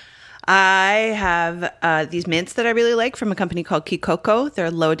 I have these mints that I really like from a company called Kikoko.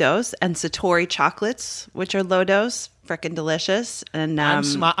 They're low dose, and Satori chocolates, which are low dose, freaking delicious. And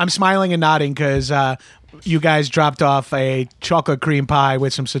I'm smiling and nodding because you guys dropped off a chocolate cream pie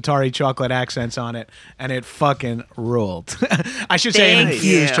with some Satori chocolate accents on it, and it fucking ruled. I should say Thank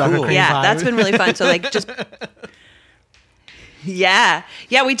infused you. chocolate cream Yeah, pie. that's been really fun. So like just. Yeah,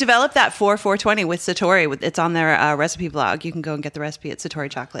 we developed that for 420 with Satori. It's on their recipe blog. You can go and get the recipe at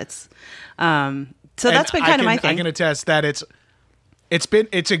Satori Chocolates. So that's been kind of my thing. I can attest that it's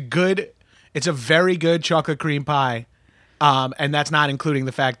a very good chocolate cream pie, and that's not including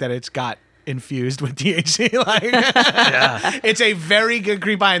the fact that it's got infused with THC. It's a very good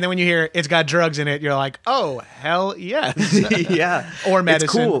cream pie, and then when you hear it's got drugs in it, you're like, oh hell yes, Yeah. or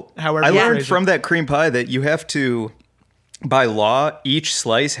medicine. It's cool. However, I you learned phrase from it. that cream pie that you have to, by law, each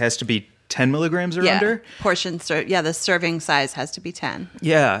slice has to be 10 milligrams or under. The serving size has to be 10.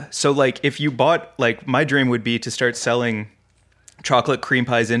 Yeah. So like if you bought, like my dream would be to start selling chocolate cream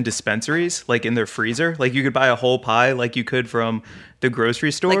pies in dispensaries, like in their freezer. Like you could buy a whole pie like you could from the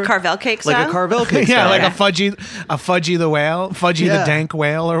grocery store. Like Carvel cake Like style? a Carvel cake Yeah, style. like a Fudgy the whale, Fudgy the dank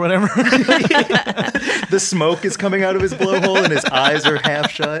whale, or whatever. The smoke is coming out of his blowhole and his eyes are half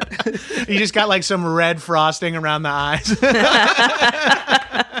shut. You just got like some red frosting around the eyes.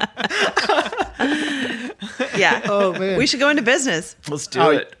 Yeah. Oh man. We should go into business. Let's do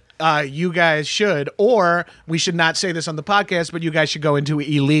it. You guys should, or we should not say this on the podcast, but you guys should go into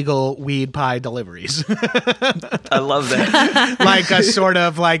illegal weed pie deliveries. I love that. Like a sort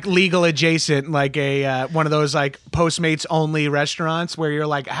of like legal adjacent, like a one of those like Postmates only restaurants where you're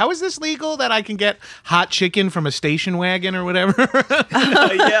like, how is this legal that I can get hot chicken from a station wagon or whatever?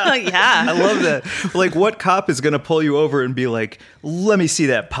 Yeah. Yeah. I love that. Like, what cop is going to pull you over and be like, let me see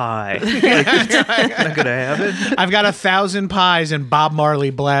that pie? Like, it's not going to happen. I've got 1,000 pies and Bob Marley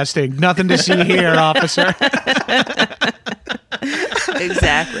blasting. Nothing to see here, officer.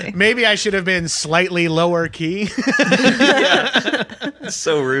 Exactly. Maybe I should have been slightly lower key.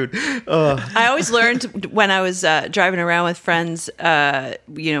 So rude. I always learned when I was driving around with friends,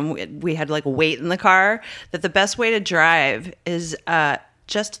 we had like weight in the car, that the best way to drive is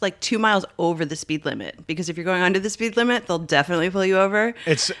just like 2 miles over the speed limit. Because if you're going under the speed limit, they'll definitely pull you over.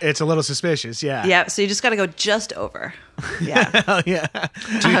 It's a little suspicious, yeah. Yeah, so you just got to go just over. Yeah. Hell yeah.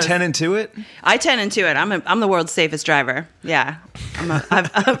 Do you 10 into it? I 10 into it. I'm the world's safest driver. Yeah.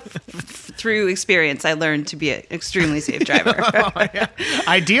 Through experience, I learned to be an extremely safe driver.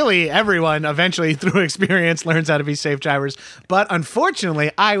 Ideally, everyone eventually through experience learns how to be safe drivers. But unfortunately,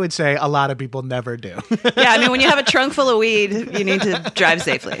 I would say a lot of people never do. Yeah, I mean, when you have a trunk full of weed, you need to drive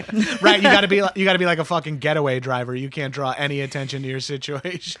safely. Right, you got to be like a fucking getaway driver. You can't draw any attention to your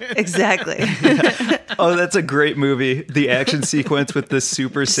situation. Exactly. Oh, that's a great movie. The action sequence with the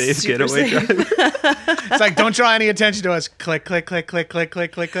super safe getaway driver. It's like, don't draw any attention to us. Click, click, click, click, click,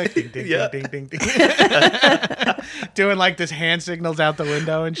 click, click, click. Ding, ding, Yeah. ding, ding, ding, ding. Doing like this hand signals out the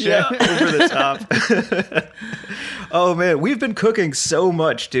window and shit. Yeah, over the top. Oh man, we've been cooking so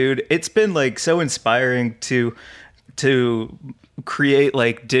much, dude. It's been like so inspiring to create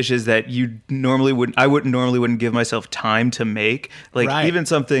like dishes that I wouldn't give myself time to make. Like Right. even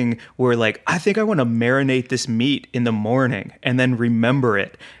something where like I think I want to marinate this meat in the morning and then remember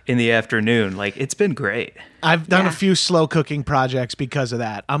it in the afternoon. Like it's been great. I've done a few slow cooking projects because of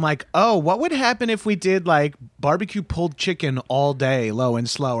that. I'm like, oh, what would happen if we did like barbecue pulled chicken all day, low and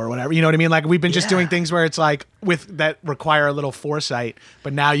slow or whatever? You know what I mean? Like we've been just doing things where it's like with that require a little foresight,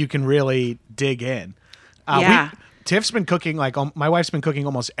 but now you can really dig in. Tiff's been cooking my wife's been cooking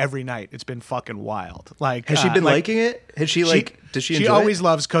almost every night. It's been fucking wild. Like, Has she been liking it? Has she does she enjoy She always it?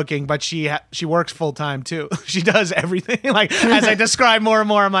 loves cooking, but she works full time too. She does everything. Like as I describe more and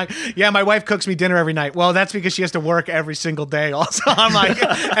more, I'm like, yeah, my wife cooks me dinner every night. Well, that's because she has to work every single day. Also, I'm like,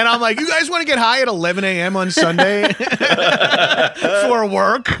 you guys want to get high at 11 a.m. on Sunday for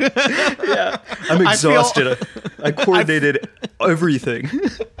work? Yeah, I'm exhausted. I coordinated everything.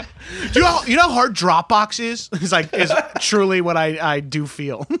 Do you know how hard Dropbox is? Is truly what I do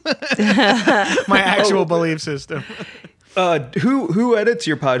feel. My actual belief system. Who edits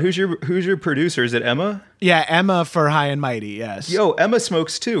your pod? Who's your producer? Is it Emma? Yeah, Emma for High and Mighty. Yes. Yo, Emma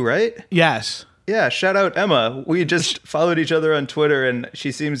smokes too, right? Yes. Yeah, shout out Emma. We just followed each other on Twitter, and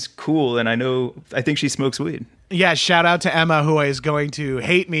she seems cool, and I think she smokes weed. Yeah, shout out to Emma, who is going to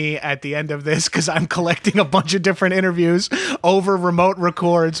hate me at the end of this because I'm collecting a bunch of different interviews over remote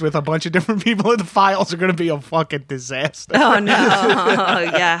records with a bunch of different people, and the files are going to be a fucking disaster. Oh, no.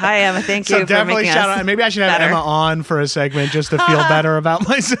 Yeah. Hi, Emma. Thank you So for definitely making shout us out. Maybe I should have better. Emma on for a segment just to feel better about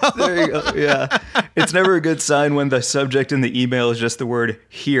myself. There you go. Yeah. It's never a good sign when the subject in the email is just the word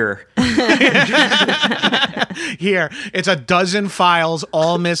here. Here, it's a dozen files,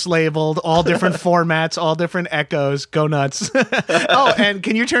 all mislabeled, all different formats, all different echoes. Go nuts. Oh, and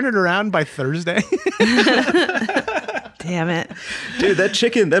can you turn it around by Thursday? Damn it. Dude,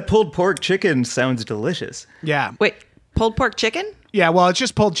 that pulled pork chicken sounds delicious. Yeah. Wait, pulled pork chicken? Yeah, well, it's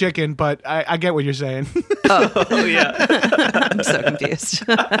just pulled chicken, but I get what you're saying. Oh, yeah. I'm so confused.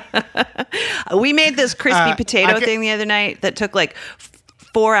 We made this crispy potato thing the other night that took like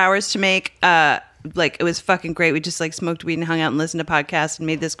 4 hours to make. Like it was fucking great. We just like smoked weed and hung out and listened to podcasts and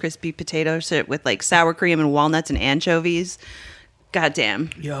made this crispy potato shit with like sour cream and walnuts and anchovies. God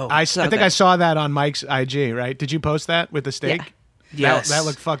damn. I think I saw that on Mike's IG, right? Did you post that with the steak? Yeah. Yes. That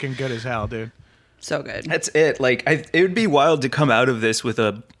looked fucking good as hell, dude. So good. That's it. Like, it would be wild to come out of this with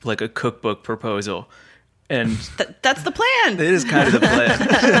a cookbook proposal. And that's the plan. It is kind of the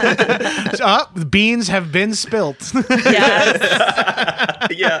plan. So, the beans have been spilt.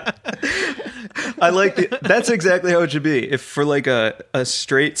 Yes. Yeah. I like that's exactly how it should be. If for like a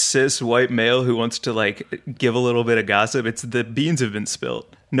straight cis white male who wants to like give a little bit of gossip, it's the beans have been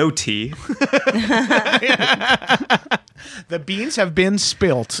spilt. No tea. The beans have been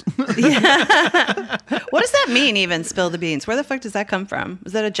spilt. Yeah. What does that mean, even, spill the beans? Where the fuck does that come from?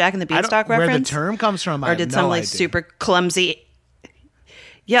 Is that a Jack and the Beanstalk reference? Where the term comes from, or did some like super clumsy...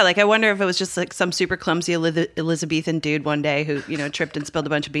 Yeah, like I wonder if it was just like some super clumsy Elizabethan dude one day who, you know, tripped and spilled a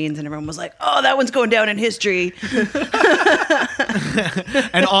bunch of beans and everyone was like, oh, that one's going down in history.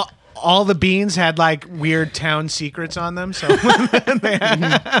 And all the beans had like weird town secrets on them. So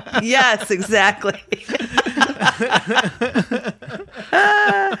Yes, exactly.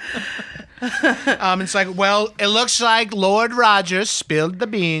 It's like, well, it looks like Lord Rogers spilled the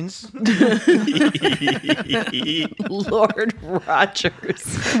beans. Lord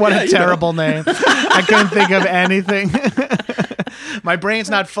Rogers. What a terrible name. I couldn't think of anything. My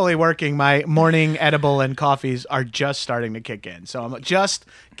brain's not fully working. My morning edible and coffees are just starting to kick in. So I'm just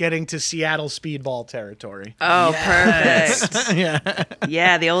getting to Seattle speedball territory. Oh, perfect. Yeah.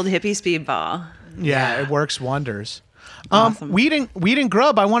 Yeah, the old hippie speedball. Yeah, it works wonders. Awesome. Weed and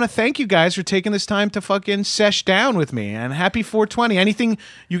Grub, I want to thank you guys for taking this time to fucking sesh down with me. And happy 420. Anything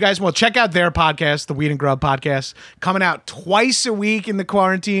you guys will check out their podcast, the Weed and Grub podcast, coming out twice a week in the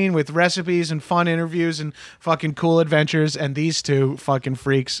quarantine with recipes and fun interviews and fucking cool adventures. And these two fucking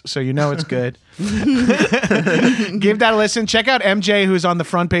freaks, so you know it's good. Give that a listen. Check out MJ, who's on the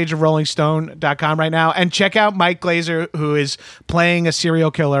front page of RollingStone.com right now, and check out Mike Glazer, who is playing a serial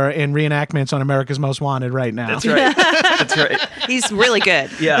killer in reenactments on America's Most Wanted right now. That's right. That's right. He's really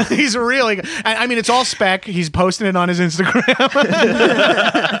good. Yeah. He's really good. I mean, it's all spec. He's posting it on his Instagram.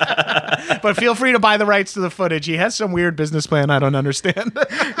 But feel free to buy the rights to the footage. He has some weird business plan I don't understand.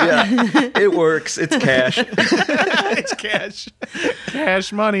 Yeah. It works. It's cash. It's cash.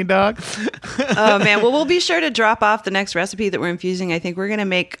 Cash money, dog. Oh, man. Well, we'll be sure to drop off the next recipe that we're infusing. I think we're going to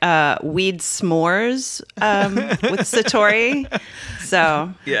make weed s'mores with Satori.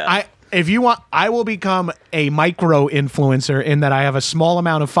 So, Yeah. If you want, I will become a micro influencer in that I have a small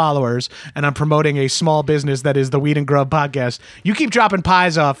amount of followers and I'm promoting a small business that is the Weed and Grub podcast. You keep dropping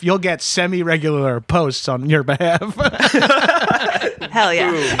pies off, you'll get semi-regular posts on your behalf. hell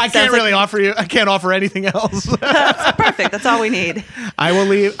yeah. I can't really offer you. I can't offer anything else. That's perfect. That's all we need. I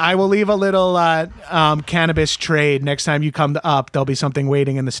will leave a little cannabis trade next time you come up. There'll be something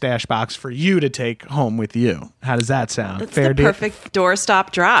waiting in the stash box for you to take home with you. How does that sound? That's Fair the deal? perfect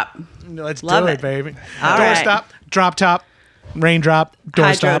doorstop drop. Let's Love do it. it, baby. All right. Doorstop, drop top, raindrop,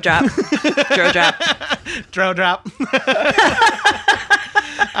 doorstop. Hydro drop. Dro drop. Dro drop.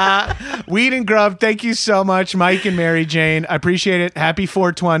 Weed and Grub, thank you so much, Mike and Mary Jane. I appreciate it. Happy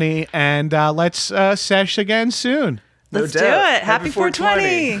 420, and let's sesh again soon. Let's do it. Happy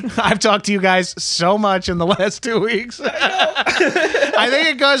 420. I've talked to you guys so much in the last 2 weeks. I think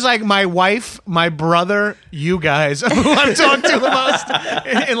it goes like my wife, my brother, you guys, who I've talked to the most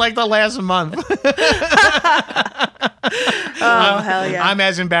in like the last month. Oh, hell yeah. I'm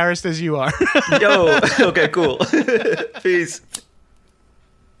as embarrassed as you are. Yo. Okay, cool. Peace.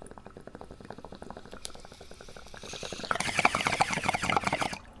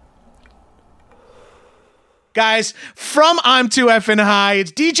 Guys, from I'm Too Effin' High,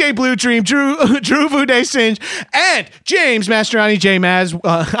 it's DJ Blue Dream, Drew Vude Singe, and James Mastriani, J Maz.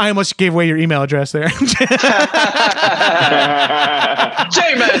 I almost gave away your email address there.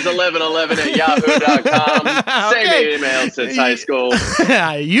 JMaz1111 at yahoo.com. Same email since high school.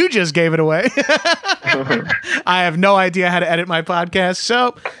 You just gave it away. I have no idea how to edit my podcast,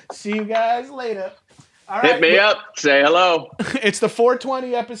 so see you guys later. All right. Hit me up. Say hello. It's the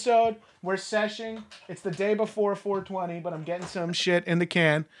 420 episode. We're seshing. It's the day before 420, but I'm getting some shit in the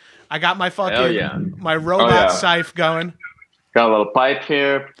can. I got my fucking my robot scythe going. Got a little pipe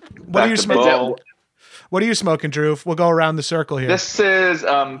here. What are you smoking? What are you smoking, Drew? We'll go around the circle here. This is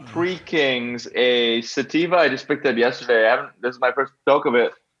Three Kings, a sativa I just picked up yesterday. This is my first toke of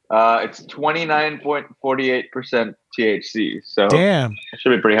it. It's 29.48% THC. So damn, it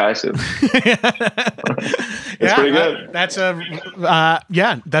should be pretty high soon. It's pretty good. That's a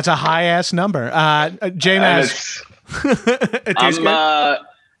high ass number. J-Maz.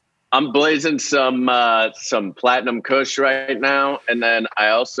 I'm blazing some Platinum Kush right now, and then I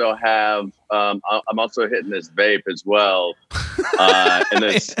also have I'm also hitting this vape as well, and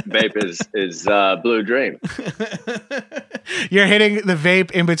this vape is Blue Dream. You're hitting the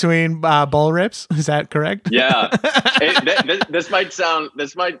vape in between bowl rips. Is that correct? Yeah. This is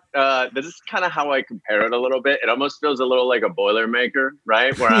kind of how I compare it a little bit. It almost feels a little like a Boilermaker,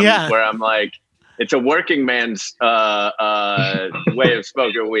 right? Where I'm like, it's a working man's way of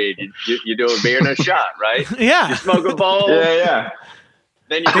smoking weed. You do a beer and a shot, right? Yeah. You smoke a bowl. Yeah.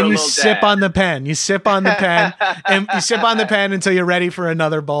 Then you sip on the pen. You sip on the pen, and you sip on the pen until you're ready for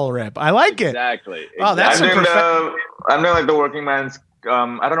another bowl rip. I like it. Exactly. Oh, that's I'm doing like the working man's.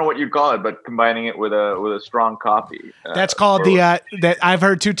 I don't know what you call it, but combining it with a strong coffee. That's called that I've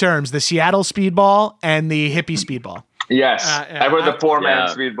heard two terms: the Seattle Speedball and the Hippie Speedball. Yes, I've heard the four-man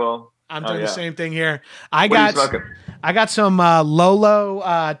Speedball. I'm doing the same thing here. I got some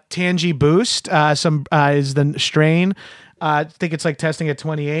Lolo Tangy Boost. Some is the strain. I think it's like testing at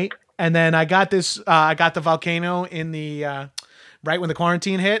 28. And then I got this. I got the Volcano in the right when the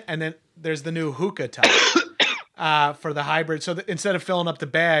quarantine hit. And then there's the new Hookah type for the hybrid. So instead of filling up the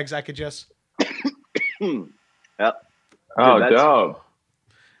bags, I could just. Yep. Oh, dope!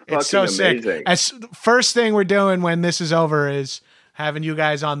 It's so sick. As first thing we're doing when this is over is having you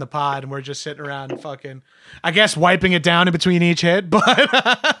guys on the pod, and we're just sitting around and fucking, I guess, wiping it down in between each hit, but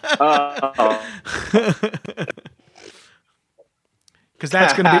because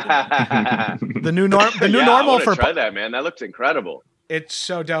that's going to be the new norm. The new normal for try that, man. That looks incredible. It's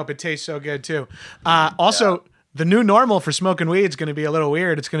so dope. It tastes so good too. The new normal for smoking weed is going to be a little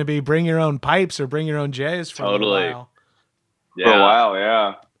weird. It's going to be bring your own pipes or bring your own J's for a while. Yeah. For a while,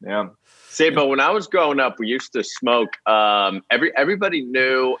 yeah. See, but when I was growing up, we used to smoke. Everybody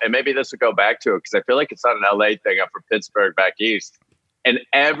knew, and maybe this will go back to it because I feel like it's not an LA thing. I'm from Pittsburgh, back east, and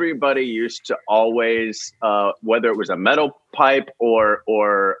everybody used to always, whether it was a metal pipe or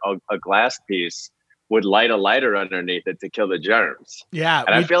a glass piece, would light a lighter underneath it to kill the germs. Yeah,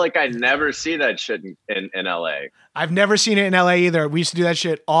 and I feel like I never see that shit in LA. I've never seen it in LA either. We used to do that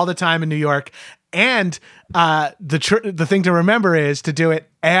shit all the time in New York. And the thing to remember is to do it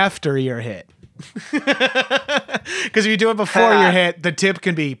after you're hit. Because if you do it before you're hit, the tip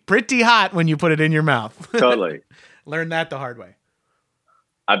can be pretty hot when you put it in your mouth. Totally. Learn that the hard way.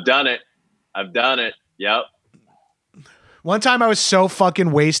 I've done it. Yep. One time I was so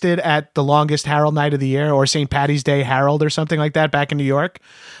fucking wasted at the longest Harold night of the year, or St. Patty's Day Harold or something like that back in New York.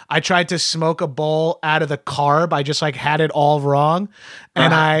 I tried to smoke a bowl out of the carb. I just like had it all wrong.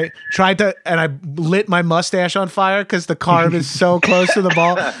 And I lit my mustache on fire because the carb is so close to the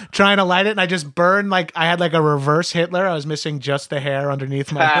bowl, trying to light it. And I just burned like I had like a reverse Hitler. I was missing just the hair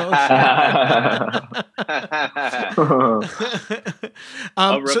underneath my nose.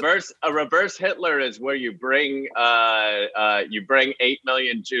 A reverse Hitler is where you bring 8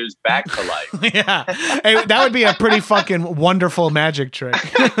 million Jews back to life. Yeah. Hey, that would be a pretty fucking wonderful magic trick.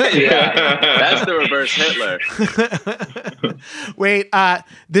 Yeah, that's the reverse Hitler. Wait,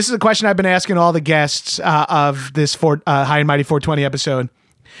 this is a question I've been asking all the guests of this High and Mighty 420 episode.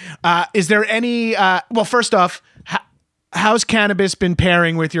 Is there any, well, first off, how's cannabis been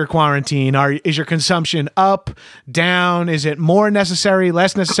pairing with your quarantine? Is your consumption up, down? Is it more necessary,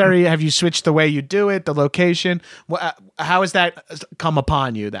 less necessary? Have you switched the way you do it, the location? How has that come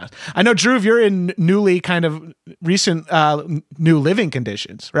upon you? I know, Drew, you're in newly kind of recent new living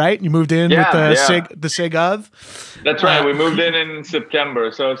conditions, right? You moved in with the SIG of? That's right. We moved in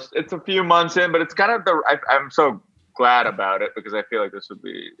September. So it's a few months in, but it's kind of I'm so glad about it because I feel like this would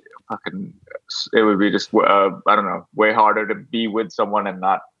be it would be just I don't know, way harder to be with someone and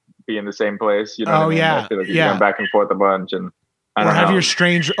not be in the same place. You know Oh, what I mean? yeah, I feel like yeah. you're going back and forth a bunch, and I Or don't have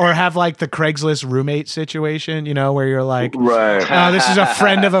know. or have like the Craigslist roommate situation, where you're like, Right. oh, this is a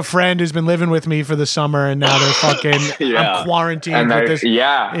friend of a friend who's been living with me for the summer, and now they're fucking. Yeah. I'm quarantined And with they- this.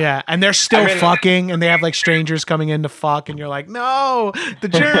 yeah. and they're still I mean- fucking, and they have like strangers coming in to fuck, and you're like, no, the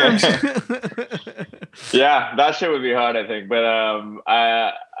germs. Yeah, that shit would be hard, I think. But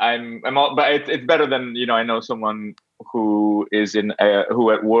but it's better than I know someone who is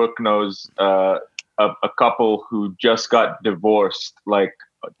who at work knows a couple who just got divorced like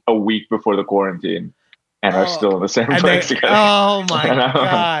a week before the quarantine and are still in the same place together. Oh my You know?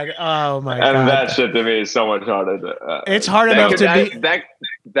 god! Oh my And god! that shit to me is so much harder. It's hard That enough could, to be.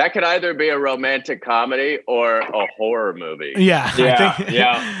 that could either be a romantic comedy or a horror movie. Yeah, Yeah, I think,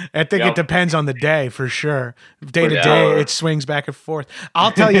 yeah. I think it Yep. depends on the day for sure. Day to For day, sure. it swings back and forth.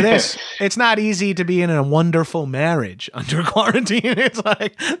 I'll tell you this: it's not easy to be in a wonderful marriage under quarantine. It's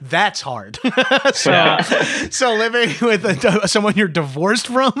like that's hard. So living with someone you're divorced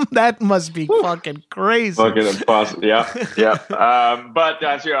from, that must be fucking crazy. Fucking impossible. Yeah. But to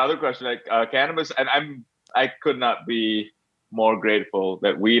answer your other question, like cannabis, and I could not be more grateful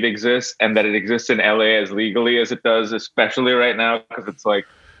that weed exists and that it exists in LA as legally as it does, especially right now, because it's like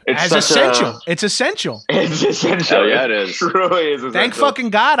it's As such essential. It's essential. It's essential. Hell yeah, it is. Truly is essential. Thank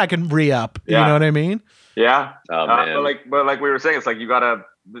fucking God I can re-up. You Yeah. know what I mean? Yeah. Oh, man. But like we were saying, it's like you gotta.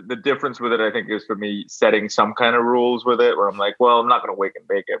 The difference with it, I think, is for me setting some kind of rules with it, where I'm like, well, I'm not going to wake and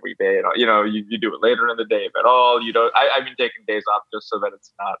bake every day. And, you do it later in the day, if at all. You don't. I've been taking days off just so that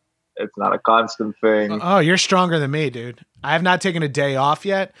it's not a constant thing. Oh, you're stronger than me, dude. I have not taken a day off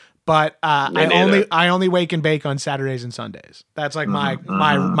yet, but Me neither. I only wake and bake on Saturdays and Sundays. That's like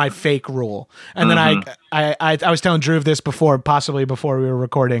Mm-hmm. my fake rule. And then I was telling Drew this possibly before we were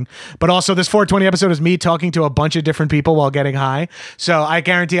recording, but also this 420 episode is me talking to a bunch of different people while getting high. So I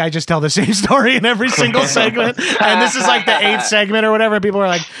guarantee I just tell the same story in every single segment. And this is like the 8th segment or whatever. People are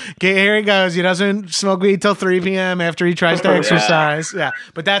like, okay, here he goes. He doesn't smoke weed till 3 p.m. after he tries to exercise. Yeah.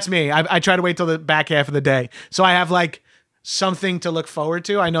 But that's me. I try to wait till the back half of the day. So I have like something to look forward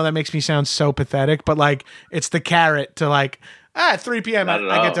to. I know that makes me sound so pathetic, but like it's the carrot to like, at 3 p.m. I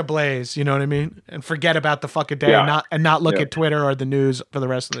get to blaze, you know what I mean? And forget about the fucking day and not look at Twitter or the news for the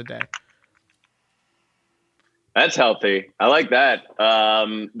rest of the day. That's healthy. I like that.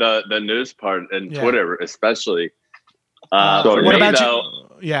 The news part and Twitter especially. For what me, about though,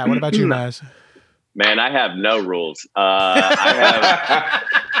 you? Yeah, what about you guys? Man, I have no rules. I have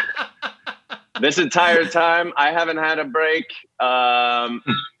this entire time I haven't had a break.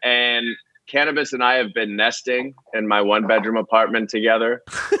 And Cannabis and I have been nesting in my 1-bedroom apartment together.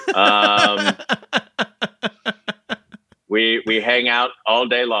 We hang out all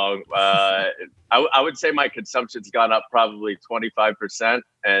day long. I would say my consumption's gone up probably 25%.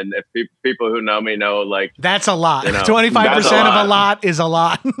 And if people who know me know, like that's a lot. 25% that's of a lot is a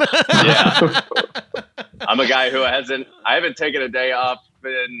lot. Yeah, I'm a guy who I haven't taken a day off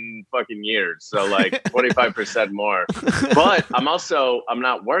in fucking years. So like 25% more. But I'm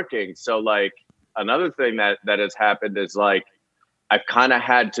not working. So like another thing that has happened is like I've kind of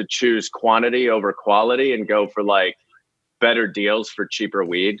had to choose quantity over quality and go for like better deals for cheaper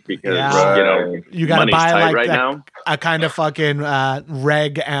weed because you gotta money's buy tight like right now. a kind of fucking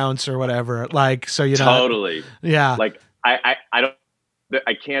reg ounce or whatever, like so you know. Totally. Yeah. Like I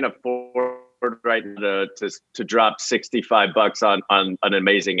can't afford right now to drop $65 on an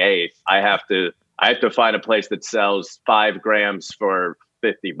amazing eighth. I have to find a place that sells 5 grams for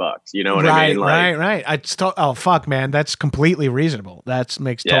 $50. You know what I mean? Like, right. Oh fuck, man, that's completely reasonable. That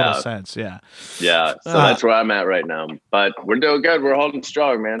makes total sense. Yeah. Yeah. So that's where I'm at right now. But we're doing good. We're holding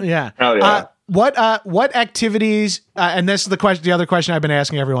strong, man. Yeah. Hell yeah. What activities? And this is the other question I've been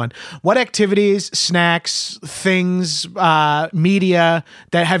asking everyone. What activities, snacks, things, media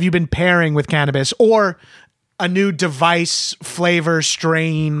that have you been pairing with cannabis or a new device, flavor,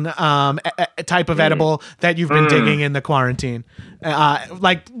 strain, type of edible that you've been digging in the quarantine?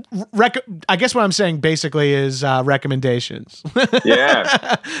 I guess what I'm saying basically is recommendations.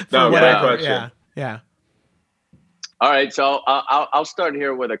 Yeah. No, great question. Yeah. All right, so I'll start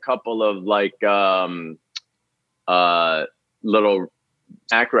here with a couple of like little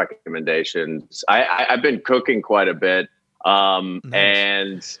snack recommendations. I've been cooking quite a bit,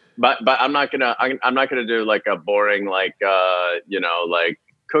 nice. But I'm not gonna do like a boring like like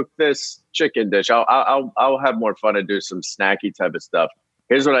cook this chicken dish. I'll have more fun and do some snacky type of stuff.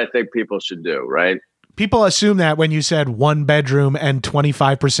 Here's what I think people should do. Right, People assume that when you said 1 bedroom and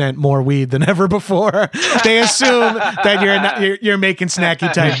 25% more weed than ever before, they assume that you're making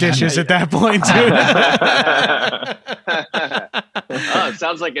snacky type dishes at that point too. Oh, it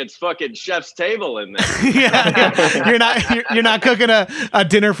sounds like it's fucking chef's table in there. Yeah. You're not cooking a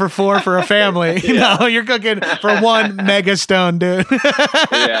dinner for 4 for a family. Yeah. No, you're cooking for 1 mega stone, dude.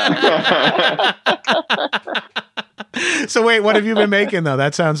 Yeah. So wait, what have you been making though?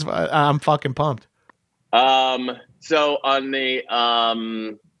 That sounds I'm fucking pumped. So on the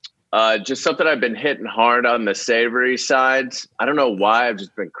just something I've been hitting hard on the savory sides. I don't know why I've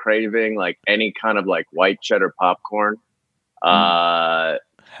just been craving like any kind of like white cheddar popcorn.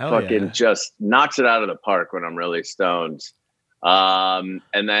 Just knocks it out of the park when I'm really stoned. And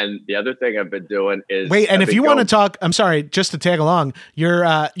then the other thing I've been doing is and if you want to talk, I'm sorry, just to tag along,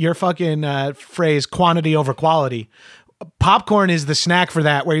 your fucking phrase quantity over quality. Popcorn is the snack for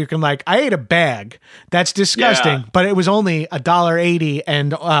that, where you can like, I ate a bag. That's disgusting, but it was only $1.80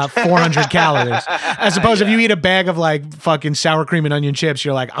 and 400 calories. As opposed if you eat a bag of like fucking sour cream and onion chips,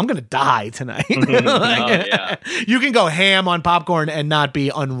 you're like, I'm gonna die tonight. You can go ham on popcorn and not be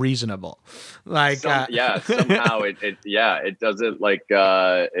unreasonable. Like somehow it doesn't like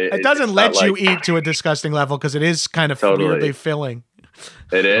it doesn't let you eat to a disgusting level because it is kind of weirdly filling.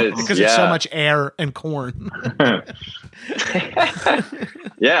 It is because it's so much air and corn.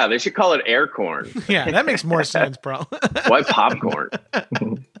 Yeah, they should call it air corn. Yeah, that makes more sense, bro. Why popcorn?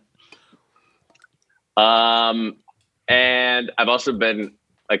 And I've also been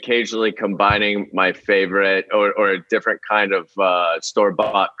occasionally combining my favorite or a different kind of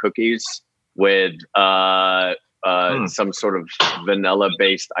store-bought cookies with some sort of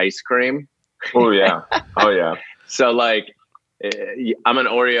vanilla-based ice cream. Oh yeah. So like, I'm an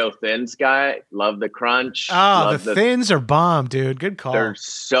Oreo Thins guy. Love the crunch. Oh, the Thins are bomb, dude. Good call. They're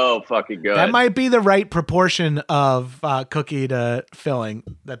so fucking good. That might be the right proportion of cookie to filling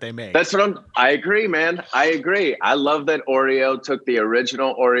that they make. I agree, man. I agree. I love that Oreo took the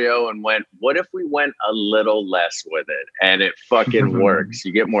original Oreo and went, what if we went a little less with it? And it fucking works.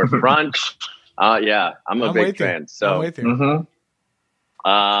 You get more crunch. Yeah, I'm a big fan. So. I'm with you.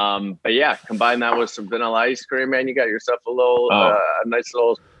 But yeah, combine that with some vanilla ice cream, man. You got yourself a nice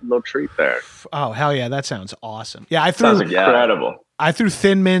little treat there. Oh hell yeah, that sounds awesome. Yeah, sounds incredible. I threw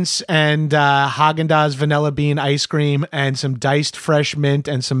Thin Mints and Haagen-Dazs vanilla bean ice cream and some diced fresh mint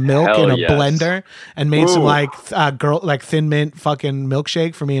and some milk in a blender and made some like Thin Mint fucking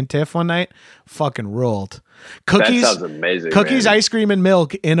milkshake for me and Tiff one night. Fucking ruled. Cookies, that sounds amazing. Cookies, man. Ice cream, and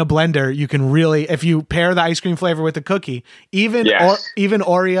milk in a blender. You can really, if you pair the ice cream flavor with the cookie, even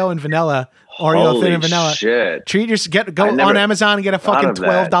Oreo and vanilla, Oreo Thin and vanilla. Shit. Treat go on Amazon and get a fucking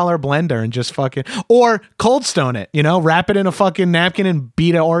 $12 blender and just fucking, or Cold Stone it. Wrap it in a fucking napkin and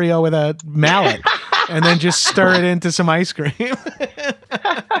beat an Oreo with a mallet, and then just stir it into some ice cream.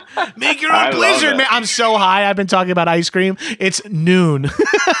 Make your own blizzard, man. I'm so high. I've been talking about ice cream. It's noon.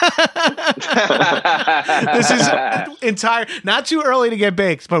 This is not too early to get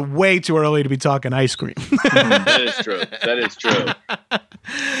baked, but way too early to be talking ice cream. That is true.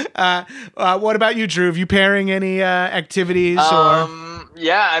 What about you, Drew? Have you pairing any activities?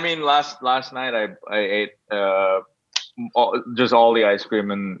 Yeah, I mean, last night I ate just all the ice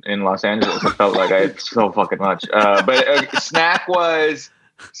cream in Los Angeles. I felt like I ate so fucking much. But snack was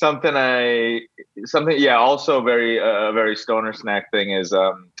something. Also very stoner snack thing is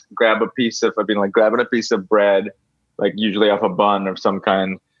grab a piece of. I've been like grabbing a piece of bread, like usually off a bun of some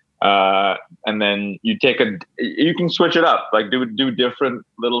kind. And then you can switch it up, like do different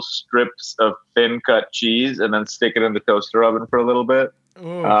little strips of thin cut cheese and then stick it in the toaster oven for a little bit.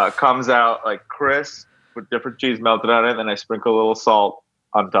 Comes out like crisp with different cheese melted on it. And then I sprinkle a little salt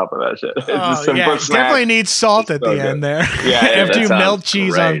on top of that shit. It's a simple snack. Definitely needs salt at the end there. Yeah, after you melt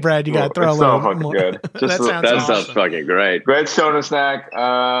cheese on bread, you gotta throw a little. So fucking good. That sounds fucking great. Great stoner snack.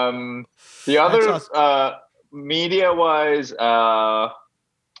 The other media wise,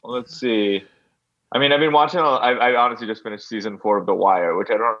 let's see. I mean, I've been watching. I honestly just finished season 4 of The Wire, which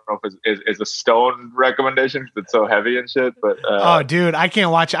I don't know if is a stone recommendation because it's so heavy and shit. But oh, dude, I can't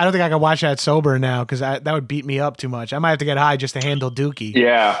watch. I don't think I can watch that sober now because that would beat me up too much. I might have to get high just to handle Dookie.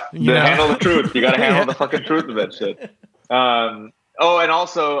 Yeah, handle the truth. You got to handle the fucking truth of that shit. And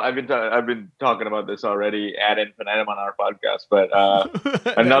also I've been talking about this already ad infinitum on our podcast, but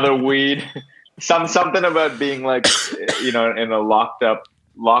another weed. Something about being like, in a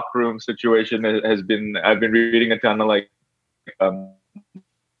lock room situation has been. I've been reading a ton of like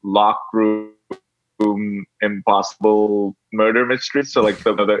lock room impossible murder mysteries. So like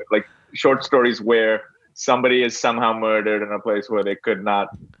the like short stories where somebody is somehow murdered in a place where they could not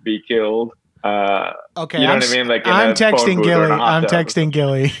be killed. Okay, you know what I mean? Like I'm texting Gilly. I'm texting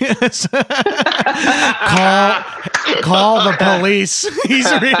Gilly. Call the police. He's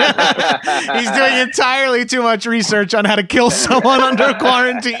doing entirely too much research on how to kill someone under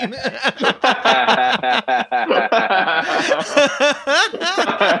quarantine.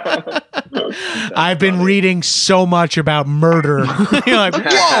 I've been reading so much about murder. You're like,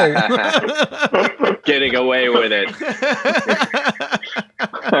 whoa, getting away with it.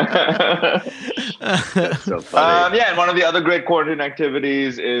 That's so funny. Yeah, and one of the other great quarantine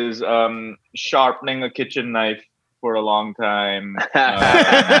activities is sharpening a kitchen knife for a long time.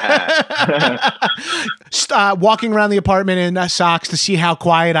 Walking around the apartment in socks to see how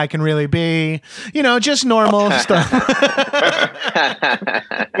quiet I can really be. You know, just normal stuff.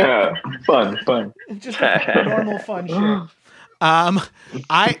 Yeah, fun. Just normal fun shit.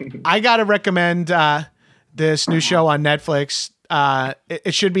 I gotta recommend this new show on Netflix.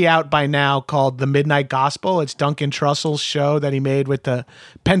 It should be out by now, called The Midnight Gospel. It's Duncan Trussell's show that he made with the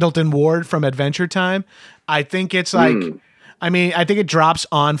Pendleton Ward from Adventure Time. I think it's like, I think it drops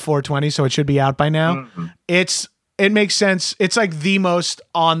on 420, so it should be out by now. It makes sense. It's like the most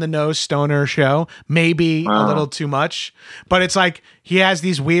on the nose stoner show, maybe a little too much, but it's like he has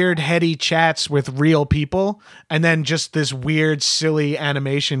these weird heady chats with real people, and then just this weird silly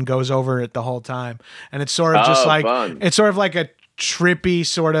animation goes over it the whole time. And it's sort of just like fun. It's sort of like a trippy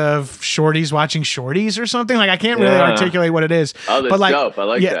sort of shorties watching shorties or something. Like I can't really articulate what it is. Oh, that's dope. I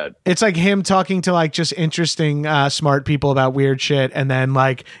like that. It's like him talking to like just interesting, smart people about weird shit, and then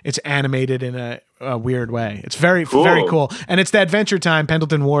like it's animated in a weird way. It's very cool. And it's the Adventure Time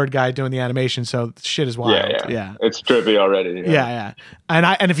Pendleton Ward guy doing the animation, so shit is wild. Yeah. It's trippy already. Yeah.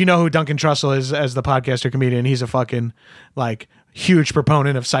 And if you know who Duncan Trussell is as the podcaster comedian, he's a fucking like huge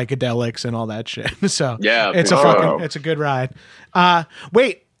proponent of psychedelics and all that shit. So it's it's a good ride.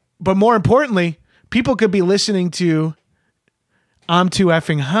 Wait, but more importantly, people could be listening to I'm Too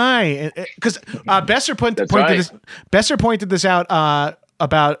Effing High, because Besser pointed this out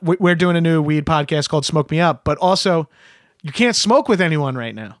about we're doing a new weed podcast called Smoke Me Up, but also you can't smoke with anyone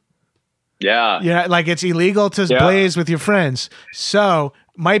right now. Yeah, like it's illegal to blaze with your friends. So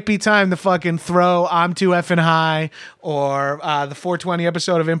might be time to fucking throw I'm Too Effing High or the 420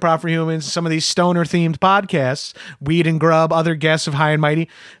 episode of Improv for Humans, some of these stoner themed podcasts, Weed and Grub, other guests of High and Mighty.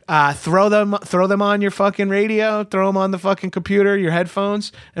 Throw them on your fucking radio, throw them on the fucking computer, your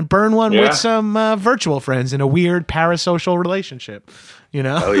headphones, and burn one with some virtual friends in a weird parasocial relationship. You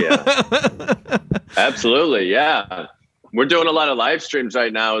know? Oh yeah, absolutely, yeah. We're doing a lot of live streams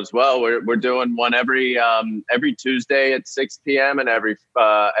right now as well. We're doing one every Tuesday at 6 p.m. and every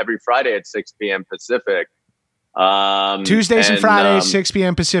Friday at 6 p.m. Pacific. Tuesdays and Fridays, 6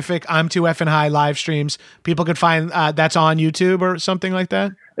 p.m. Pacific. I'm Too Effing High live streams. People could find that's on YouTube or something like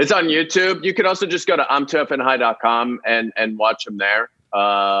that. It's on YouTube. You could also just go to imtooeffingHigh.com and watch them there.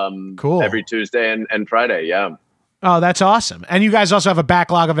 Cool. Every Tuesday and Friday. Yeah. Oh, that's awesome. And you guys also have a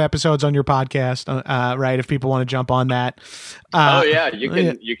backlog of episodes on your podcast, right? If people want to jump on that. You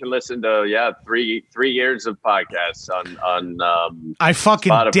can listen to 3 years of podcasts on I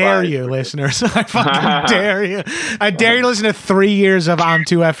fucking Spotify. Dare you, listeners. I fucking dare you. I dare you to listen to 3 years of I'm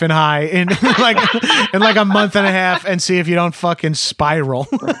Too Effing High in like a month and a half and see if you don't fucking spiral.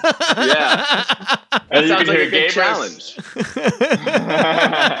 Yeah. That sounds like a good challenge.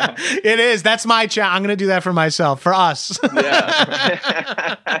 It is. That's my challenge. I'm going to do that for myself, for us.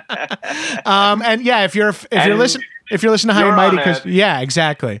 Yeah. And yeah, if you're listening to High and Mighty, because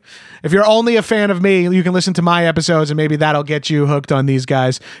exactly. If you're only a fan of me, you can listen to my episodes, and maybe that'll get you hooked on these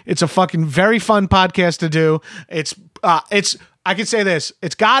guys. It's a fucking very fun podcast to do. It's I could say this.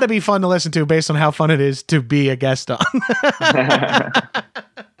 It's got to be fun to listen to based on how fun it is to be a guest on.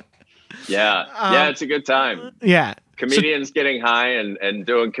 Yeah, it's a good time. Yeah. Comedians getting high and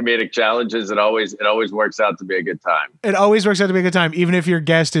doing comedic challenges, it always works out to be a good time. It always works out to be a good time, even if your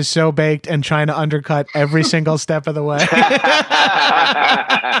guest is so baked and trying to undercut every single step of the way.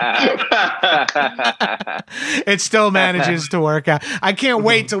 It still manages to work out. I can't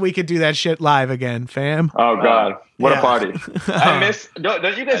wait till we could do that shit live again, fam. Oh God, what a party! I miss.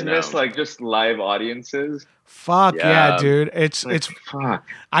 Don't you guys miss like just live audiences? Fuck yeah, dude. It's fuck.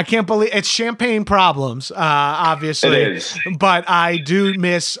 I can't believe it's champagne problems, obviously. It is. But I do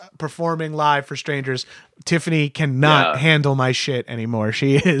miss performing live for strangers. Tiffany cannot handle my shit anymore.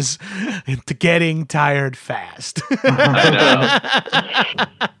 She is getting tired fast.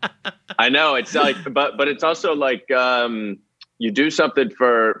 I know. It's like, but it's also like you do something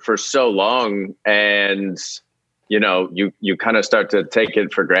for so long, and you kind of start to take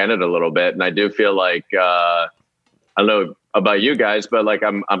it for granted a little bit. And I do feel like I don't know about you guys, but like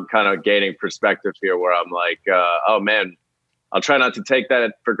I'm kind of gaining perspective here where I'm like, oh man, I'll try not to take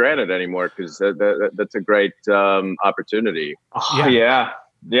that for granted anymore because that's a great opportunity. Oh, yeah.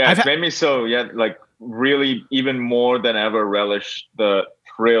 It's made me so like really even more than ever relish the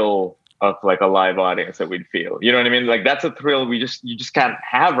thrill of like a live audience that we'd feel. You know what I mean? Like that's a thrill you just can't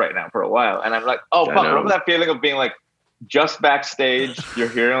have right now for a while. And I'm like, oh fuck, remember that feeling of being like just backstage, you're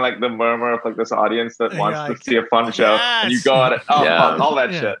hearing like the murmur of like this audience that wants to see a fun show, and you go at it. Oh, fuck, all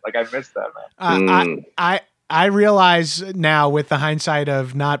that shit. Like I missed that, man. I realize now with the hindsight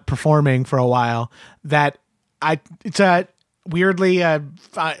of not performing for a while that it's a weirdly a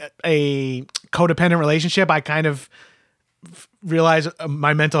codependent relationship. I kind of realize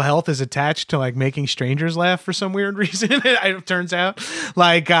my mental health is attached to like making strangers laugh for some weird reason. It turns out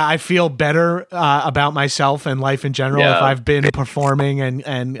like I feel better about myself and life in general if I've been performing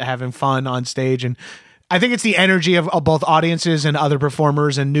and having fun on stage. And I think it's the energy of both audiences and other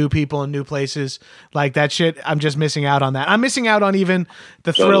performers and new people and new places like that shit. I'm just missing out on that. I'm missing out on even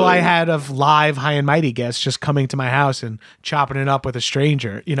the thrill I had of live High and Mighty guests just coming to my house and chopping it up with a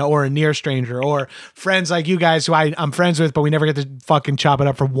stranger, you know, or a near stranger, or friends like you guys who I'm friends with, but we never get to fucking chop it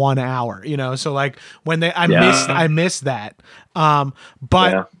up for 1 hour, you know? So like when I miss that.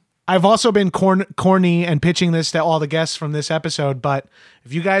 I've also been corny and pitching this to all the guests from this episode, but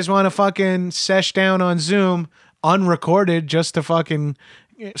if you guys want to fucking sesh down on Zoom unrecorded just to fucking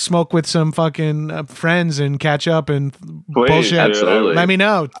smoke with some fucking friends and catch up and bullshit, absolutely. Let me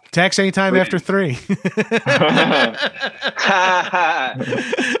know. Text anytime after 3.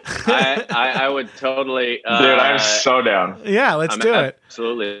 I would totally. Dude, I'm so down. Yeah, let's do it.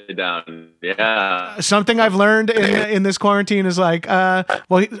 Absolutely down. Yeah. Something I've learned in this quarantine is like,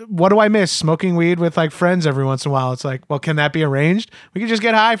 well, what do I miss? Smoking weed with like friends every once in a while. It's like, well, can that be arranged? We can just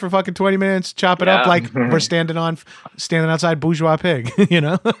get high for fucking 20 minutes, chop it up like we're standing outside Bourgeois Pig, you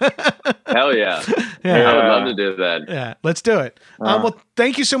know? Hell yeah. I would love to do that. Yeah, let's do it. Well,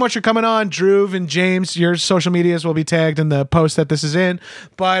 thank you so much for coming on, Drew and James. Your social medias will be tagged in the post that this is in.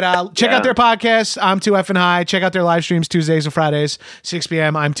 But check out their podcast, I'm Too Effin' High. Check out their live streams Tuesdays and Fridays, 6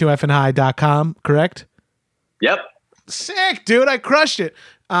 p.m. I'm Too Effin' High.com, correct? Yep. Sick, dude. I crushed it.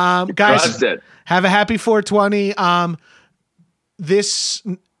 Guys, crushed it. Have a happy 420. This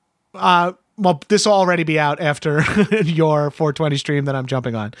will already be out after your 420 stream that I'm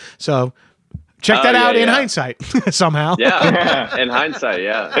jumping on. So check that out in hindsight somehow. Yeah, in hindsight,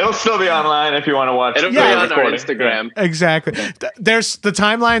 yeah. It'll still be online if you want to watch it. It'll be on our Instagram. Exactly. There's the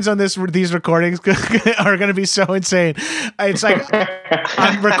timelines on these recordings are going to be so insane. It's like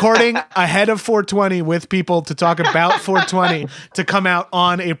I'm recording ahead of 420 with people to talk about 420 to come out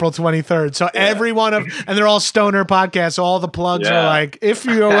on April 23rd. So every one of, and they're all stoner podcasts. All the plugs are like, if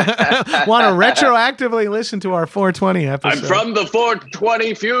you want to retroactively listen to our 420 episode. I'm from the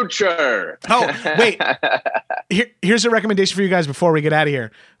 420 future. Oh, wait. Here's a recommendation for you guys before we get out of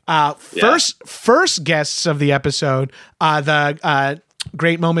here. First guests of the episode, the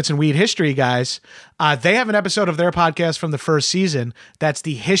Great Moments in Weed History guys, they have an episode of their podcast from the first season that's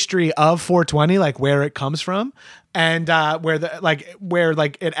the history of 420, like where it comes from, and where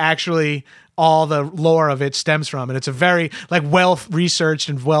it actually all the lore of it stems from, and it's a very like well researched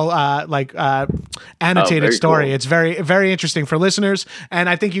and well annotated story. Cool. It's very, very interesting for listeners, and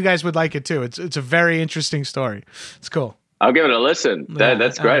I think you guys would like it too. It's a very interesting story. It's cool. I'll give it a listen.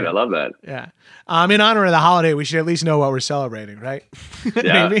 That's great. I love that. Yeah. In honor of the holiday, we should at least know what we're celebrating, right?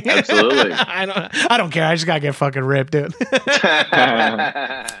 Yeah, absolutely. I don't care. I just gotta get fucking ripped, dude.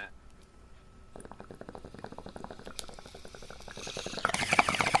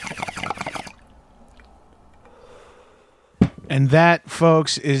 And that,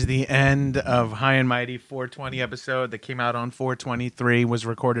 folks, is the end of High and Mighty 420 episode that came out on 4/23, was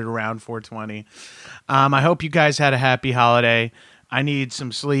recorded around 420. I hope you guys had a happy holiday. I need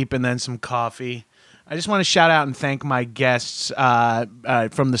some sleep and then some coffee. I just want to shout out and thank my guests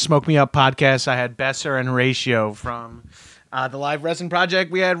from the Smoke Me Up podcast. I had Besser and Horatio from the Live Resin Project.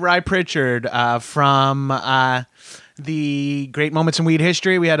 We had Rye Pritchard from the Great Moments in Weed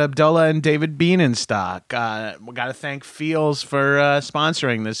History. We had Abdullah and David Bienenstock. We got to thank Feels for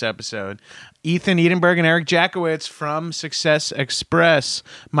sponsoring this episode. Ethan Edenberg and Eric Jackowitz from Success Express.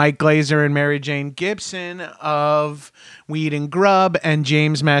 Mike Glazer and Mary Jane Gibson of Weed and Grub, and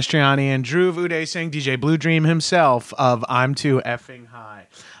James Mastriani and Drew Uday Singh, DJ Blue Dream himself of I'm Too Effing High.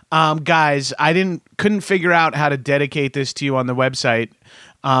 Guys, couldn't figure out how to dedicate this to you on the website.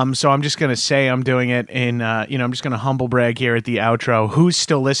 So I'm just going to say I'm doing it in, I'm just going to humble brag here at the outro. Who's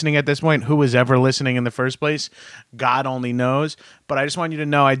still listening at this point? Who was ever listening in the first place? God only knows. But I just want you to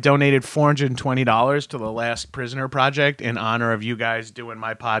know I donated $420 to the Last Prisoner Project in honor of you guys doing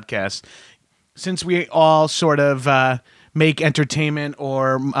my podcast. Since we all sort of make entertainment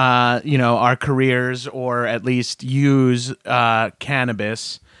or, our careers, or at least use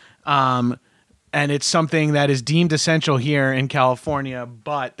cannabis, and it's something that is deemed essential here in California,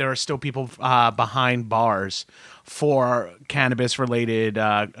 but there are still people behind bars for cannabis-related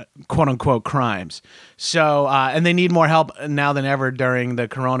quote-unquote crimes. So, and they need more help now than ever during the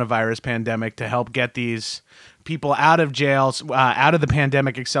coronavirus pandemic to help get these people out of jails, out of the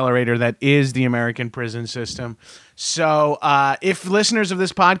pandemic accelerator that is the American prison system. So if listeners of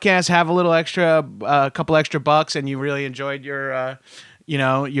this podcast have a couple extra bucks, and you really enjoyed your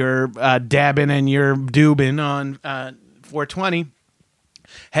dabbing and your doobing on 420,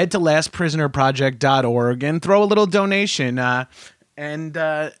 head to lastprisonerproject.org and throw a little donation. And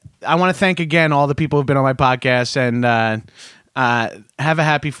I want to thank again all the people who've been on my podcast, and have a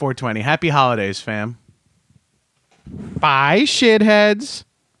happy 420. Happy holidays, fam. Bye, shitheads.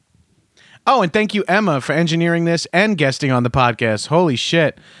 Oh, and thank you, Emma, for engineering this and guesting on the podcast. Holy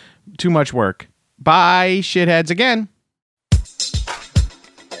shit. Too much work. Bye, shitheads, again.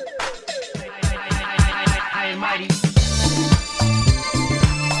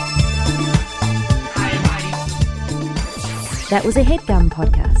 That was a HeadGum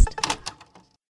podcast.